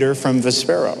Matt Ader from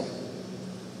Vispero.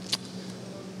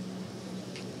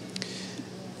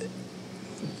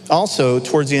 Also,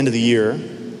 towards the end of the year,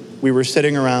 we were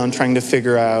sitting around trying to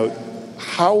figure out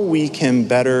how we can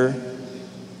better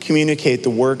communicate the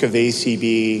work of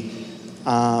ACB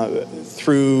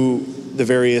through the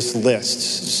various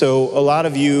lists. So a lot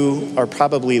of you are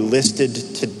probably listed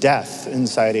to death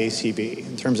inside ACB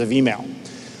in terms of email.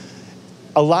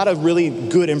 A lot of really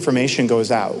good information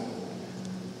goes out,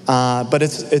 but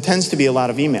it tends to be a lot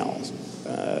of emails,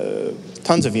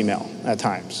 tons of email at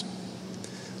times.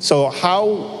 So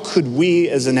how could we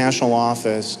as a national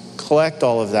office collect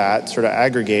all of that, sort of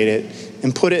aggregate it,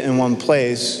 and put it in one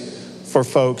place for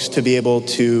folks to be able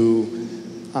to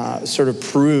sort of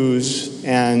peruse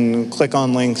and click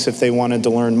on links if they wanted to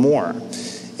learn more?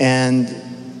 And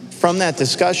from that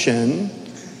discussion,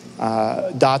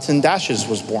 Dots and Dashes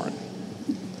was born.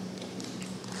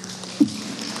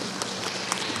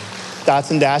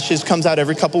 Dots and Dashes comes out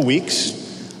every couple weeks,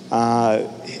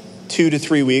 2 to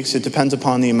 3 weeks. It depends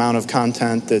upon the amount of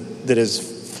content that is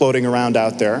floating around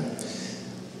out there.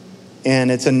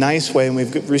 And it's a nice way, and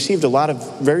we've received a lot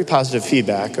of very positive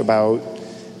feedback about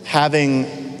having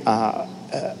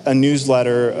a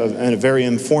newsletter, and a very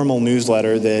informal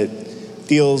newsletter that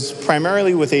deals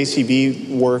primarily with ACB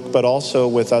work, but also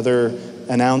with other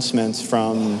announcements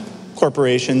from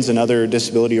corporations and other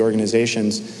disability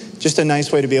organizations. Just a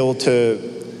nice way to be able to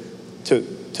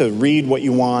read what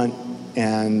you want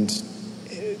and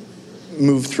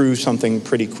move through something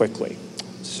pretty quickly.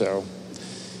 So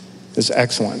it's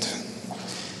excellent.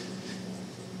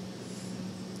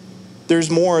 There's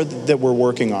more that we're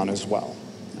working on as well,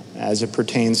 as it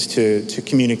pertains to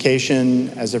communication,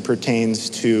 as it pertains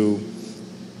to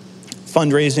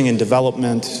fundraising and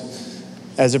development,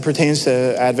 as it pertains to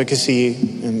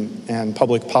advocacy and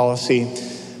public policy.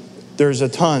 There's a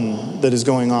ton that is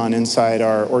going on inside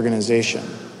our organization.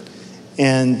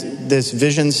 And this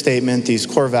vision statement, these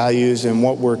core values, and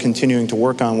what we're continuing to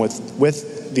work on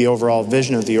with the overall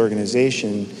vision of the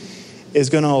organization is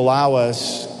going to allow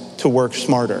us to work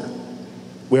smarter.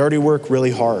 We already work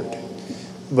really hard,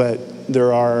 but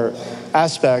there are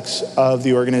aspects of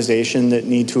the organization that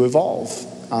need to evolve,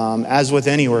 as with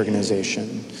any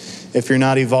organization. If you're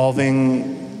not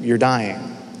evolving, you're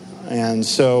dying. And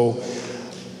so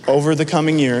over the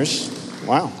coming years,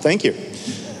 wow, thank you.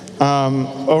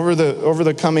 Over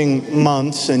the coming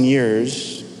months and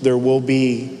years, there will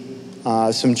be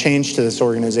some change to this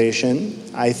organization.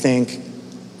 I think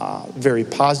very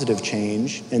positive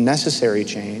change and necessary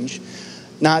change,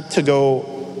 not to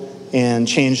go and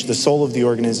change the soul of the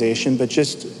organization, but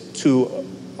just to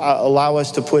allow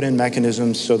us to put in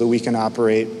mechanisms so that we can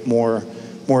operate more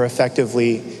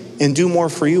effectively and do more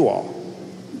for you all.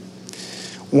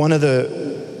 One of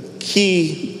the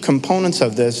key components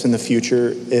of this in the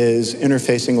future is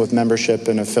interfacing with membership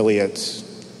and affiliates.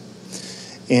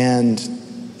 And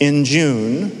in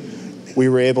June, we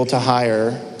were able to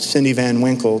hire Cindy Van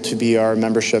Winkle to be our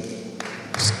membership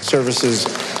services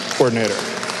coordinator.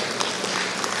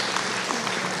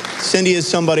 Cindy is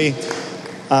somebody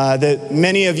that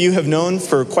many of you have known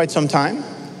for quite some time.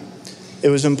 It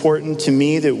was important to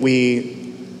me that we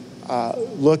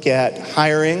look at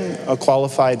hiring a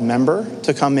qualified member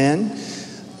to come in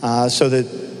so that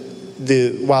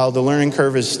while the learning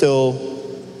curve is still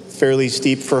fairly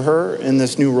steep for her in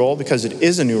this new role, because it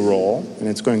is a new role and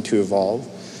it's going to evolve,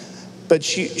 but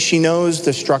she knows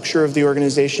the structure of the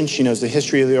organization, she knows the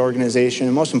history of the organization,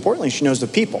 and most importantly, she knows the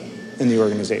people in the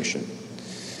organization.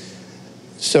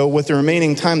 So with the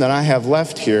remaining time that I have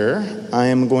left here, I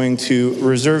am going to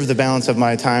reserve the balance of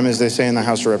my time, as they say in the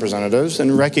House of Representatives,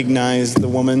 and recognize the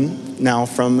woman now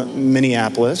from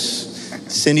Minneapolis,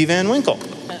 Cindy Van Winkle.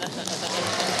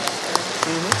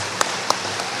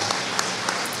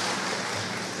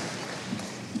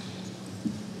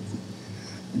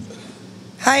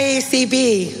 Hi, ACB.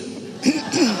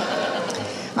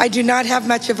 I do not have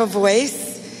much of a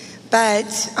voice,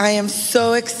 but I am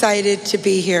so excited to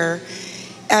be here.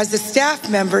 As a staff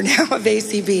member now of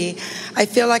ACB, I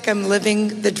feel like I'm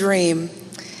living the dream.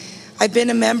 I've been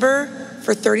a member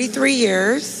for 33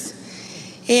 years,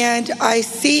 and I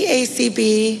see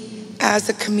ACB as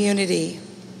a community.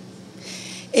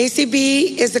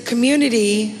 ACB is a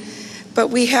community, but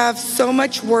we have so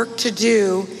much work to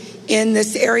do in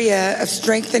this area of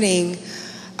strengthening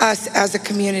us as a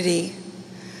community.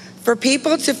 For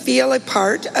people to feel a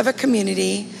part of a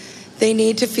community, they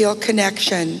need to feel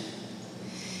connection.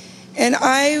 And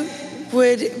I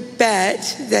would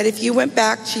bet that if you went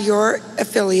back to your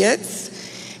affiliates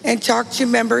and talked to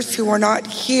members who are not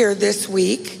here this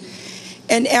week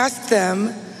and asked them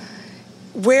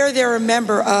where they're a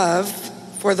member of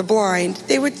for the blind,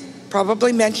 they would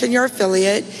probably mention your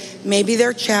affiliate, maybe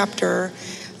their chapter,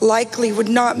 likely would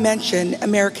not mention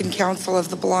American Council of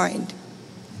the Blind.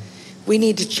 We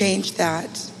need to change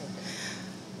that.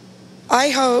 I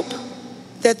hope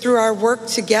that through our work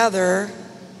together,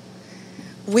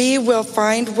 we will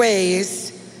find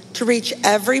ways to reach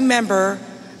every member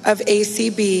of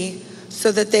ACB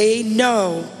so that they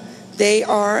know they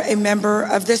are a member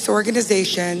of this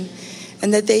organization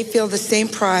and that they feel the same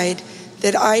pride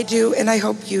that I do and I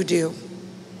hope you do.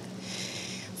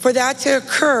 For that to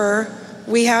occur,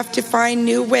 we have to find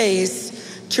new ways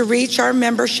to reach our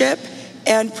membership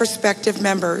and prospective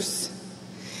members.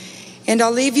 And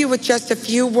I'll leave you with just a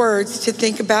few words to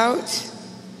think about.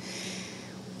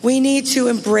 We need to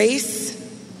embrace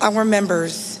our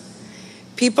members.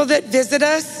 People that visit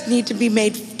us need to be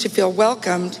made to feel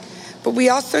welcomed, but we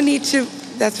also need to,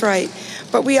 that's right,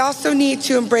 but we also need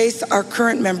to embrace our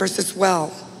current members as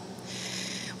well.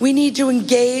 We need to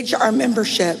engage our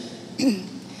membership.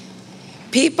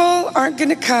 People aren't going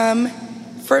to come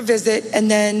for a visit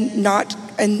and then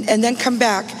then come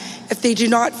back if they do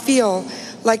not feel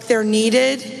like they're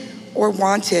needed or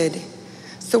wanted.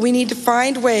 So we need to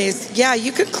find ways. Yeah,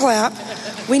 you can clap.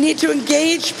 We need to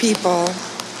engage people.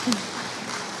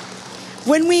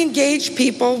 When we engage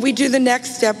people, we do the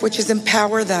next step, which is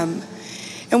empower them.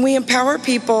 and we empower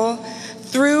people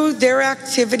through their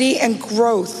activity and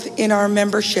growth in our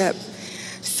membership.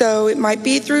 So it might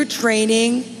be through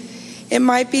training, it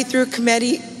might be through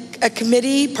a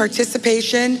committee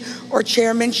participation or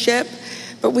chairmanship,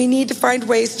 but we need to find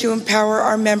ways to empower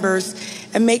our members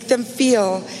and make them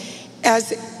feel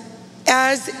as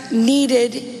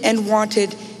needed and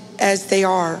wanted as they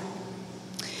are.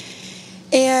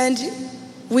 And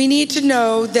we need to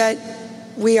know that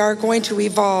we are going to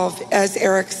evolve, as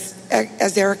Eric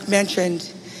mentioned.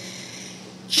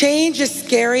 Change is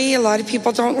scary. A lot of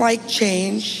people don't like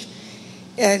change.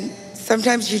 And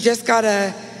sometimes you just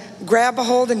gotta grab a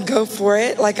hold and go for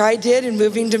it, like I did in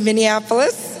moving to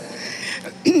Minneapolis.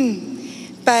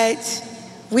 But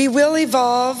we will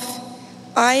evolve.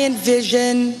 I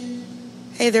envision,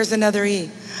 hey, there's another E.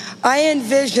 I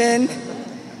envision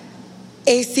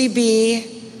ACB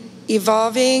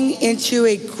evolving into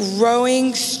a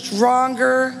growing,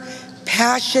 stronger,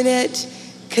 passionate,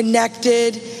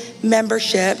 connected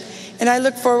membership. And I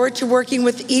look forward to working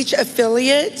with each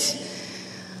affiliate,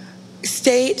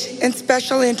 state, and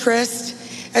special interest,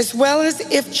 as well as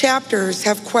if chapters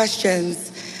have questions.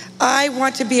 I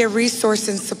want to be a resource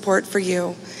and support for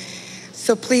you.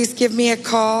 So please give me a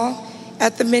call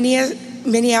at the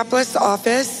Minneapolis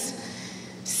office,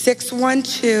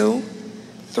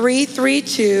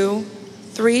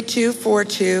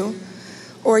 612-332-3242,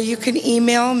 or you can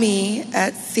email me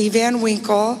at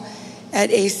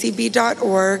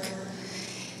cvanwinkle@acb.org.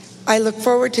 I look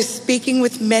forward to speaking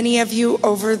with many of you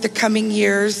over the coming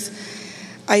years.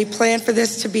 I plan for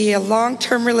this to be a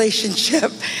long-term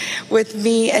relationship with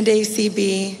me and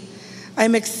ACB.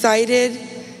 I'm excited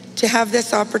to have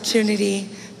this opportunity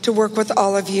to work with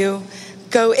all of you.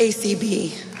 Go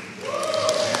ACB.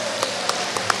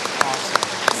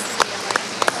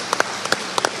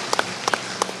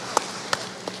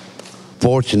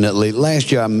 Fortunately,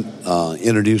 last year I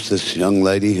introduced this young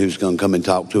lady who's going to come and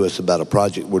talk to us about a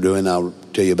project we're doing. I'll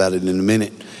tell you about it in a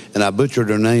minute. And I butchered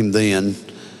her name then.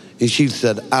 And she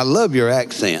said, "I love your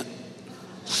accent."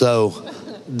 So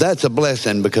that's a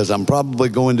blessing because I'm probably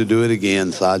going to do it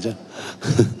again, Saja.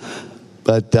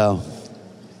 But the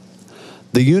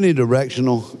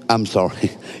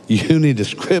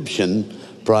Unidescription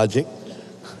project,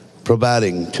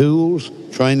 providing tools,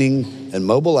 training, and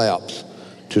mobile apps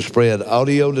to spread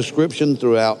audio description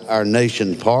throughout our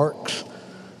nation's parks.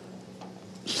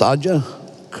 Saja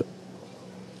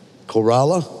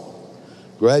Korala,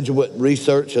 graduate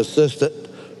research assistant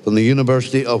from the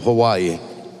University of Hawaii.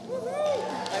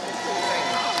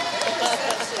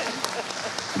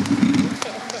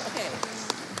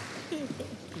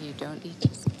 You don't need to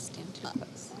stand too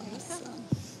close.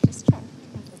 Just try.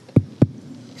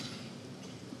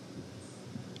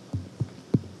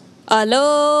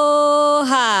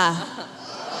 Aloha.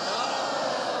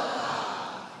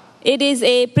 It is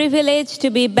a privilege to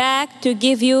be back to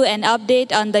give you an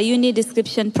update on the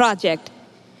Unidescription project.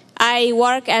 I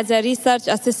work as a research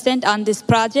assistant on this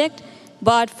project,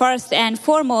 but first and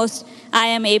foremost, I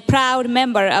am a proud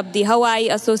member of the Hawaii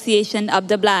Association of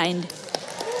the Blind.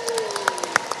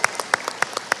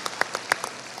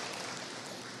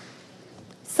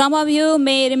 Some of you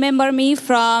may remember me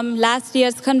from last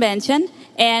year's convention,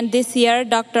 and this year,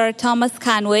 Dr. Thomas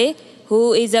Conway,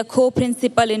 who is a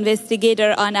co-principal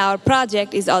investigator on our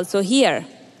project, is also here.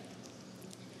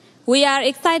 We are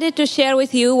excited to share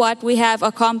with you what we have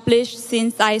accomplished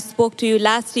since I spoke to you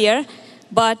last year.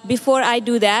 But before I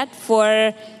do that,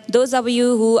 for those of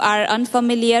you who are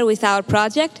unfamiliar with our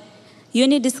project,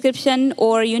 Unidescription,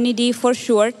 or UNID for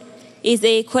short, is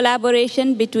a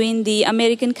collaboration between the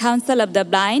American Council of the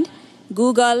Blind,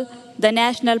 Google, the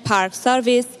National Park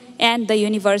Service, and the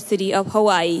University of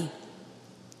Hawaii.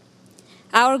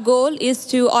 Our goal is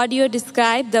to audio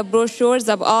describe the brochures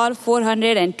of all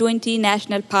 420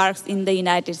 national parks in the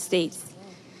United States.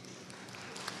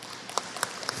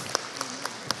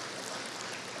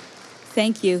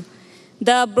 Thank you.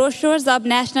 The brochures of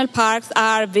national parks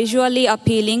are visually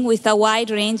appealing with a wide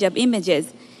range of images,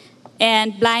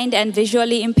 and blind and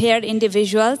visually impaired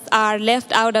individuals are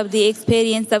left out of the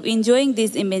experience of enjoying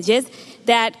these images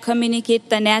that communicate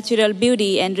the natural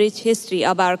beauty and rich history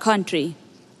of our country.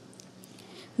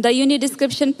 The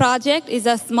Unidescription project is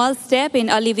a small step in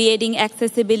alleviating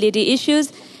accessibility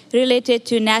issues related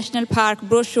to national park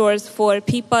brochures for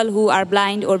people who are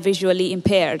blind or visually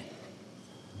impaired.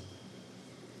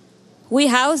 We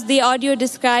house the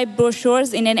audio-described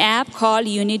brochures in an app called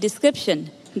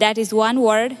Unidescription. That is one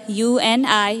word,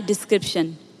 UNI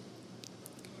Description.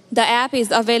 The app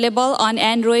is available on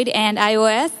Android and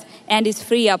iOS and is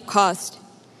free of cost.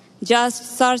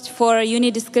 Just search for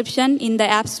Unidescription in the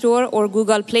App Store or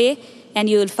Google Play, and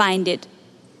you will find it.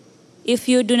 If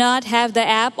you do not have the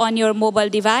app on your mobile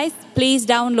device, please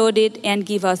download it and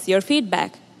give us your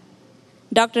feedback.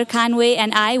 Dr. Conway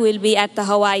and I will be at the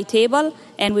Hawaii table,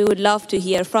 and we would love to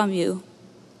hear from you.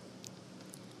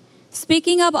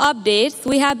 Speaking of updates,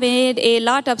 we have made a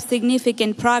lot of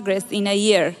significant progress in a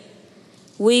year.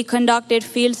 We conducted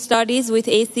field studies with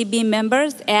ACB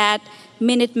members at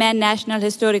Minuteman National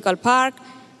Historical Park,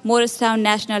 Morristown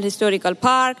National Historical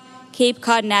Park, Cape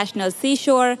Cod National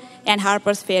Seashore, and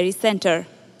Harpers Ferry Center.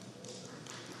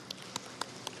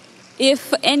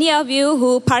 If any of you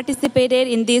who participated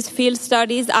in these field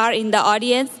studies are in the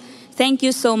audience, thank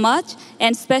you so much,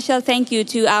 and special thank you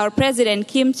to our president,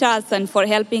 Kim Charlson, for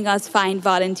helping us find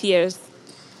volunteers.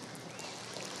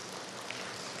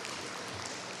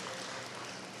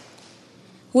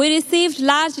 We received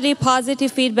largely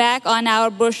positive feedback on our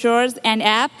brochures and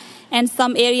app, and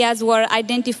some areas were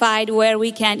identified where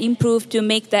we can improve to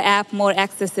make the app more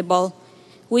accessible.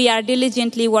 We are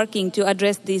diligently working to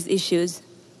address these issues.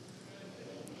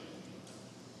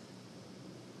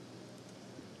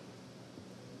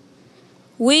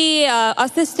 We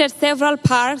assisted several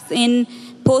parks in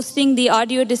posting the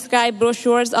audio described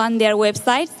brochures on their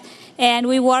websites, and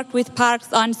we worked with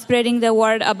parks on spreading the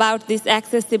word about this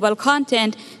accessible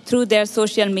content through their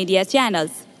social media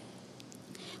channels.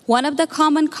 One of the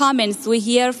common comments we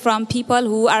hear from people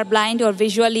who are blind or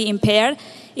visually impaired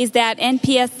is that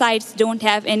NPS sites don't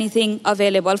have anything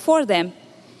available for them.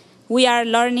 We are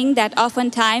learning that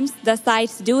oftentimes the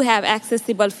sites do have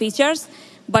accessible features,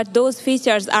 but those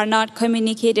features are not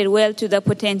communicated well to the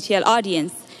potential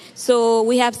audience. So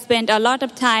we have spent a lot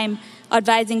of time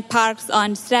advising parks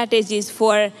on strategies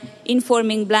for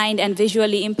informing blind and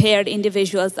visually impaired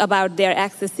individuals about their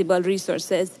accessible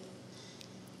resources.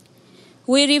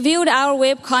 We reviewed our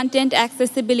web content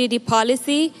accessibility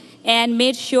policy and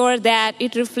made sure that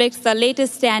it reflects the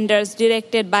latest standards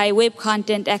directed by Web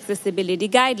Content Accessibility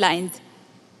Guidelines.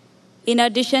 In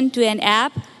addition to an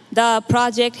app, the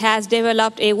project has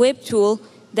developed a web tool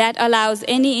that allows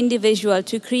any individual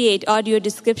to create audio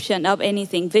description of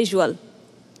anything visual.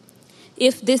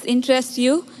 If this interests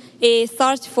you, a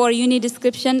search for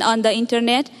Unidescription on the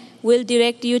internet will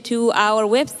direct you to our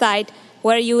website,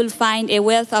 where you will find a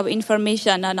wealth of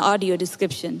information on audio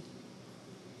description.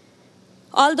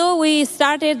 Although we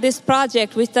started this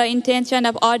project with the intention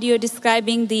of audio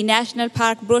describing the national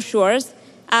park brochures,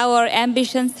 our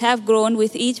ambitions have grown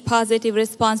with each positive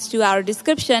response to our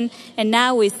description, and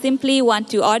now we simply want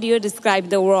to audio describe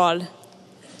the world.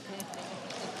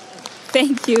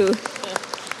 Thank you.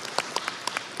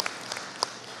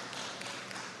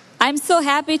 I'm so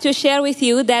happy to share with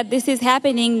you that this is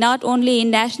happening not only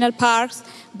in national parks,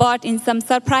 but in some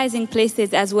surprising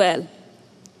places as well.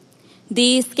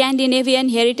 The Scandinavian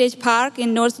Heritage Park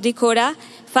in North Dakota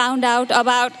found out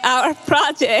about our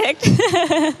project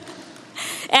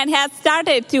and has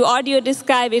started to audio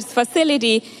describe its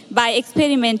facility by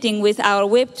experimenting with our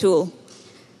web tool.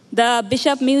 The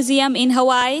Bishop Museum in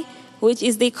Hawaii, which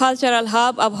is the cultural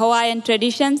hub of Hawaiian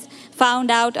traditions,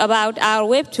 found out about our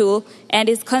web tool and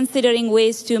is considering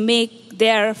ways to make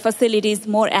their facilities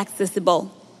more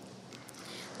accessible.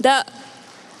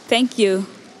 Thank you.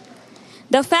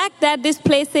 The fact that these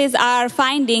places are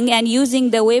finding and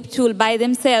using the web tool by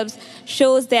themselves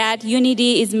shows that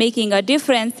Unity is making a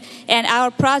difference, and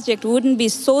our project wouldn't be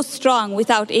so strong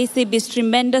without ACB's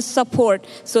tremendous support.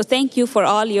 So thank you for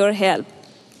all your help.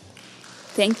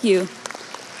 Thank you.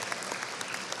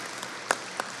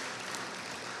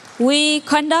 We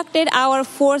conducted our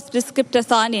 4th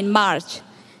Descriptathon in March.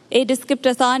 A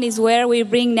Descriptathon is where we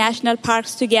bring national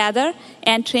parks together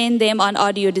and train them on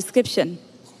audio description.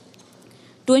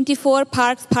 24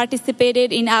 parks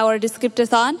participated in our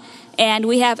Descriptathon, and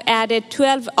we have added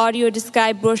 12 audio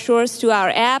described brochures to our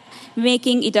app,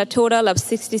 making it a total of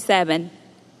 67.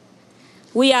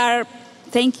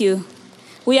 Thank you.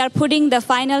 We are putting the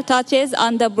final touches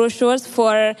on the brochures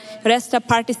for rest of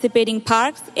participating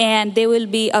parks, and they will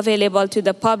be available to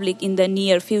the public in the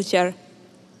near future.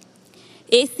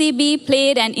 ACB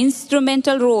played an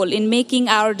instrumental role in making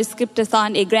our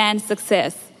Descriptathon a grand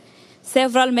success.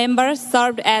 Several members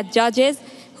served as judges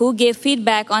who gave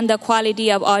feedback on the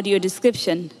quality of audio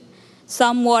description.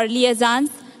 Some were liaisons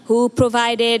who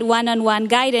provided one-on-one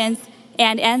guidance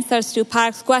and answers to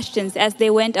parks' questions as they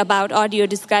went about audio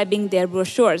describing their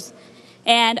brochures.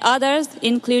 And others,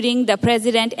 including the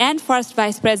president and first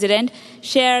vice president,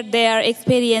 shared their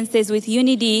experiences with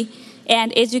Unity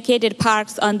and educated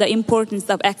parks on the importance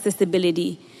of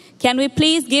accessibility. Can we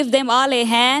please give them all a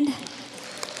hand?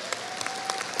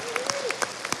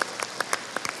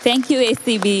 Thank you,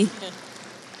 ACB.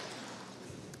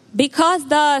 Because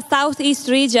the southeast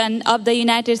region of the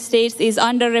United States is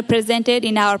underrepresented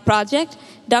in our project,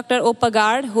 Dr.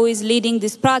 Opagard, who is leading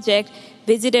this project,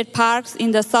 visited parks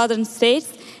in the southern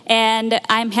states, and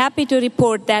I'm happy to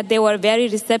report that they were very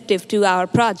receptive to our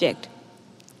project.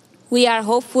 We are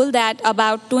hopeful that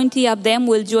about 20 of them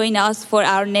will join us for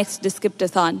our next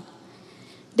Descriptathon.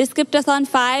 Descriptathon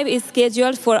 5 is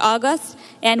scheduled for August,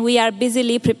 and we are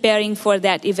busily preparing for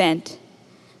that event.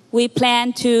 We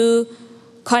plan to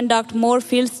conduct more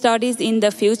field studies in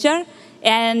the future,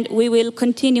 and we will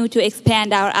continue to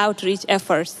expand our outreach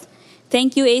efforts.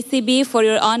 Thank you, ACB, for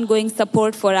your ongoing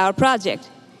support for our project.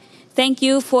 Thank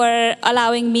you for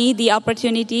allowing me the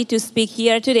opportunity to speak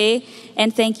here today,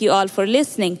 and thank you all for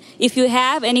listening. If you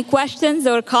have any questions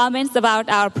or comments about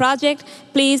our project,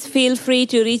 please feel free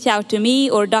to reach out to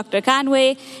me or Dr.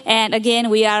 Conway. And again,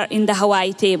 we are in the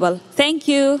Hawaii table. Thank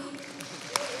you.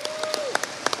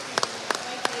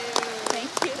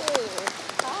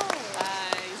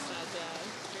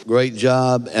 Great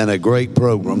job and a great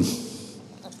program.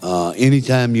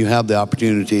 Anytime you have the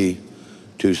opportunity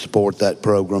to support that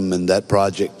program and that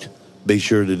project, be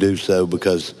sure to do so,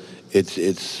 because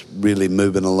it's really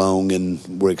moving along,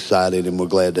 and we're excited and we're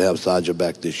glad to have Saja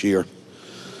back this year.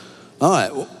 All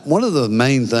right, one of the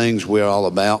main things we're all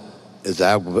about is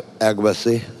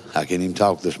advocacy. I can't even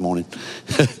talk this morning.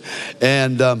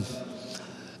 And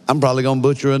I'm probably going to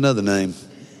butcher another name.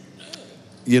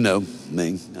 You know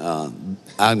me.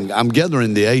 I'm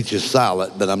gathering the H is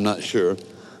silent, but I'm not sure.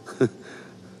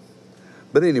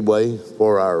 But anyway,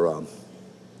 for our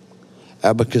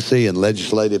advocacy and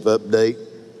legislative update,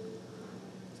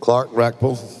 Clark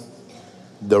Rackpel,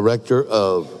 Director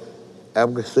of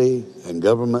Advocacy and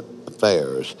Government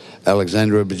Affairs,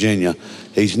 Alexandria, Virginia.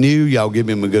 He's new. Y'all give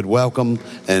him a good welcome,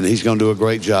 and he's going to do a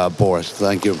great job for us.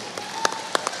 Thank you.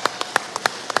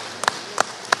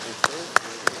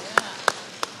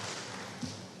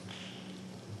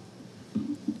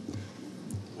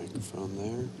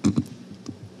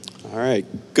 All right.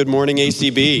 Good morning,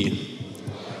 ACB.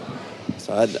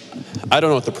 So I don't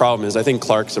know what the problem is. I think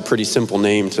Clark's a pretty simple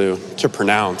name to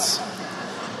pronounce.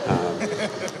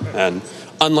 And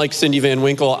unlike Cindy Van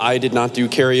Winkle, I did not do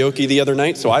karaoke the other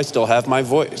night, so I still have my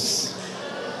voice.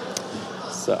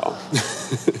 So,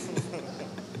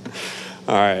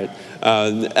 all right.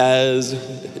 As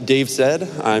Dave said,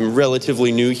 I'm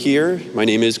relatively new here. My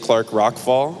name is Clark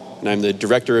Rockfall, and I'm the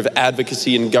Director of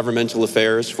Advocacy and Governmental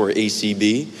Affairs for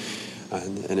ACB.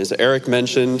 And as Eric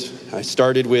mentioned, I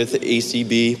started with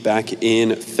ACB back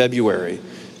in February.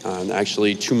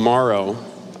 Actually, tomorrow,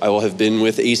 I will have been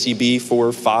with ACB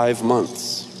for 5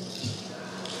 months.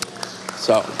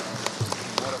 So,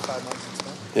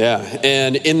 yeah,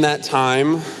 and in that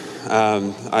time,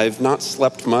 I've not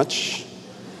slept much.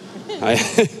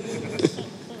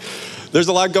 There's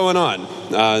a lot going on,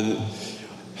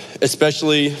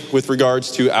 especially with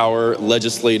regards to our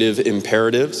legislative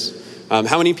imperatives.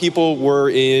 How many people were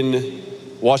in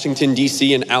Washington,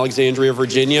 D.C. and Alexandria,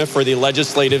 Virginia for the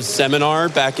legislative seminar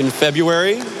back in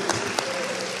February?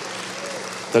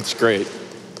 That's great.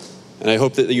 And I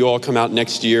hope that you all come out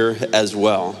next year as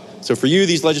well. So for you,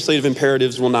 these legislative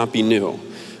imperatives will not be new.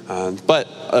 But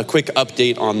a quick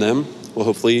update on them will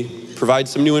hopefully provide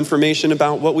some new information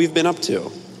about what we've been up to.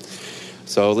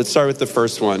 So let's start with the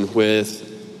first one, with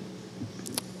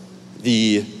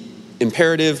the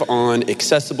imperative on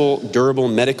accessible, durable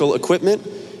medical equipment,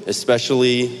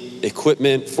 especially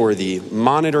equipment for the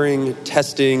monitoring,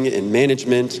 testing, and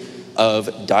management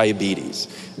of diabetes.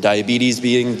 Diabetes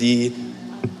being the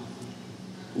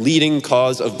leading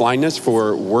cause of blindness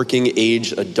for working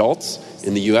age adults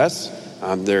in the U.S.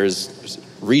 There's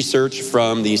research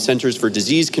from the Centers for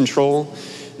Disease Control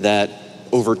that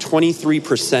over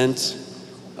 23%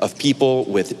 of people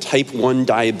with type 1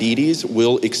 diabetes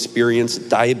will experience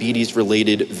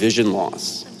diabetes-related vision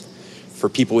loss. For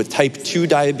people with type 2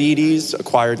 diabetes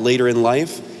acquired later in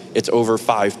life, it's over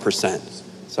 5%.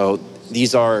 So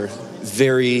these are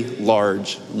very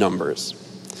large numbers.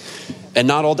 And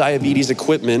not all diabetes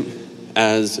equipment,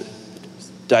 as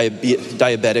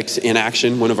Diabetics in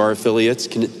Action, one of our affiliates,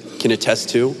 can attest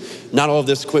to, not all of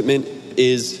this equipment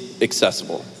is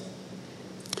accessible.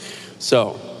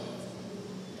 So,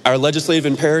 our legislative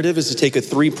imperative is to take a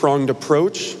three-pronged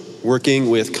approach, working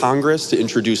with Congress to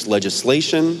introduce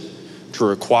legislation to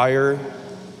require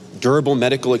durable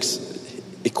medical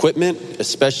equipment,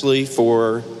 especially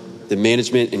for the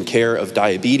management and care of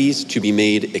diabetes, to be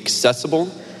made accessible.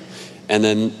 And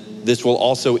then this will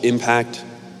also impact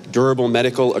durable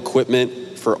medical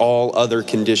equipment for all other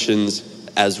conditions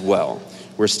as well.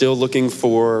 We're still looking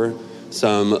for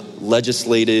some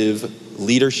legislative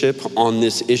leadership on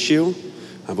this issue.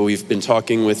 But we've been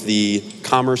talking with the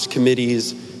Commerce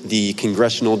Committees, the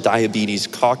Congressional Diabetes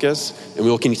Caucus, and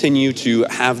we'll continue to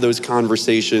have those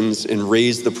conversations and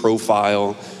raise the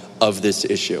profile of this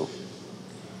issue.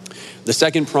 The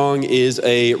second prong is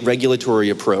a regulatory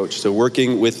approach. So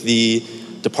working with the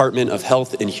Department of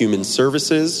Health and Human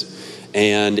Services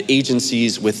and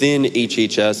agencies within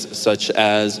HHS, such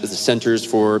as the Centers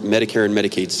for Medicare and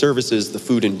Medicaid Services, the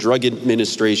Food and Drug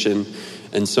Administration,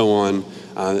 and so on,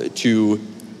 to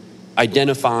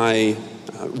identify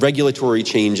regulatory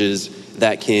changes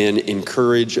that can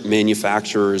encourage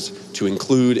manufacturers to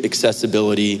include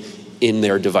accessibility in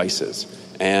their devices.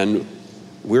 And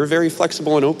we're very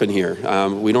flexible and open here.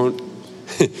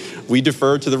 We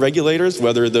defer to the regulators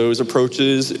whether those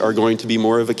approaches are going to be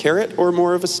more of a carrot or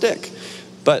more of a stick.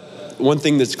 But one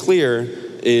thing that's clear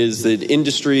is that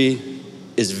industry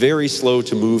is very slow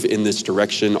to move in this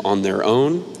direction on their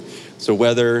own. So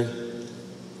whether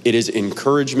it is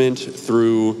encouragement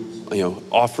through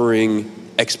offering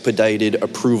expedited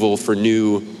approval for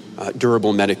new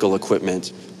durable medical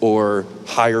equipment or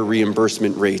higher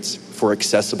reimbursement rates for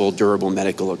accessible durable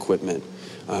medical equipment.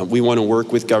 We want to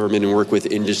work with government and work with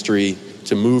industry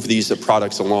to move these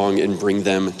products along and bring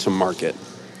them to market.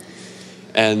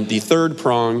 And the third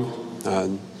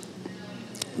prong,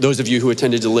 those of you who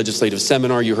attended the legislative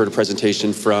seminar, you heard a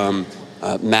presentation from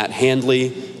Matt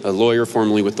Handley, a lawyer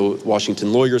formerly with the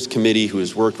Washington Lawyers Committee who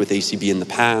has worked with ACB in the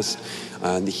past.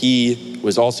 He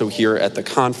was also here at the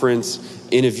conference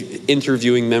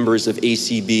interviewing members of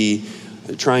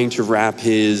ACB, trying to wrap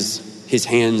his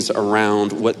hands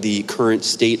around what the current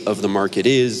state of the market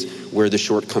is, where the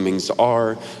shortcomings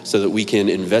are, so that we can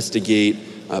investigate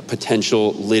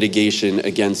potential litigation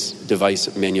against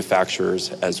device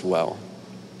manufacturers as well.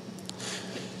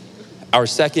 Our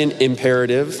second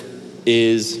imperative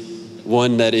is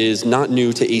one that is not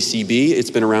new to ACB.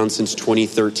 It's been around since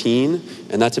 2013,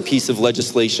 and that's a piece of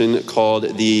legislation called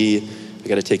I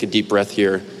gotta take a deep breath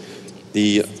here,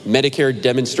 the Medicare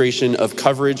Demonstration of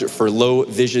Coverage for Low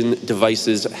Vision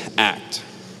Devices Act.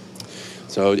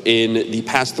 So in the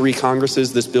past 3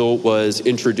 Congresses, this bill was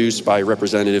introduced by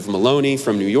Representative Maloney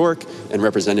from New York and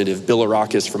Representative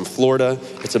Bilirakis from Florida.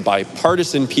 It's a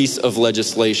bipartisan piece of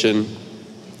legislation.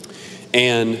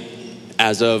 And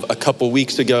as of a couple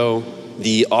weeks ago,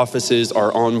 the offices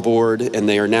are on board and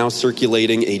they are now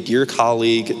circulating a dear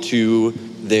colleague to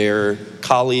their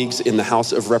colleagues in the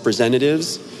House of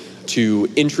Representatives to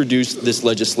introduce this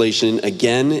legislation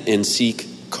again and seek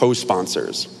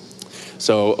co-sponsors.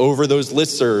 So over those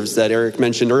listservs that Eric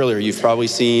mentioned earlier, you've probably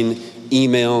seen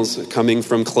emails coming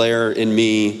from Claire and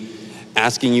me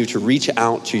asking you to reach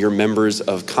out to your members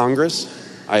of Congress.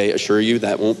 I assure you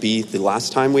that won't be the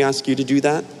last time we ask you to do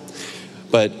that,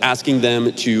 but asking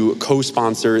them to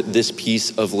co-sponsor this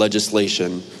piece of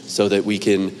legislation so that we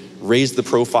can raise the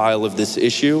profile of this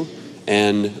issue.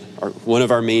 And one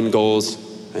of our main goals,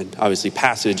 and obviously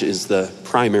passage is the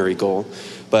primary goal,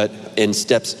 but in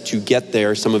steps to get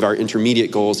there, some of our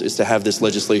intermediate goals is to have this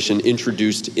legislation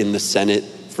introduced in the Senate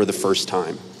for the first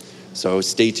time. So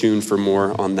stay tuned for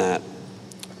more on that.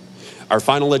 Our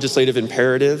final legislative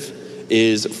imperative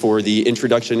is for the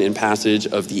introduction and passage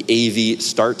of the AV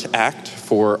START Act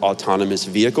for autonomous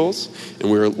vehicles. And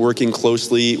we're working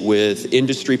closely with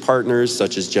industry partners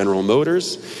such as General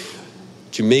Motors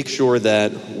to make sure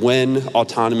that when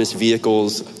autonomous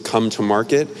vehicles come to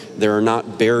market, there are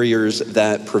not barriers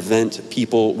that prevent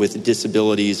people with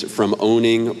disabilities from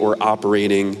owning or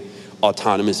operating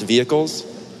autonomous vehicles.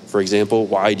 For example,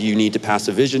 why do you need to pass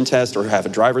a vision test or have a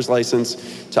driver's license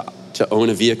to own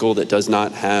a vehicle that does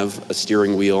not have a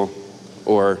steering wheel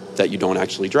or that you don't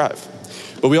actually drive?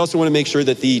 But we also want to make sure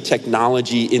that the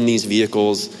technology in these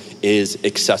vehicles is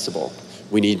accessible.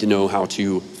 We need to know how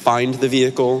to find the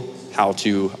vehicle, how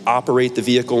to operate the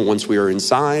vehicle once we are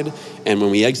inside, and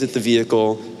when we exit the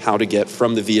vehicle, how to get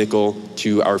from the vehicle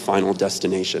to our final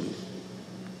destination.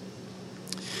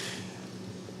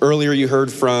 Earlier, you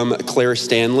heard from Claire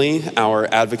Stanley, our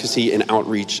advocacy and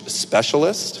outreach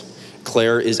specialist.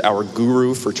 Claire is our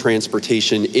guru for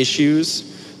transportation issues,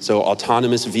 so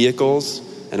autonomous vehicles,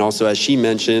 and also, as she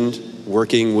mentioned,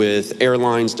 working with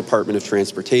airlines, Department of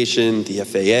Transportation, the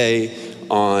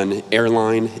FAA, on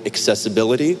airline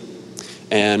accessibility.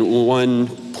 And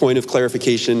one point of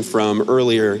clarification from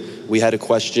earlier, we had a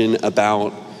question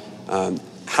about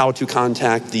how to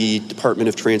contact the Department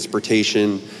of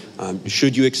Transportation.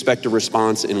 Should you expect a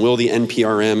response, and will the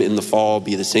NPRM in the fall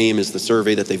be the same as the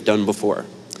survey that they've done before?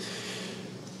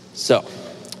 So,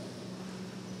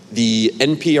 the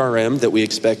NPRM that we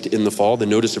expect in the fall, the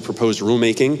Notice of Proposed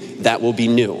Rulemaking, that will be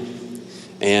new.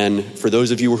 And for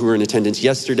those of you who were in attendance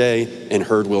yesterday and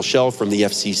heard Will Shell from the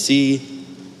FCC,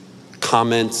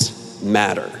 comments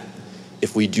matter.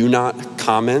 If we do not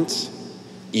comment,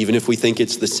 even if we think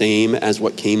it's the same as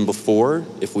what came before,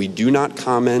 if we do not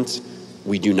comment,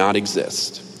 we do not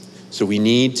exist. So we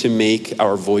need to make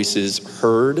our voices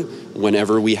heard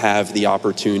whenever we have the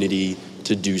opportunity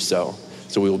to do so.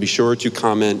 So we will be sure to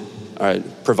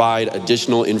provide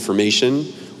additional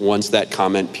information once that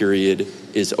comment period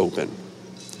is open.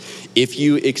 If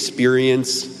you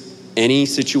experience any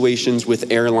situations with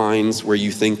airlines where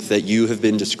you think that you have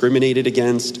been discriminated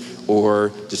against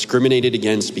or discriminated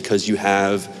against because you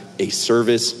have a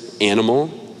service animal,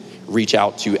 reach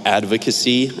out to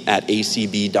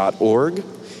advocacy@acb.org,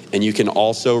 and you can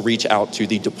also reach out to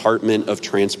the Department of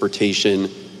Transportation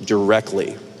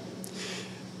directly.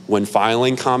 When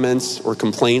filing comments or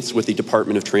complaints with the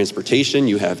Department of Transportation,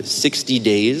 you have 60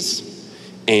 days,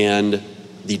 and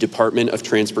the Department of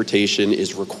Transportation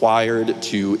is required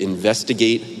to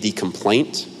investigate the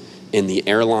complaint, and the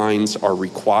airlines are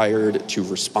required to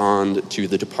respond to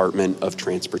the Department of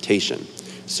Transportation.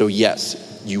 So yes,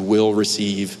 you will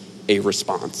receive a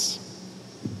response.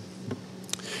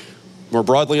 More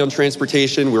broadly on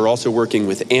transportation, we're also working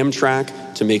with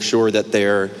Amtrak to make sure that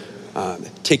their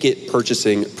ticket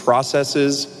purchasing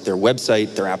processes, their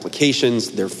website, their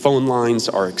applications, their phone lines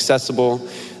are accessible,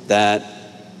 that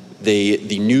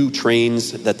the new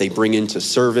trains that they bring into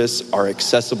service are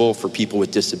accessible for people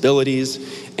with disabilities,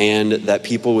 and that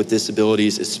people with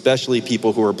disabilities, especially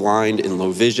people who are blind and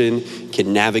low vision,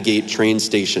 can navigate train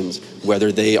stations,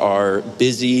 whether they are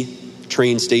busy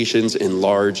train stations in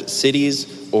large cities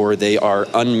or they are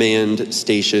unmanned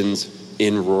stations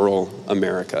in rural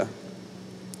America.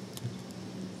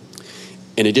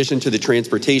 In addition to the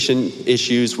transportation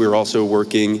issues, we're also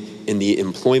working in the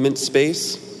employment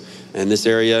space. In this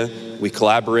area, we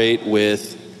collaborate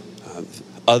with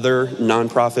other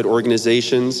nonprofit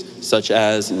organizations such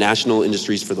as National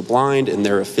Industries for the Blind and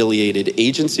their affiliated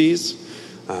agencies.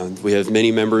 We have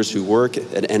many members who work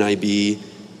at NIB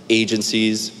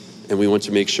agencies, and we want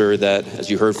to make sure that, as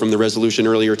you heard from the resolution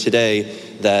earlier today,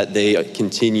 that they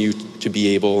continue to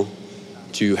be able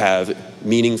to have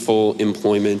meaningful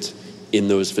employment in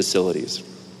those facilities.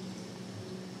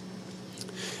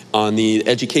 On the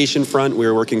education front,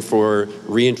 we're working for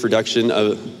reintroduction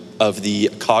of the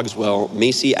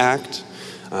Cogswell-Macy Act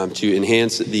to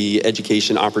enhance the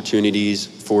education opportunities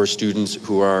for students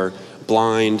who are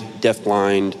blind, deaf,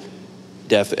 and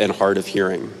hard of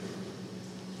hearing.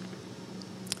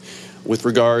 With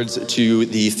regards to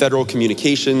the Federal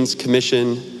Communications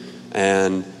Commission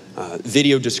and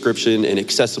video description and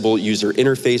accessible user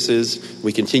interfaces,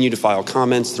 we continue to file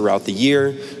comments throughout the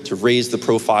year to raise the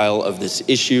profile of this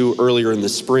issue. Earlier in the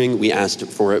spring, we asked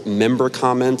for member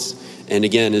comments, and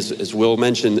again, as Will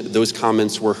mentioned, those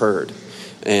comments were heard.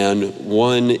 And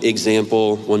one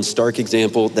stark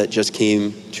example that just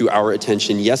came to our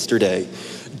attention yesterday,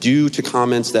 due to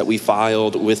comments that we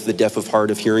filed with the deaf of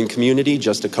hard of hearing community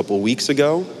just a couple weeks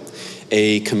ago,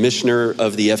 a commissioner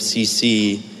of the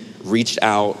FCC reached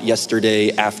out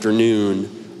yesterday afternoon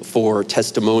for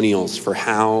testimonials for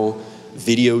how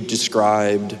video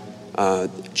described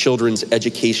children's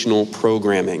educational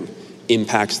programming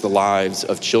impacts the lives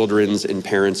of children and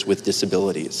parents with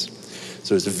disabilities.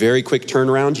 So it's a very quick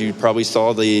turnaround. You probably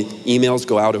saw the emails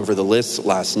go out over the list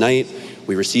last night.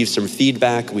 We received some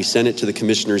feedback. We sent it to the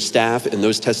commissioner's staff, and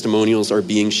those testimonials are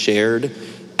being shared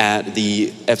at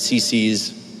the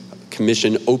FCC's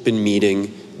commission open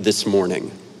meeting this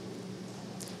morning.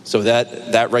 So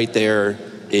that right there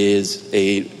is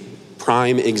a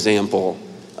prime example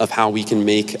of how we can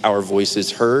make our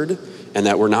voices heard, and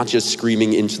that we're not just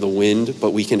screaming into the wind, but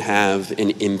we can have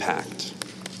an impact.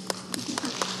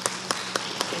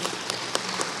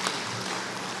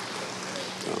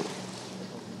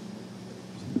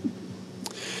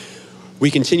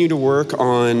 We continue to work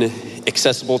on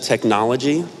accessible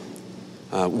technology,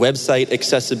 website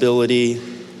accessibility,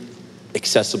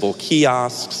 accessible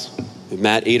kiosks.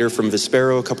 Matt Ader from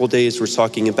Vispero a couple days was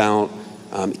talking about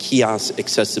kiosk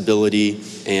accessibility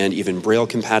and even Braille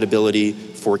compatibility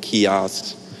for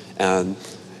kiosks. And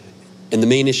the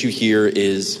main issue here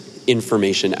is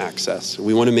information access.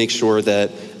 We want to make sure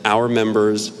that our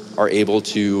members are able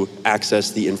to access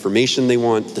the information they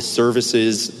want, the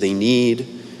services they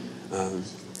need,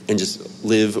 and just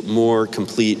live more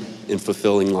complete and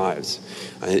fulfilling lives.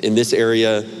 In this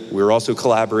area, we're also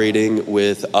collaborating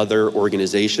with other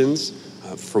organizations.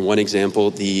 For one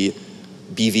example, the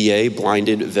BVA,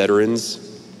 Blinded Veterans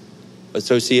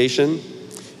Association,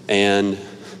 and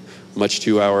much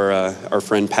to our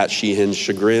friend Pat Sheehan's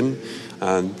chagrin,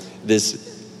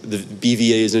 this the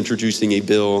BVA is introducing a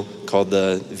bill called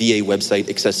the VA Website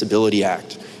Accessibility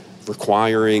Act,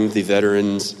 requiring the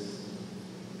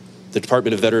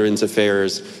Department of Veterans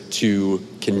Affairs to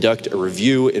conduct a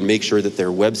review and make sure that their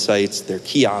websites, their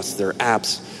kiosks, their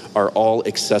apps are all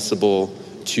accessible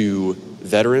to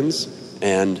veterans.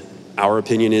 And our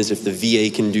opinion is if the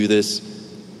VA can do this,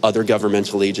 other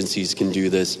governmental agencies can do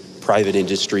this, private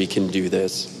industry can do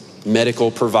this,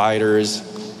 medical providers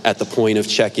at the point of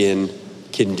check-in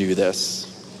can do this.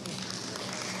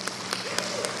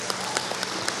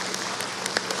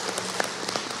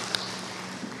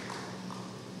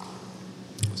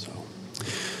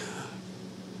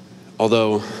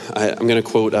 Although I'm going to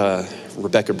quote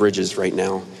Rebecca Bridges right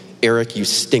now. Eric, you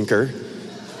stinker.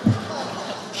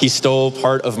 He stole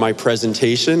part of my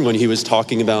presentation when he was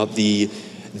talking about the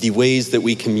ways that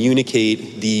we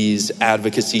communicate these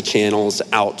advocacy channels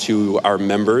out to our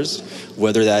members,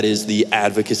 whether that is the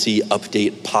Advocacy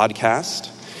Update podcast.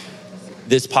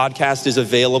 This podcast is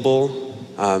available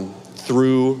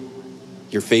through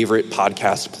your favorite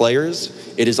podcast players.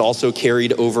 It is also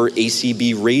carried over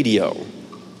ACB Radio.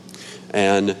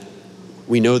 And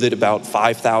we know that about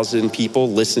 5,000 people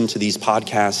listen to these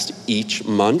podcasts each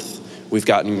month. We've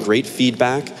gotten great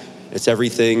feedback. It's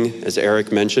everything, as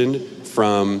Eric mentioned,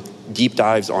 from deep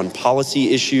dives on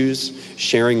policy issues,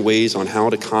 sharing ways on how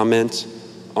to comment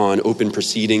on open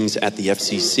proceedings at the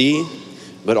FCC,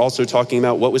 but also talking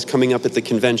about what was coming up at the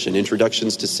convention,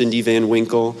 introductions to Cindy Van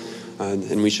Winkle,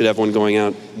 and we should have one going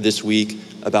out this week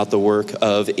about the work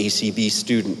of ACB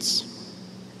students.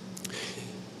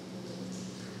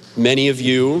 Many of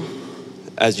you,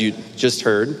 as you just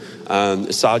heard,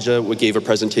 Saja gave a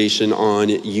presentation on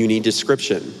uni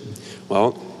description.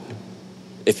 Well,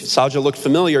 if Saja looked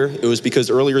familiar, it was because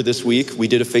earlier this week we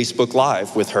did a Facebook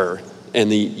Live with her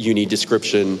and the uni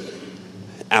description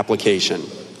application.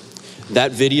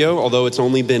 That video, although it's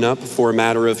only been up for a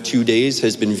matter of 2 days,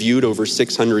 has been viewed over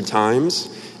 600 times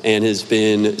and has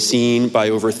been seen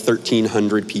by over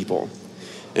 1,300 people.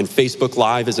 And Facebook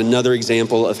Live is another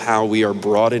example of how we are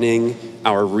broadening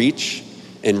our reach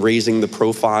and raising the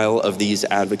profile of these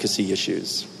advocacy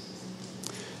issues.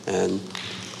 And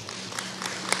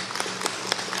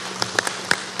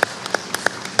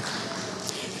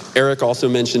Eric also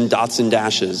mentioned Dots and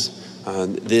Dashes.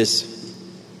 This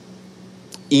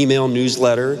email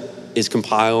newsletter is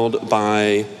compiled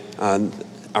by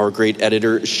our great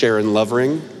editor, Sharon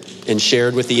Lovering, and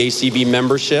shared with the ACB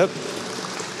membership.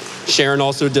 Sharon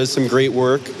also does some great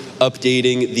work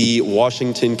updating the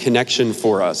Washington Connection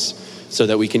for us so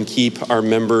that we can keep our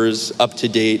members up to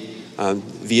date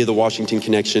via the Washington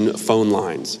Connection phone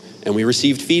lines. And we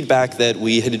received feedback that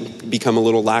we had become a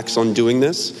little lax on doing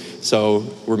this, so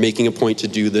we're making a point to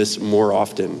do this more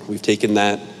often. We've taken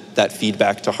that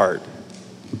feedback to heart.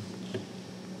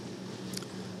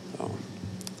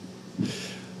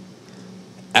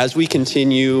 As we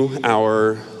continue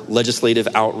our legislative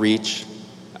outreach,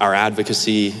 our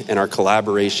advocacy, and our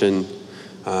collaboration,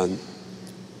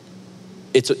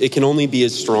 it can only be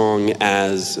as strong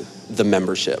as the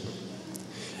membership.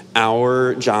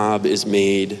 Our job is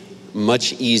made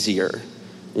much easier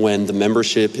when the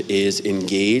membership is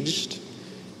engaged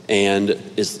and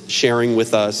is sharing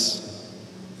with us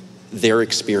their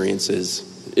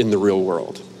experiences in the real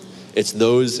world. It's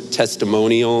those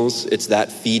testimonials, it's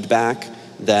that feedback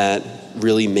that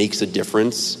really makes a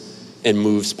difference and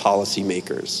moves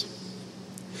policymakers.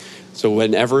 So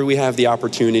whenever we have the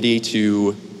opportunity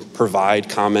to provide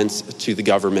comments to the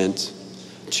government,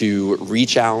 to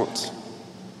reach out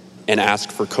and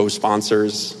ask for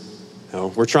co-sponsors,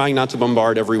 we're trying not to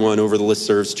bombard everyone over the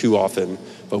listservs too often,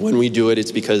 but when we do it,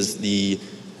 it's because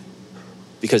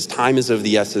time is of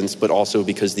the essence, but also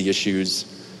because the issues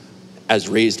as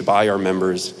raised by our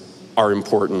members are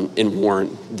important and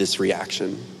warrant this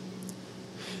reaction.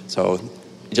 So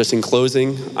just in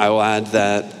closing, I will add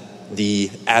that the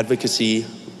advocacy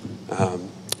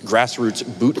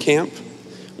grassroots boot camp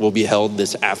will be held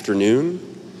this afternoon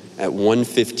at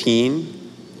 1:15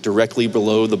 directly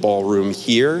below the ballroom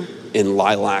here in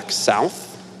Lilac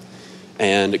South.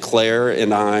 And Claire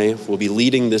and I will be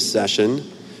leading this session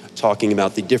talking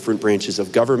about the different branches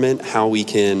of government, how we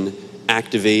can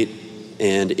activate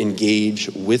and engage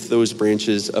with those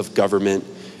branches of government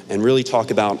and really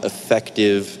talk about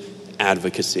effective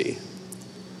advocacy.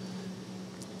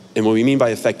 And what we mean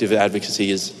by effective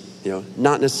advocacy is,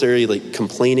 not necessarily like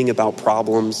complaining about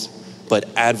problems, but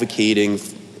advocating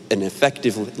and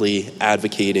effectively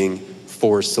advocating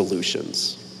for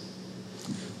solutions.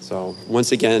 So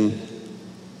once again,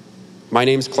 my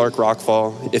name's Clark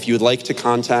Rockfall. If you would like to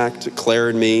contact Claire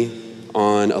and me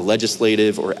on a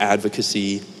legislative or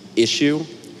advocacy issue,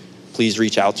 please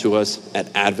reach out to us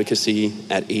at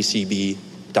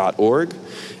advocacy@acb.org.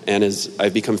 And as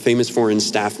I've become famous for in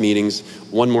staff meetings,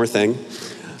 one more thing.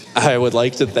 I would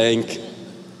like to thank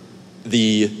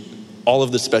all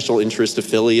of the special interest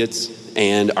affiliates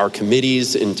and our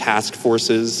committees and task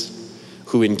forces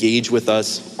who engage with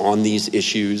us on these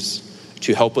issues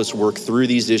to help us work through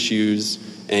these issues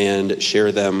and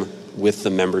share them with the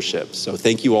membership. So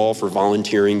thank you all for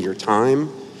volunteering your time,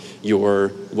 your,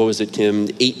 what was it, Kim,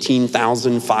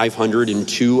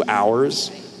 18,502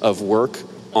 hours of work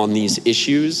on these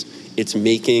issues. It's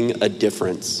making a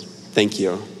difference. Thank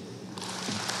you.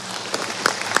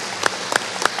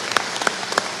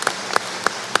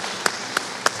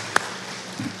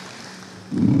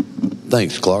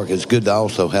 Thanks, Clark. It's good to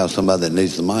also have somebody that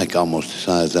needs the mic almost as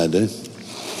high as I do.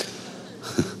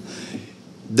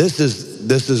 This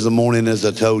is the morning, as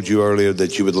I told you earlier,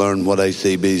 that you would learn what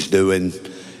ACB is doing.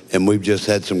 And we've just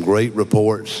had some great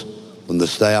reports from the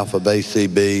staff of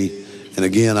ACB. And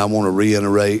again, I want to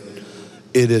reiterate,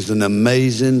 it is an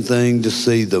amazing thing to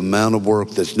see the amount of work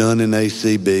that's done in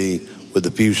ACB with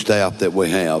the few staff that we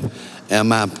have.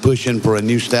 Am I pushing for a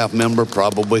new staff member?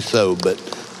 Probably so, but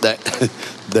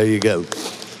there you go.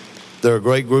 They're a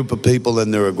great group of people,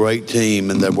 and they're a great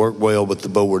team, and they work well with the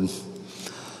board.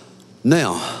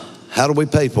 Now, how do we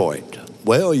pay for it?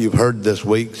 Well, you've heard this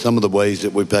week some of the ways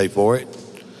that we pay for it.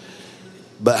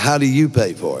 But how do you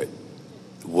pay for it?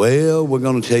 Well, we're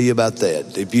going to tell you about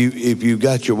that. If you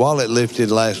got your wallet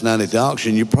lifted last night at the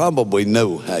auction, you probably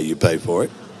know how you pay for it.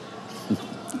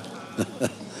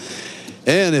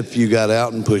 And if you got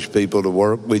out and pushed people to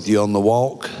work with you on the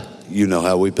walk, you know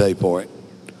how we pay for it.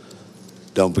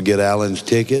 Don't forget Allen's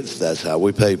tickets. That's how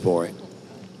we pay for it.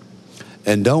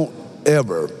 And don't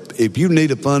ever, if you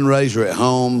need a fundraiser at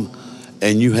home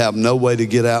and you have no way to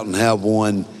get out and have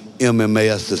one,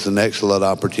 MMS is an excellent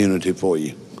opportunity for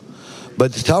you.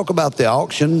 But to talk about the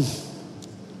auction,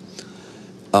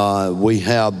 we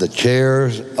have the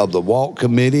chair of the Walk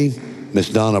Committee, Ms.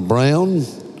 Donna Brown,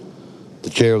 the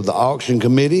chair of the Auction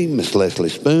Committee, Ms. Leslie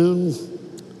Spoon,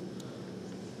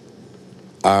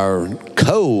 our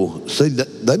see,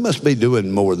 they must be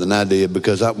doing more than I did,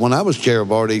 because when I was chair of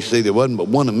RDC, there wasn't but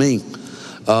one of me.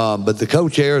 But the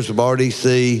co-chairs of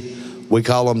RDC, we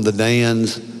call them the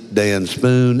Dans, Dan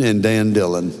Spoon and Dan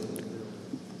Dillon.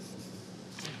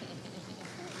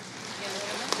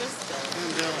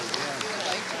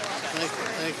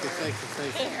 Thank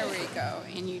you. There we go.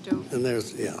 And you don't. And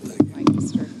there's, yeah.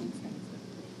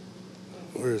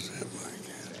 Where's that mic?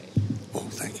 Oh,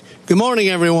 thank you. Good morning,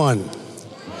 everyone.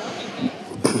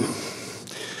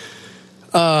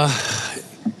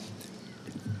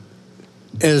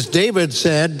 As David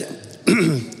said,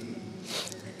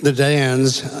 the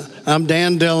Dans, I'm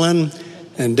Dan Dillon,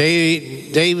 and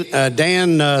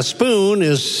Dan Spoon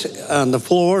is on the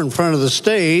floor in front of the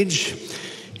stage.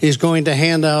 He's going to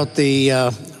hand out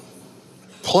the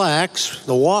plaques,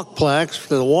 the walk plaques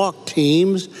for the walk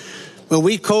teams. But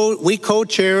we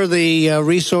co-chair the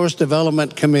Resource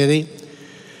Development Committee.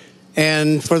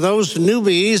 And for those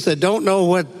newbies that don't know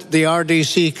what the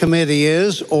RDC Committee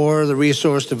is, or the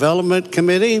Resource Development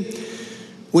Committee,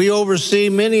 we oversee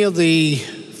many of the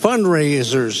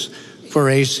fundraisers for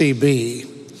ACB.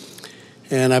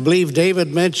 And I believe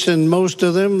David mentioned most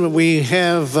of them. We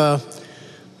have, the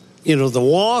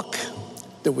walk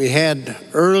that we had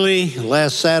early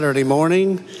last Saturday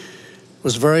morning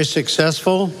was very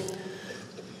successful.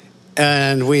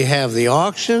 And we have the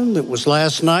auction that was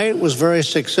last night, was very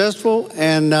successful.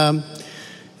 And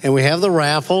we have the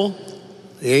raffle,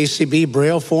 the ACB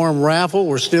Braille Forum raffle.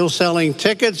 We're still selling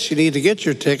tickets. You need to get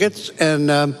your tickets. And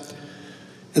then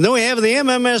we have the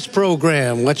MMS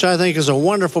program, which I think is a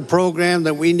wonderful program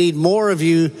that we need more of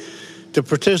you to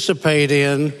participate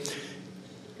in.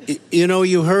 You know,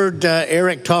 you heard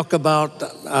Eric talk about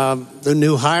the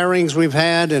new hirings we've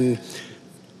had. And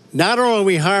not only are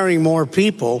we hiring more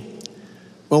people,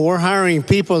 but we're hiring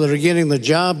people that are getting the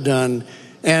job done.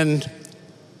 And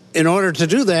in order to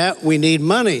do that, we need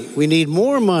money. We need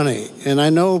more money. And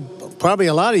I know probably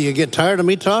a lot of you get tired of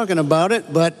me talking about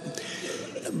it, but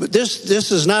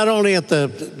this is not only at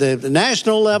the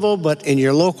national level, but in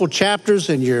your local chapters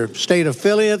and your state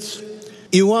affiliates.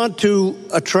 You want to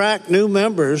attract new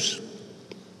members,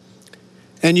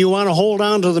 and you want to hold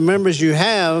on to the members you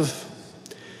have.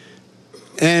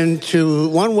 And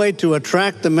one way to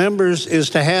attract the members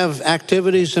is to have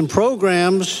activities and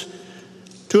programs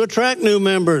to attract new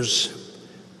members.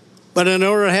 But in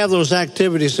order to have those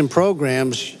activities and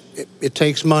programs, it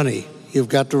takes money. You've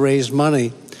got to raise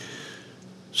money.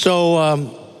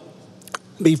 So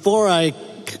before I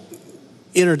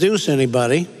introduce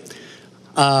anybody,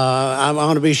 I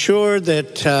want to be sure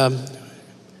that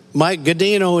Mike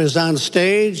Godino is on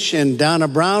stage and Donna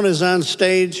Brown is on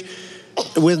stage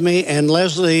with me and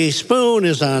Leslie Spoon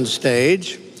is on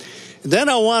stage. Then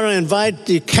I want to invite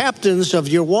the captains of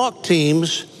your walk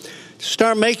teams to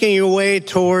start making your way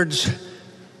towards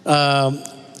the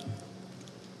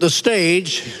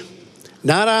stage,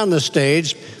 not on the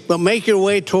stage, but make your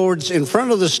way towards in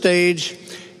front of the stage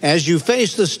as you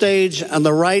face the stage on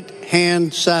the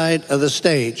right-hand side of the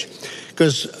stage.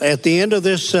 Because at the end of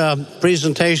this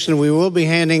presentation, we will be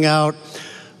handing out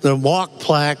the walk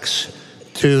plaques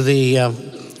to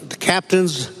the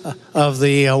captains of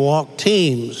the walk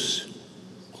teams.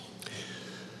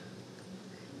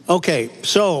 Okay,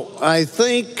 so I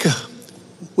think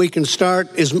we can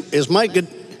start. Is Mike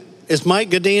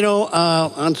Godino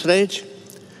on stage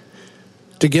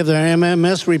to give their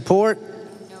MMS report?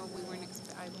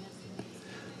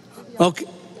 Okay.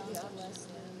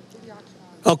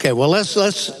 Okay. Well, let's.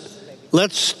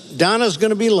 Donna's going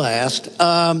to be last.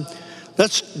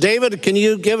 David, can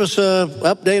you give us an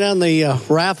update on the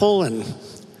raffle and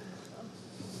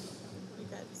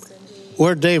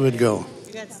where'd David go?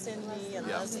 You got Cindy and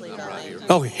Leslie.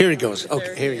 Oh, here he goes.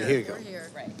 Okay, here you go.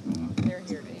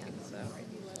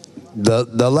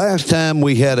 The last time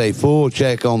we had a full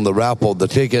check on the raffle, the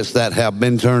tickets that have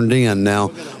been turned in now,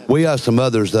 we have some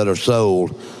others that are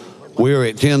sold. We're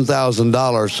at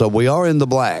 $10,000, so we are in the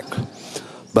black.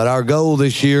 But our goal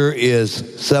this year is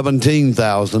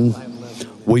 $17,000.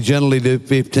 We generally do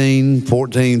 15,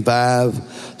 14,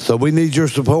 5. So we need your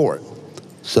support.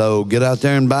 So get out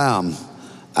there and buy them.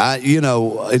 At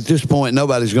this point,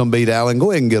 nobody's going to beat Alan.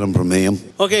 Go ahead and get them from him.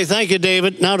 Okay, thank you,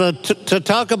 David. Now, to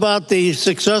talk about the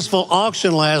successful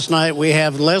auction last night, we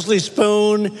have Leslie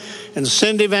Spoon and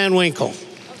Cindy Van Winkle.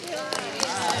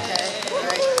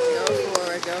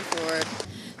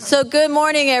 So good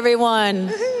morning,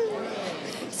 everyone.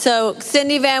 So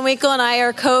Cindy Van Winkle and I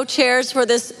are co-chairs for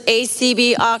this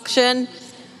ACB auction.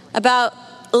 About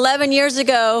 11 years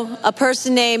ago, a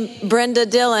person named Brenda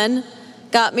Dillon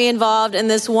got me involved in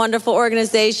this wonderful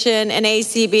organization and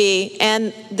ACB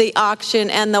and the auction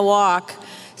and the walk.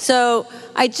 So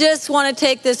I just want to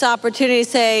take this opportunity to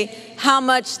say how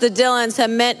much the Dillons have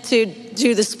meant to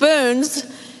the Spoons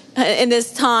in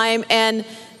this time, and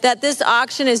that this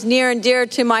auction is near and dear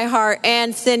to my heart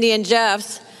and Cindy and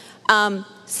Jeff's.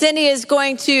 Cindy is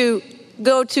going to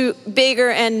go to bigger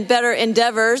and better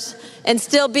endeavors and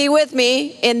still be with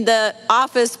me in the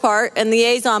office part and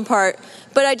liaison part.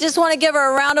 But I just want to give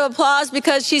her a round of applause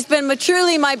because she's been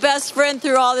truly my best friend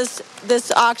through all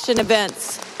this auction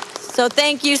events. So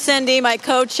thank you, Cindy, my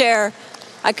co-chair.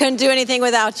 I couldn't do anything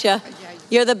without you.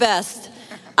 You're the best.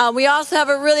 We also have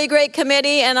a really great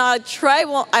committee, and I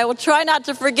will try not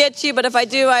to forget you, but if I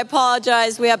do, I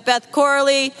apologize. We have Beth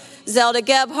Corley, Zelda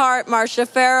Gebhardt, Marcia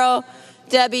Farrow,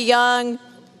 Debbie Young,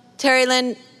 Terry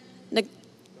Lynn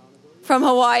from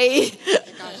Hawaii.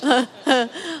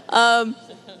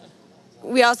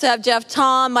 We also have Jeff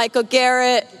Tom, Michael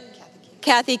Garrett,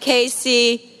 Kathy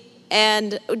Casey,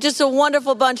 and just a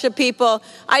wonderful bunch of people.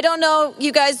 I don't know,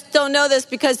 you guys don't know this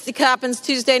because it happens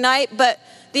Tuesday night, but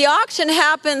the auction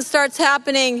starts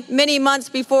happening many months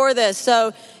before this.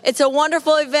 So it's a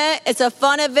wonderful event. It's a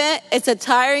fun event. It's a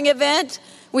tiring event.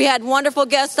 We had wonderful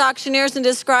guest auctioneers and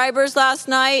describers last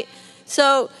night.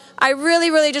 So I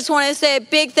really, really just want to say a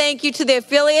big thank you to the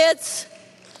affiliates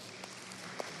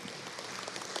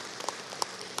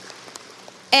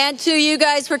and to you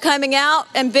guys for coming out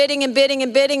and bidding and bidding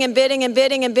and bidding and bidding and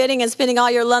bidding and bidding and spending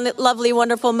all your lovely,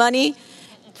 wonderful money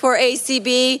for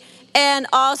ACB. And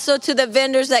also to the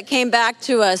vendors that came back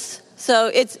to us. So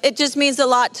it just means a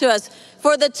lot to us.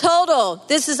 For the total,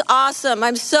 this is awesome.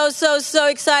 I'm so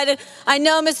excited. I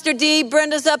know Mr. D,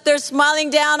 Brenda's up there smiling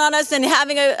down on us and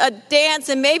having a dance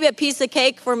and maybe a piece of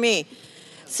cake for me.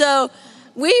 So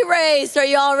we raised, are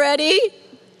you all ready?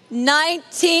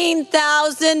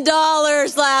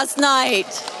 $19,000 last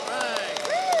night.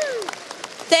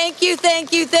 Thank you.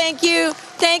 Thank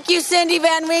you, Cindy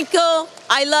Van Winkle.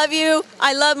 I love you.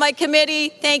 I love my committee.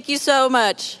 Thank you so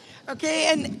much. Okay,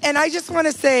 and I just want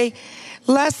to say,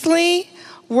 Leslie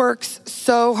works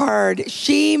so hard.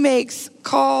 She makes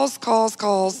calls,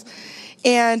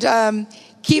 and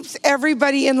keeps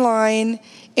everybody in line,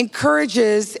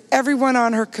 encourages everyone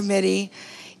on her committee,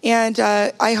 and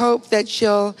I hope that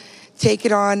she'll take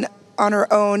it on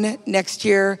her own next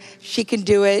year. She can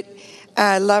do it.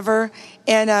 Love her.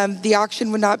 And the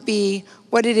auction would not be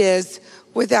what it is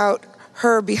without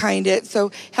her behind it.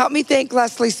 So help me thank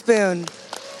Leslie Spoon.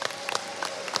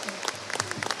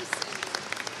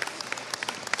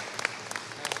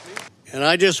 And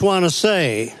I just want to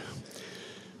say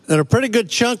that a pretty good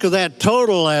chunk of that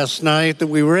total last night that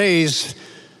we raised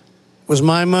was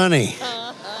my money.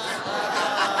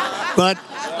 But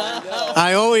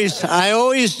I always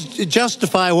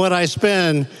justify what I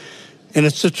spend, and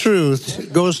it's the truth.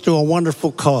 It goes to a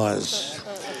wonderful cause.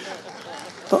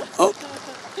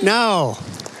 Now,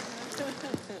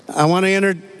 I want to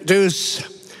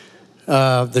introduce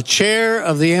the chair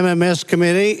of the MMS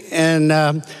committee,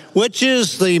 and which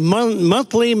is the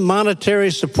monthly monetary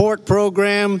support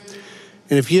program.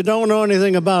 And if you don't know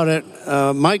anything about it,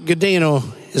 Mike Godino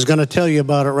is going to tell you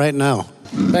about it right now.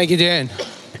 Thank you, Dan.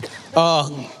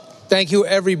 Thank you,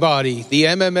 everybody. The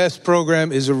MMS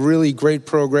program is a really great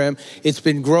program. It's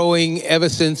been growing ever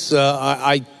since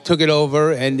I took it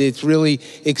over, and it's really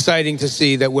exciting to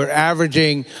see that we're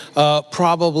averaging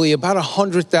probably about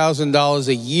 $100,000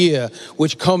 a year,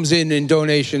 which comes in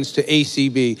donations to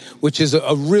ACB, which is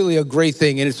really a great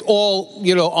thing. And it's all,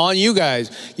 on you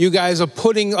guys. You guys are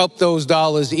putting up those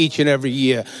dollars each and every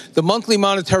year. The monthly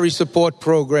monetary support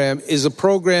program is a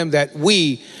program that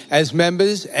we, as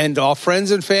members and our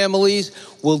friends and families,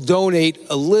 will donate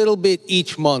a little bit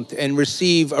each month and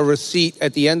receive a receipt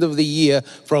at the end of the year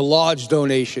for a large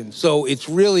donation. So it's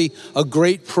really a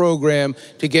great program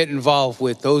to get involved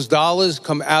with. Those dollars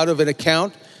come out of an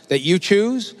account that you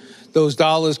choose. Those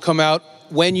dollars come out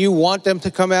when you want them to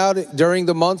come out during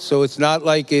the month. So it's not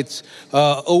like it's,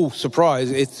 surprise.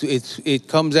 It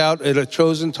comes out at a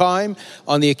chosen time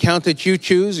on the account that you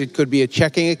choose. It could be a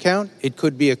checking account. It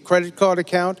could be a credit card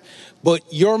account. But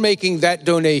you're making that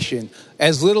donation.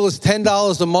 As little as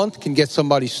 $10 a month can get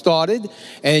somebody started,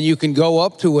 and you can go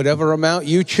up to whatever amount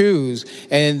you choose.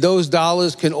 And those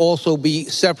dollars can also be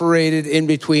separated in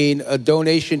between a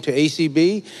donation to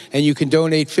ACB, and you can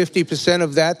donate 50%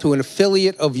 of that to an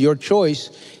affiliate of your choice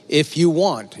if you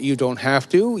want. You don't have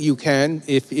to. You can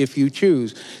if you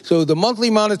choose. So the monthly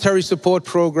monetary support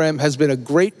program has been a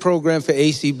great program for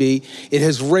ACB. It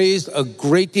has raised a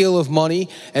great deal of money,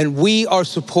 and we are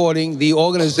supporting the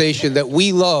organization that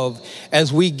we love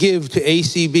as we give to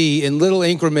ACB in little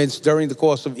increments during the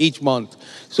course of each month.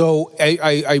 So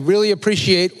I really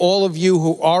appreciate all of you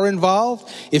who are involved.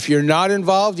 If you're not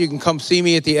involved, you can come see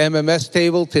me at the MMS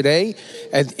table today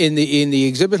in the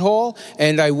exhibit hall,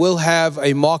 and I will have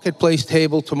a marketplace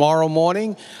table tomorrow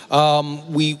morning.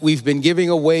 We've been giving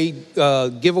away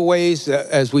giveaways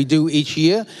as we do each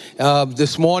year.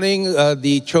 This morning,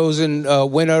 the chosen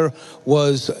winner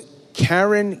was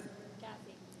Kathy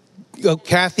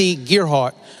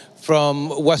Gearhart from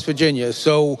West Virginia.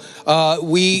 So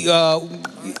we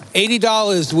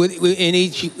 $80 in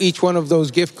each one of those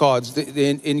gift cards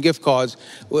in gift cards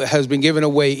has been given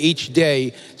away each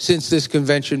day since this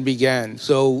convention began.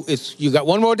 So you got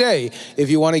one more day if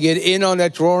you want to get in on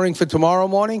that drawing for tomorrow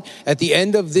morning. At the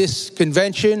end of this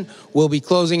convention, we'll be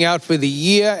closing out for the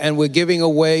year, and we're giving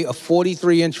away a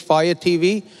 43-inch Fire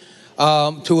TV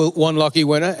to one lucky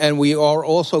winner, and we are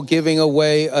also giving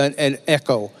away an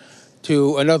Echo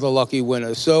to another lucky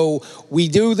winner. So we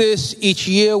do this each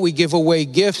year. We give away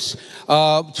gifts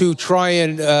to try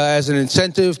and, as an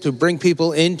incentive, to bring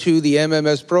people into the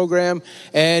MMS program,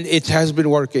 and it has been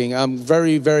working. I'm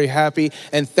very, very happy,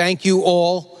 and thank you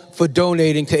all for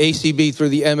donating to ACB through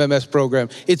the MMS program.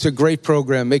 It's a great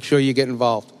program. Make sure you get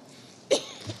involved. Good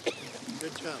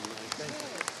job, Mike. Thank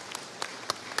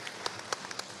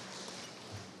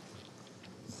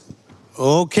you.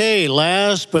 Okay,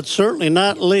 last but certainly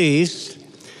not least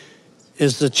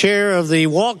is the chair of the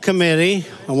Walk Committee.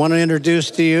 I want to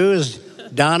introduce to you is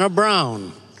Donna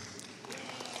Brown.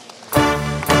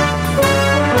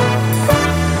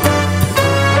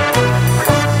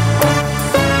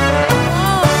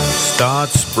 Start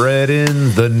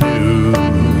spreading the news.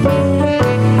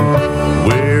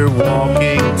 We're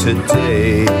walking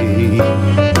today.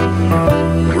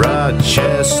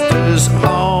 Rochester's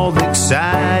all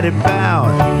excited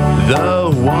about the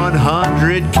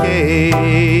 100K.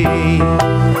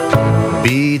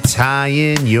 Be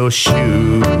tying your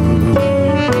shoes.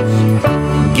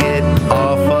 Get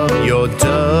off of your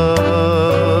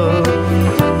duff.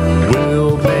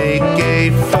 We'll make a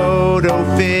photo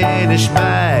finish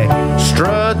by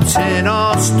strutting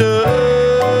our stuff.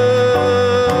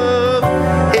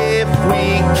 If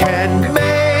we can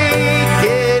make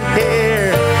it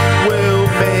here, we'll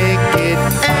make it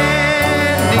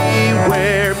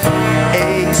anywhere.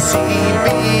 ACB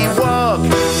Walk,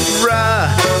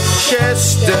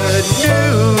 Rochester,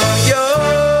 New York.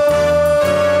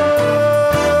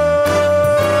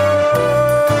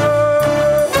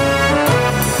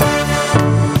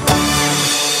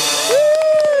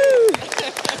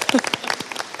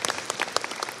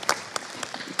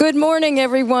 Good morning,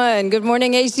 everyone. Good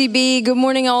morning, ACB. Good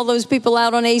morning, all those people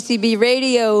out on ACB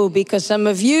radio, because some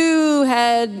of you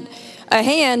had a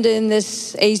hand in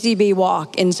this ACB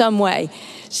walk in some way.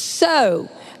 So,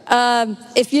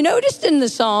 if you noticed in the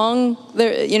song,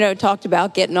 there, it talked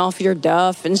about getting off your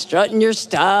duff and strutting your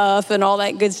stuff and all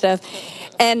that good stuff.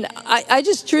 And I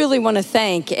just truly want to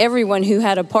thank everyone who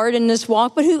had a part in this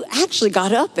walk, but who actually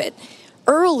got up at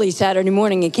early Saturday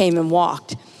morning and came and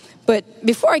walked. But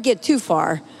before I get too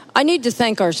far, I need to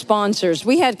thank our sponsors.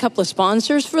 We had a couple of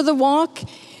sponsors for the walk,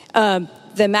 the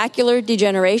Macular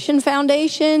Degeneration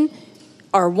Foundation,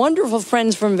 our wonderful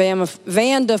friends from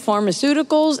Vanda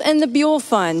Pharmaceuticals, and the Buell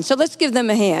Fund. So let's give them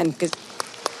a hand.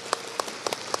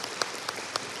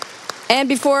 And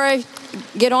before I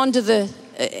get on to the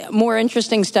more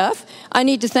interesting stuff, I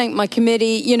need to thank my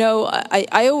committee.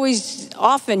 I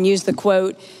often use the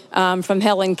quote from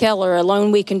Helen Keller,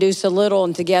 alone we can do so little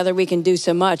and together we can do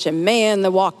so much. And man, the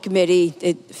walk committee,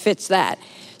 it fits that.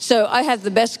 So I have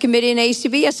the best committee in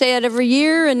ACB. I say it every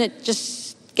year, and it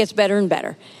just gets better and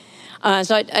better.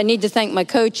 So I need to thank my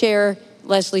co-chair,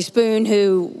 Leslie Spoon,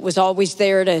 who was always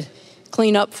there to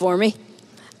clean up for me.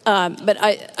 But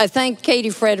I thank Katie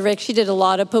Frederick. She did a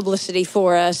lot of publicity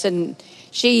for us, and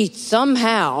she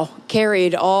somehow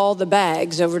carried all the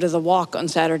bags over to the walk on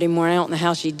Saturday morning. I don't know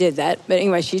how she did that, but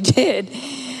anyway, she did.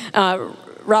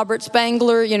 Robert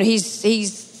Spangler,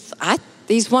 he's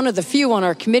one of the few on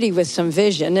our committee with some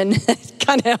vision, and it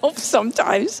kind of helps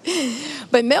sometimes.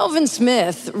 But Melvin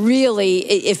Smith, really,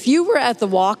 if you were at the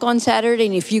walk on Saturday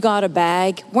and if you got a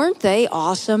bag, weren't they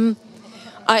awesome?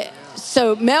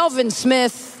 So Melvin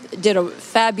Smith did a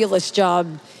fabulous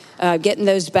job getting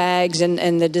those bags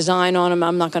and the design on them.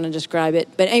 I'm not going to describe it.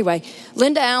 But anyway,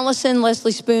 Linda Allison,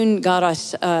 Leslie Spoon got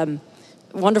us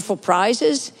wonderful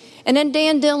prizes. And then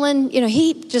Dan Dillon,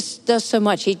 he just does so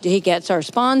much. He gets our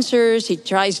sponsors. He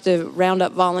tries to round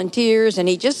up volunteers. And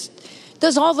he just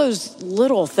does all those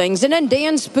little things. And then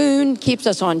Dan Spoon keeps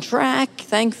us on track,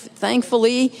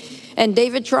 thankfully. And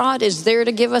David Trott is there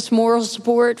to give us moral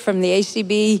support from the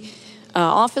ACB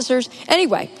officers.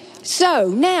 Anyway, so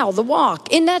now the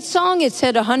walk. In that song, it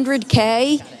said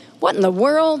 100K. What in the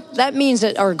world? That means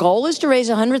that our goal is to raise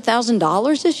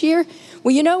 $100,000 this year?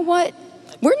 Well, you know what?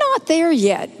 We're not there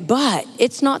yet, but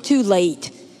it's not too late.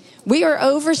 We are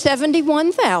over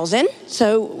 71,000.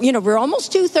 So, we're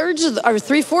almost 2/3 or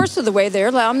 3/4 of the way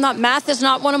there. Math is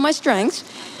not one of my strengths.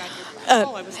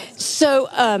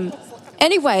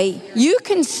 Anyway, you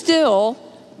can still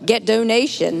get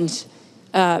donations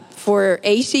for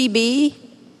ACB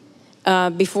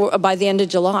by the end of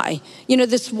July.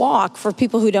 This walk, for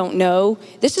people who don't know,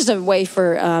 this is a way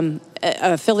for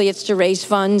affiliates to raise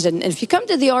funds. And if you come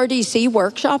to the RDC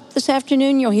workshop this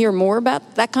afternoon, you'll hear more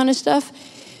about that kind of stuff.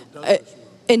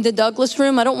 In the Douglas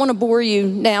room, I don't want to bore you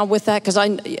now with that because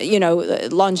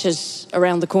lunch is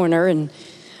around the corner, and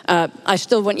I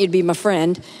still want you to be my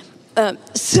friend.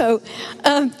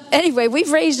 Anyway,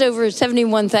 we've raised over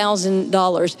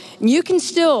 $71,000. You can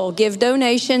still give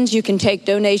donations. You can take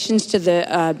donations to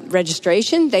the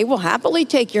registration. They will happily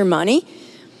take your money.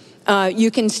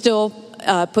 You can still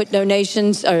put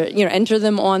donations, enter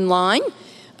them online.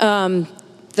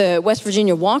 The West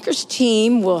Virginia Walkers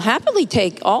team will happily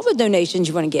take all the donations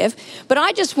you want to give. But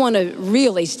I just want to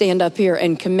really stand up here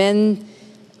and commend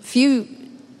a few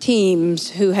teams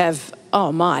who have,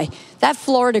 that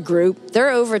Florida group,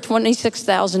 they're over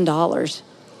 $26,000.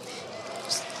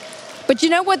 But you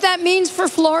know what that means for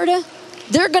Florida?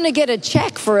 They're going to get a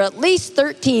check for at least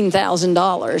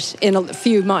 $13,000 in a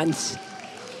few months.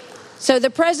 So the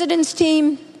president's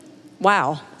team,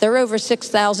 wow, they're over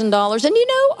 $6,000. And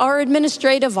our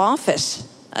administrative offices,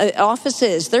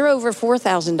 they're over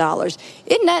 $4,000.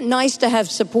 Isn't that nice to have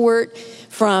support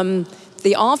from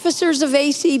the officers of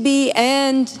ACB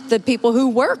and the people who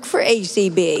work for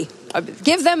ACB?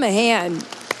 Give them a hand.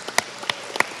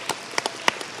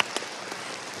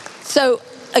 So,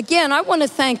 again, I want to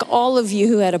thank all of you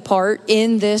who had a part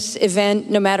in this event,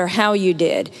 no matter how you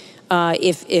did.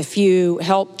 If you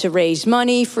helped to raise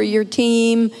money for your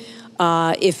team,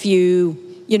 if you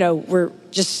were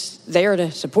just there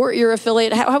to support your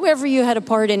affiliate, however you had a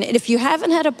part in it. If you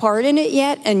haven't had a part in it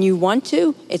yet and you want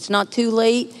to, it's not too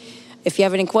late. If you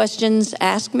have any questions,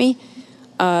 ask me.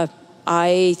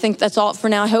 I think that's all for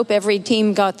now. I hope every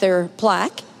team got their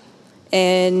plaque,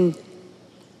 and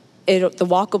the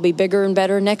walk will be bigger and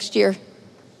better next year.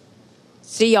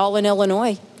 See y'all in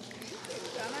Illinois.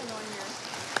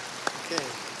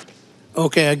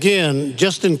 Okay, again,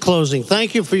 just in closing,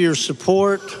 thank you for your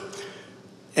support.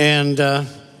 And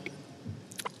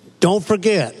don't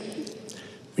forget,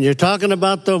 when you're talking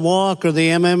about the walk or the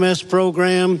MMS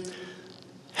program,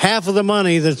 half of the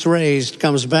money that's raised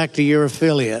comes back to your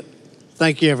affiliate.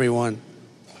 Thank you, everyone.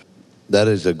 That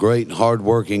is a great,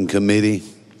 hardworking committee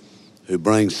who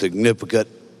brings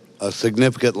a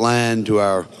significant line to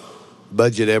our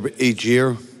budget each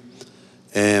year.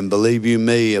 And believe you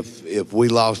me, if we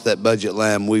lost that budget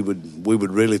line, we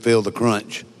would really feel the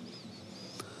crunch.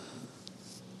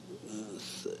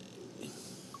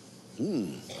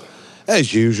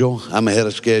 As usual, I'm ahead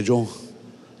of schedule.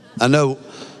 I know.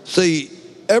 See,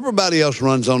 everybody else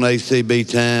runs on ACB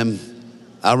time.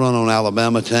 I run on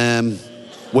Alabama time.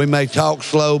 We may talk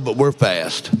slow, but we're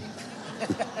fast.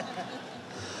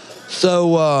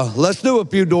 So let's do a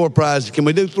few door prizes. Can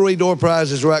we do 3 door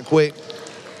prizes right quick?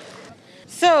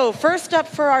 So first up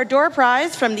for our door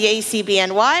prize from the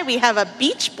ACBNY, we have a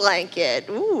beach blanket.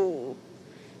 Ooh,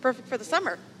 perfect for the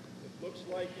summer. It looks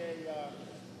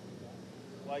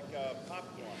like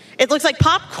popcorn. It looks like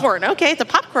popcorn. Okay, it's a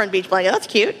popcorn beach blanket. That's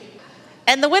cute.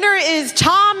 And the winner is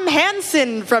Tom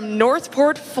Hansen from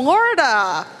Northport,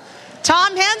 Florida.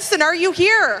 Tom Hansen, are you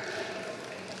here?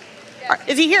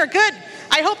 Is he here? Good.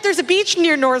 I hope there's a beach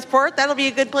near Northport. That'll be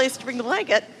a good place to bring the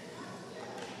blanket.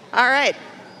 All right.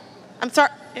 I'm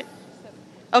sorry.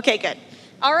 Okay, good.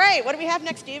 All right, what do we have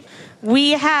next, Steve?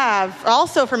 We have,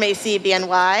 also from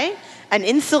ACBNY, an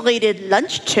insulated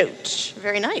lunch tote.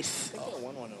 Very nice.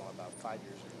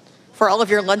 For all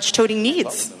of your lunch toting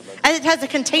needs. And it has a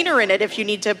container in it if you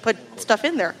need to put stuff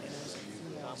in there.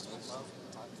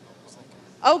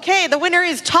 Okay, the winner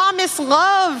is Thomas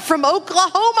Love from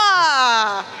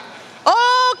Oklahoma.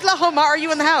 Oklahoma, are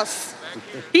you in the house?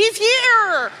 He's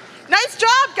here. Nice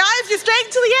job, guys. You're staying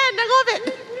till the end. I love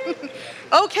it.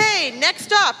 Okay,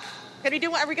 next up. Are we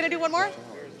going to do one more?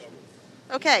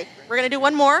 Okay, we're going to do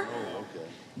one more.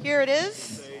 Here it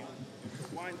is.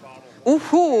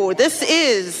 Ooh, this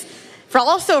is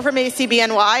also from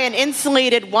ACBNY, an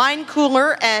insulated wine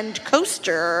cooler and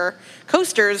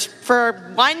coasters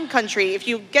for wine country. If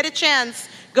you get a chance,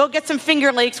 go get some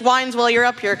Finger Lakes wines while you're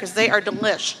up here because they are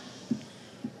delish.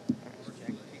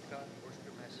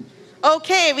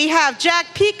 Okay, we have Jack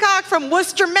Peacock from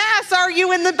Worcester, Mass. Are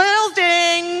you in the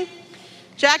building?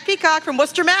 Jack Peacock from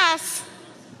Worcester, Mass.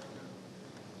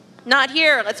 Not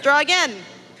here. Let's draw again.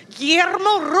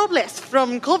 Guillermo Robles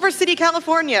from Culver City,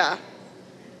 California.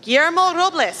 Guillermo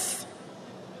Robles.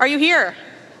 Are you here?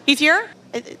 He's here?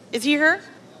 Is he here?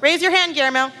 Raise your hand,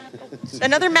 Guillermo.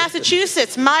 Another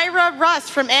Massachusetts. Myra Russ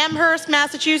from Amherst,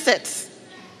 Massachusetts.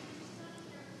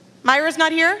 Myra's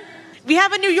not here? We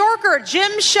have a New Yorker,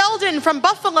 Jim Sheldon from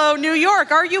Buffalo, New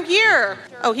York. Are you here?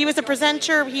 Oh, he was a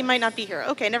presenter. He might not be here.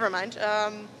 Okay, never mind.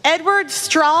 Edward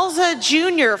Stralza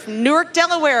Jr. from Newark,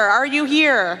 Delaware. Are you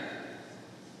here?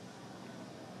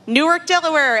 Newark,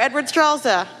 Delaware, Edward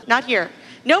Stralza. Not here.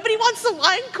 Nobody wants the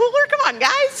wine cooler? Come on,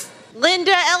 guys.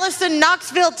 Linda Ellison,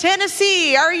 Knoxville,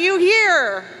 Tennessee. Are you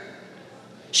here?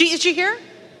 Is she here?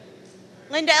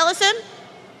 Linda Ellison?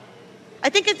 I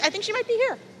think she might be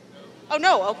here. Oh,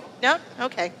 no. Oh, no?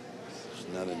 Okay. She's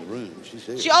not in the room. She's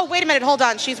here. Oh, wait a minute. Hold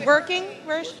on. She's working.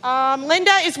 Where is she?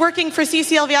 Linda is working for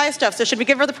CCLVI stuff, so should we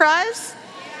give her the prize?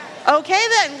 Okay,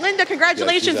 then. Linda,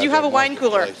 congratulations. Yeah, you have a wine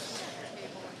cooler. Place.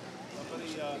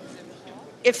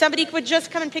 If somebody would just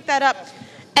come and pick that up.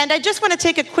 And I just want to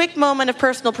take a quick moment of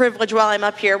personal privilege while I'm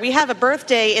up here. We have a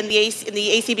birthday in the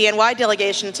ACBNY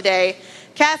delegation today.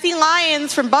 Kathy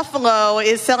Lyons from Buffalo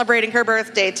is celebrating her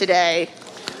birthday today.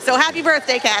 So happy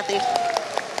birthday, Kathy.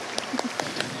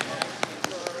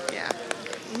 Yeah.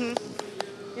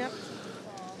 Mm-hmm. Yep.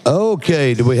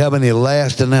 Okay, do we have any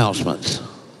last announcements?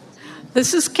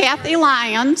 This is Kathy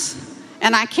Lyons,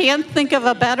 and I can't think of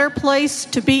a better place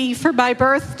to be for my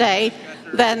birthday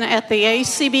than at the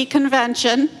ACB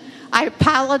convention. I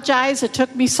apologize, it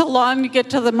took me so long to get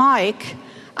to the mic.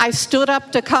 I stood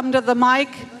up to come to the mic,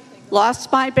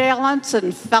 lost my balance,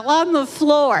 and fell on the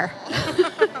floor.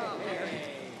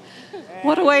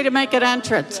 What a way to make an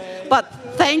entrance. But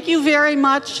thank you very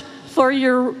much for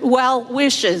your well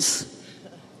wishes.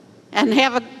 And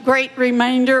have a great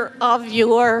remainder of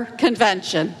your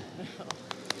convention.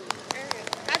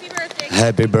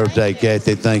 Happy birthday,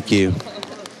 Kathy. Thank you.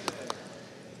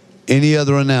 Any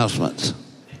other announcements?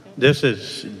 This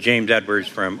is James Edwards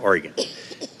from Oregon.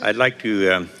 I'd like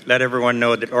to let everyone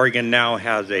know that Oregon now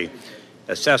has a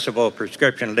accessible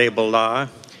prescription label law,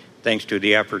 thanks to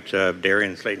the efforts of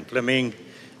Darian Slayton Fleming,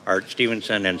 Art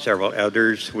Stevenson, and several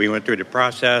others. We went through the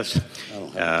process,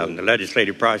 the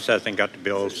legislative process, and got the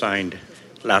bill signed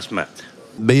last month.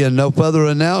 Being no further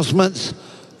announcements,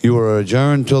 you are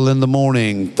adjourned till in the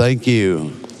morning. Thank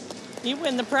you. You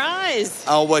win the prize.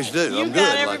 I always do. You I'm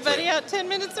got good everybody like out 10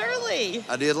 minutes early.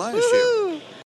 I did last Woo-hoo. year.